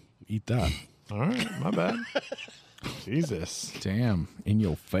 Brad. Eat that. All right, my bad. Jesus. Damn, in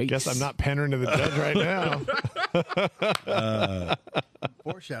your face. Guess I'm not pandering to the judge right now.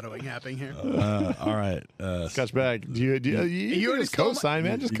 Foreshadowing happening here. All right. Scotch bag. Do you already just stole co-sign,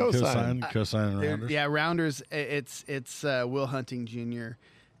 man? Just co-sign. Co-sign Rounders. Yeah, Rounders. It's Will Hunting Jr.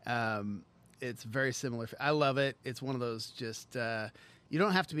 It's very similar. I love it. It's one of those just you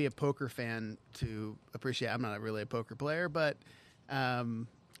don't have to be a poker fan to appreciate. I'm not really a poker player, but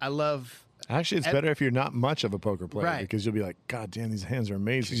I love. Actually, it's better if you're not much of a poker player Right. because you'll be like, God damn, these hands are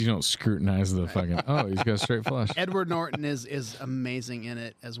amazing. You don't scrutinize the fucking. Oh, he's got a straight flush. Edward Norton is amazing in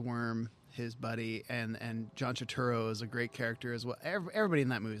it as Worm, his buddy, and John Turturro is a great character as well. Everybody in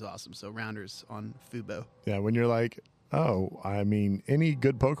that movie is awesome. So Rounders on Fubo. Yeah, when you're like, oh, I mean, any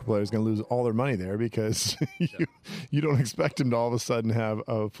good poker player is going to lose all their money there because you don't expect him to all of a sudden have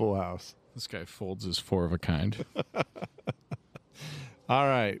a full house. This guy folds his four of a kind. All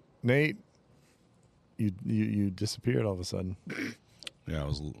right, Nate, you disappeared all of a sudden. Yeah, I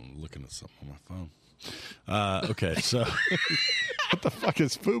was looking at something on my phone. Okay, so What the fuck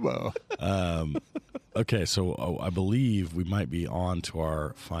is Fubo? okay, so I believe we might be on to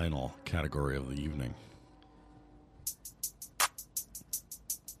our final category of the evening.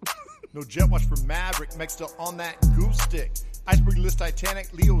 No jet watch for Maverick, Meg still on that goose stick. Iceberg list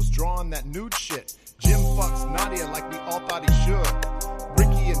Titanic, Leo's drawing that nude shit. Jim fucks Nadia like we all thought he should.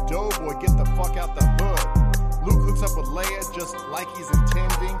 Ricky and Doughboy get the fuck out the hood. Luke hooks up with Leia just like he's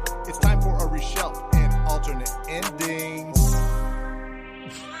intending. It's time for a reshelf and alternate endings.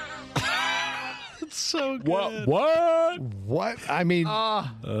 So good. What? I mean,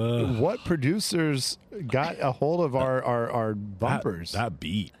 what producers got a hold of our bumpers? That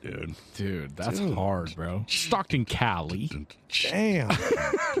beat, dude. Dude, that's hard, bro. Stockton, Cali. Damn.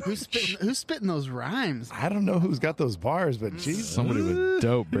 Who's spitting those rhymes? I don't know who's got those bars, but geez, Somebody with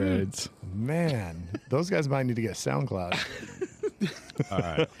dope braids. man, those guys might need to get SoundCloud. All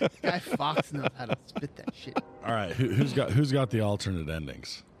right, Guy Fox knows how to spit that shit. all right. Who's got the alternate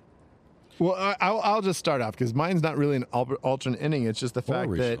endings? Well, I'll just start off because mine's not really an alternate ending. It's just the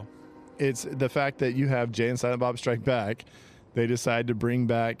fact that reshow. it's the fact that you have Jay and Silent Bob Strike Back. They decide to bring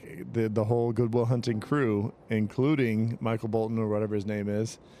back the whole Good Will Hunting crew, including Michael Bolton or whatever his name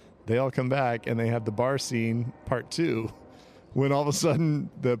is. They all come back and they have the bar scene part 2, when all of a sudden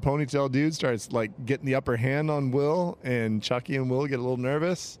the ponytail dude starts like getting the upper hand on Will, and Chucky and Will get a little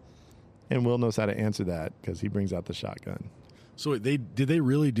nervous, and Will knows how to answer that because he brings out the shotgun. So did they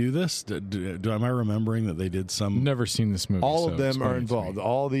really do this? Am I remembering that they did some? Never seen this movie. All so of them explain are it to involved. me.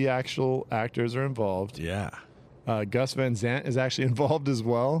 All the actual actors are involved. Yeah. Gus Van Sant is actually involved as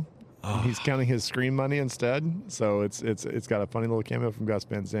well. And he's counting his screen money instead. So it's got a funny little cameo from Gus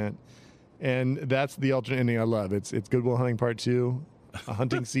Van Sant. And that's the alternate ending I love. It's Good Will Hunting Part 2, a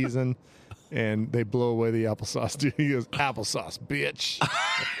hunting season, and they blow away the applesauce dude. He goes, applesauce, bitch.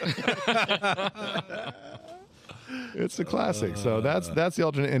 It's a classic. So that's the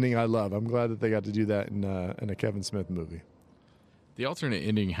alternate ending I love. I'm glad that they got to do that in a Kevin Smith movie. The alternate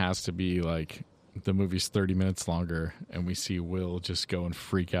ending has to be like the movie's 30 minutes longer, and we see Will just go and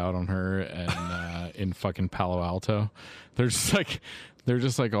freak out on her, and in fucking Palo Alto, they're just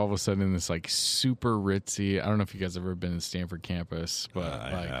like all of a sudden in this like super ritzy. I don't know if you guys have ever been to Stanford campus, but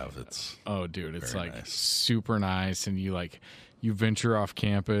I have. It's it's like nice. super nice, and you venture off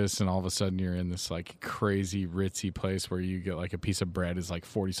campus, and all of a sudden you're in this like crazy ritzy place where you get like a piece of bread is like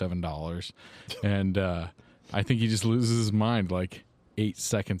 $47, and I think he just loses his mind like 8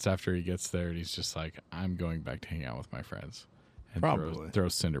 seconds after he gets there, and he's just like, I'm going back to hang out with my friends, and Probably.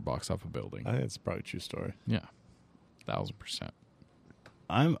 throws Cinderbox off a building. I think it's probably a true story. Yeah, 1000%.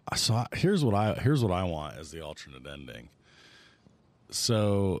 Here's what I want as the alternate ending.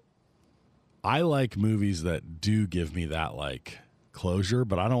 So I like movies that do give me that like closure,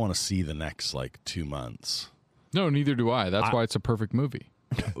 but I don't want to see the next like 2 months. No, neither do I. That's why it's a perfect movie.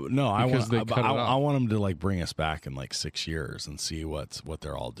 No, I Because they cut it off. I want them to like bring us back in like 6 years and see what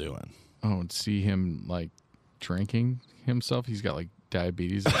they're all doing. Oh, and see him like drinking himself. He's got like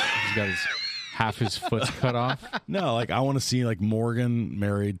diabetes. He's got half his foot's cut off. No, like I want to see like Morgan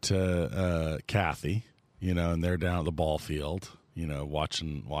married to Kathy, and they're down at the ball field,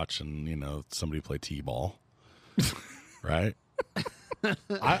 watching, somebody play t-ball, right?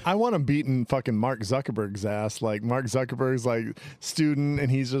 I want him beating fucking Mark Zuckerberg's ass. Like Mark Zuckerberg's like student, and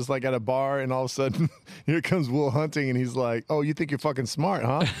he's just like at a bar, and all of a sudden here comes Will Hunting, and he's like, "Oh, you think you're fucking smart,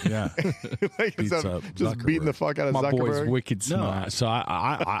 huh?" Yeah, Like, Beats so up just Zuckerberg. beating the fuck out of My Zuckerberg. boy's wicked no. smart. So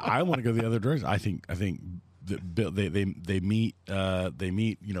I want to go the other direction. I think they meet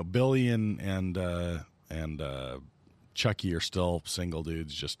Billy and Chucky are still single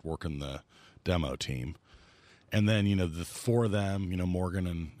dudes just working the demo team. And then, the four of them,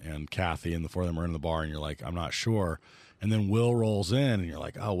 Morgan and Kathy, and the four of them are in the bar, and you're like, I'm not sure. And then Will rolls in, and you're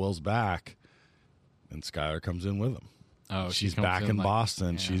like, oh, Will's back. And Skylar comes in with him. Oh, she's she comes back in like-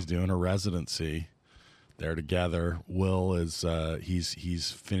 Boston. yeah. She's doing a residency. They're together. Will is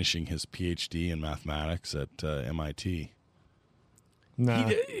he's finishing his PhD in mathematics at MIT. Nah,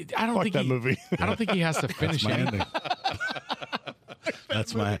 I don't fuck think that movie. I don't think he has to finish My it. ending.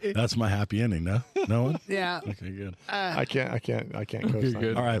 That's my happy ending. No one. Yeah. Okay, good. I can't You're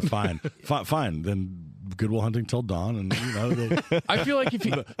good. All right, fine. Fine. Then Good Will Hunting till dawn, and I feel like if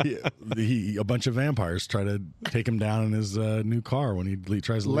he a bunch of vampires try to take him down in his new car when he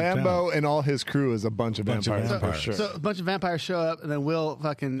tries to leave town. Lambo and all his crew is a bunch of vampires, for vampires. sure. So a bunch of vampires show up, and then Will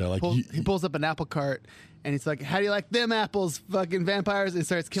fucking They're like, he pulls up an apple cart, and he's like, "How do you like them apples, fucking vampires?" And he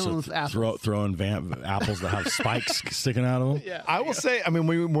starts killing them with apples. Throwing apples that have spikes sticking out of them. Yeah. I will say, I mean,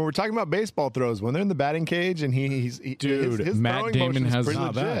 when we're talking about baseball throws, when they're in the batting cage and Dude, his Matt throwing Damon motion is has pretty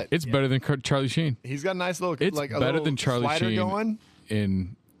not bad. legit. it's better than Charlie Sheen. He's got a nice little It's like a better little than Charlie slider Sheen going.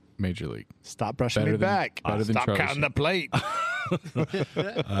 in Major League. Stop brushing Better me than- back. better than Stop Charlie counting Sheen. the plate.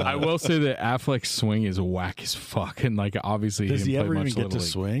 I will say that Affleck's swing is whack as fuck, and like obviously Does he didn't ever play even much get Little to League.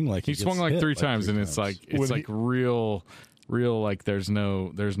 swing? Like He gets swung like hit three times, and it's When like real like there's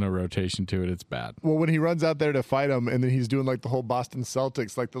no rotation to it. It's bad. Well, when he runs out there to fight him, and then he's doing like the whole Boston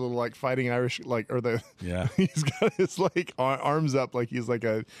Celtics, like the little like fighting Irish, like or the Yeah. he's got his like arms up like he's like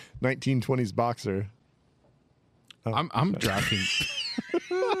a 1920s boxer. I'm drafting.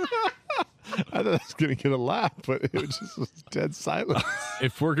 I thought I was gonna get a laugh, but it just was dead silence.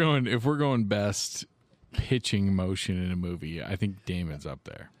 if we're going best pitching motion in a movie, I think Damon's up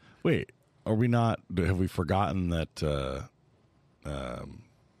there. Wait, are we not? Have we forgotten that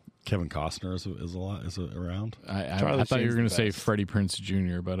Kevin Costner is around? I Charlie thought you Sheen's were going the to say best. Freddie Prinze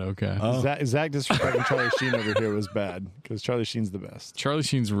Jr., but okay. Zach disrespecting Charlie Sheen over here was bad because Charlie Sheen's the best. Charlie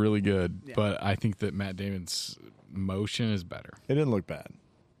Sheen's really good, but I think that Matt Damon's motion is better. It didn't look bad.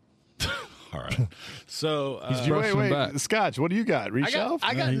 All right. So brushing Wait, back. Scotch, what do you got? Reach I shelf?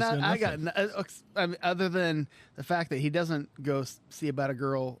 got he's nothing. got I mean, other than the fact that he doesn't go see about a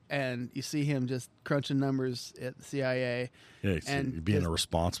girl, and you see him just crunching numbers at the CIA, yeah, and you're being his- a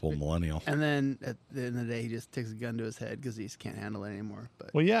responsible millennial. and then at the end of the day, he just takes a gun to his head because he just can't handle it anymore.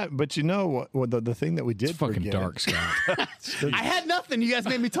 But Well, yeah, but you know what the thing that we did It's fucking forget, dark, Scott. I had nothing. You guys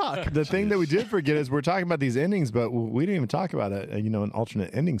made me talk. The thing that we did forget is we're talking about these endings, but we didn't even talk about an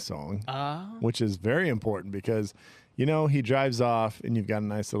alternate ending song, which is very important because, he drives off and you've got a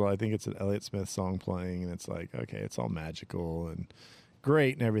nice little, I think it's an Elliott Smith song playing, and it's like, okay, it's all magical and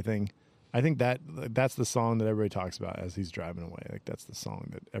great and everything. I think that's the song that everybody talks about as he's driving away. Like that's the song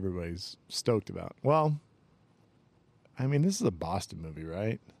that everybody's stoked about. Well, I mean, this is a Boston movie,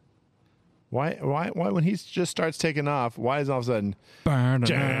 right? Why when he just starts taking off, why is all of a sudden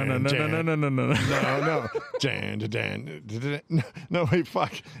no, wait,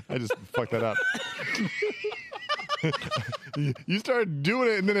 fuck. I just fucked that up. You started doing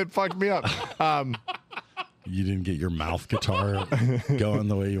it, and then it fucked me up. You didn't get your mouth guitar going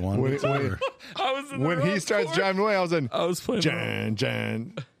the way you wanted it to? When he starts driving away, I was in. I was playing.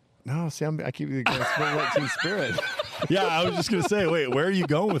 Jan. No, see, I keep going Spotlight Teen Spirit. Yeah, I was just going to say, wait, where are you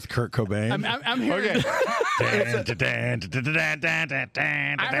going with Kurt Cobain? I'm hearing. Okay, I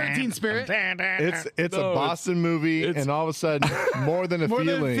heard Teen Spirit. it's a Boston movie, and all of a sudden, more than a More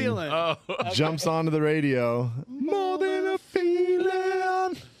feeling, than a feeling. jumps onto the radio. More than a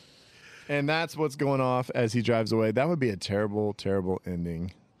feeling, and that's what's going off as he drives away. That would be a terrible, terrible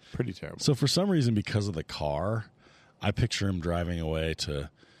ending. Pretty terrible. So for some reason, because of the car, I picture him driving away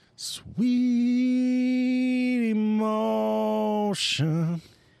to Sweet Emotion.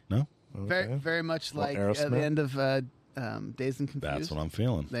 No? Very, very much like at Aerosmith? the end of Dazed and Confused. That's what I'm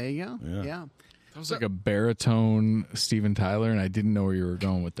feeling. There you go. Yeah. Yeah. That was like a baritone Steven Tyler, and I didn't know where you were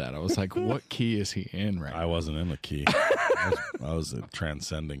going with that. I was like, what key is he in right I now? wasn't in the key. I was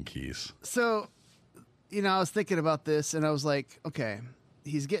transcending keys. So, I was thinking about this, and I was like, okay,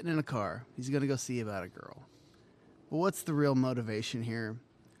 he's getting in a car. He's going to go see about a girl. But what's the real motivation here?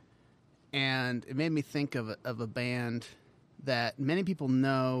 And it made me think of a band that many people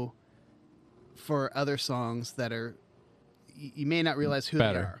know for other songs that are you may not realize who they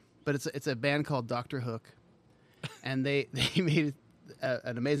Better. are, but it's a band called Dr. Hook, and they made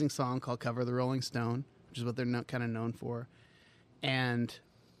an amazing song called "Cover the Rolling Stone," which is what they're kind of known for. And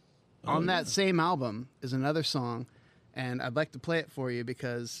on that same album is another song, and I'd like to play it for you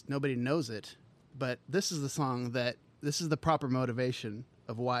because nobody knows it. But this is the song this is the proper motivation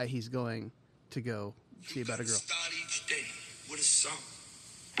of why he's going to go see about a girl. Start each day with a song.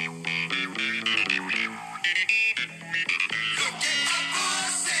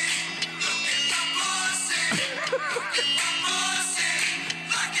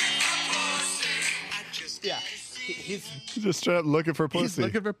 Yeah, he's Just straight up looking for pussy. he's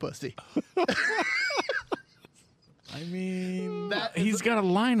looking for pussy. I mean, That he's got a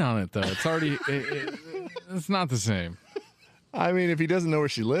line on it, though. It's already, it's not the same. I mean, if he doesn't know where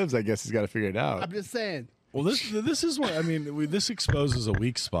she lives, I guess he's got to figure it out. I'm just saying. Well, this is what I mean. This exposes a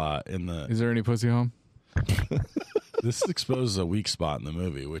weak spot in the. Is there any pussy home? This exposes a weak spot in the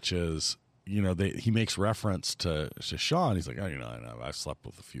movie, which is he makes reference to Sean. He's like, I've slept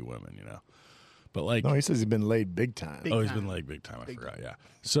with a few women, but like, No, he says he's been laid big time. Big he's time. been like big time. I forgot. Yeah.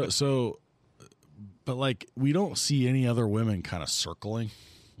 So, but like, we don't see any other women kind of circling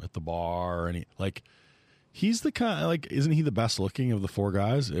at the bar or any like. He's the kind like, isn't he the best looking of the four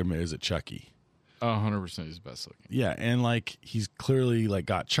guys? Or is it Chucky? 100% he's the best looking. Yeah, and like he's clearly like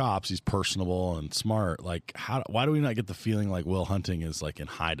got chops. He's personable and smart. Like, why do we not get the feeling like Will Hunting is like in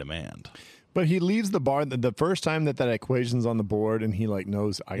high demand? But he leaves the bar the first time that equation's on the board, and he like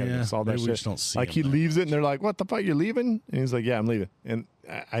knows I gotta Yeah, solve that maybe we shit. just don't see like him he there leaves it, and they're like, "What the fuck? You're leaving?" And he's like, "Yeah, I'm leaving." And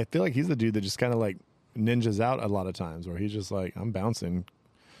I feel like he's the dude that just kind of like ninjas out a lot of times, where he's just like, "I'm bouncing.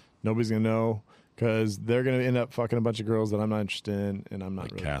 Nobody's gonna know because they're gonna end up fucking a bunch of girls that I'm not interested in, and I'm not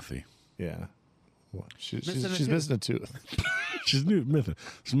Like really." Kathy. Yeah. What? She's Missing a she's tooth. missing a tooth. She's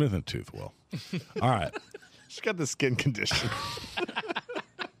missing a tooth. Will. All right. She's got the skin condition.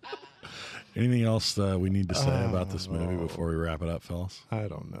 Anything else we need to say about this movie before we wrap it up, fellas? I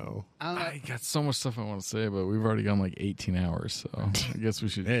don't know. I got so much stuff I want to say, but we've already gone like 18 hours, so I guess we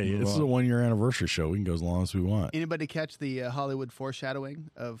should. Hey, move this is on. a 1 year anniversary show. We can go as long as we want. Anybody catch the Hollywood foreshadowing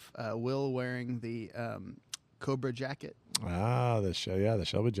of Will wearing the Cobra jacket, The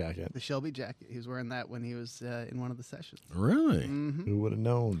Shelby jacket. the Shelby jacket? He was wearing that when he was in one of the sessions. Really? Who would have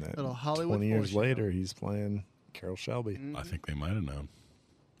known that? Little Hollywood 20 years foreshadow. later, he's playing Carol Shelby. I think they might have known.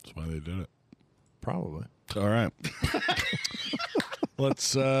 That's why they did it. Probably. All right.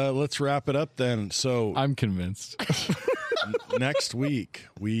 Let's wrap it up then. So I'm convinced. next week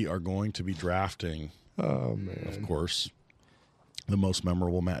we are going to be drafting, of course, the most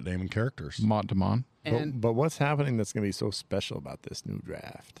memorable Matt Damon characters. Mont Damon. And But what's happening that's going to be so special about this new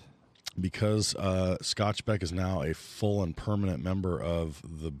draft? Because Scotchbeck is now a full and permanent member of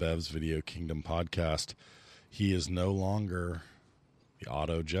the Bev's Video Kingdom podcast, he is no longer the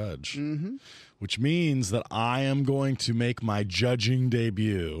auto judge, which means that I am going to make my judging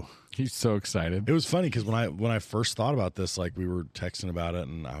debut. He's so excited. It was funny because when I first thought about this, like we were texting about it,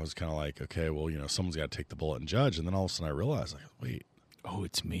 and I was kind of like, okay, well, someone's got to take the bullet and judge, and then all of a sudden I realized, like, wait, Oh,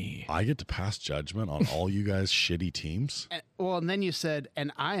 it's me. I get to pass judgment on all you guys' shitty teams. and then you said,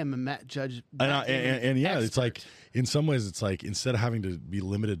 and I am a Matt Judge. And yeah, expert. it's like in some ways, it's like instead of having to be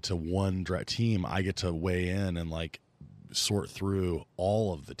limited to one team, I get to weigh in and like sort through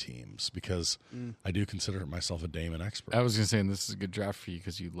all of the teams because I do consider myself a Damon expert. I was going to say, and this is a good draft for you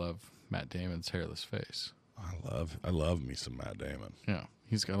because you love Matt Damon's hairless face. I love me some Matt Damon. Yeah,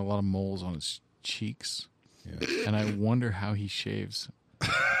 he's got a lot of moles on his cheeks, Yeah. and I wonder how he shaves.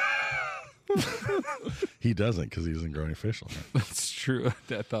 He doesn't because he doesn't grow any facial hair. That's true.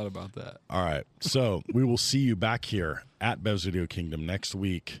 I thought about that. All right. So we will see you back here at Bev's Video Kingdom next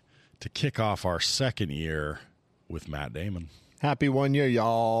week to kick off our second year with Matt Damon. Happy 1 year,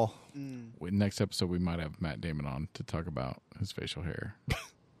 y'all. Next episode, we might have Matt Damon on to talk about his facial hair.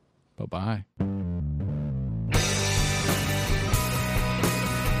 Bye-bye.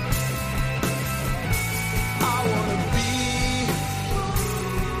 I wanna be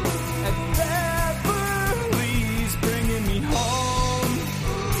at Beverly's, bringing me home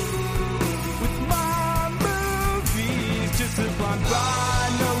with my movies. Just a blind by,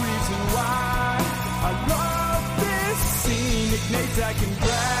 no reason why. I love this scene. Nick Nate, I can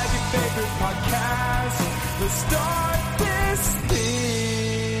brag your favorite podcast. Let's start this thing.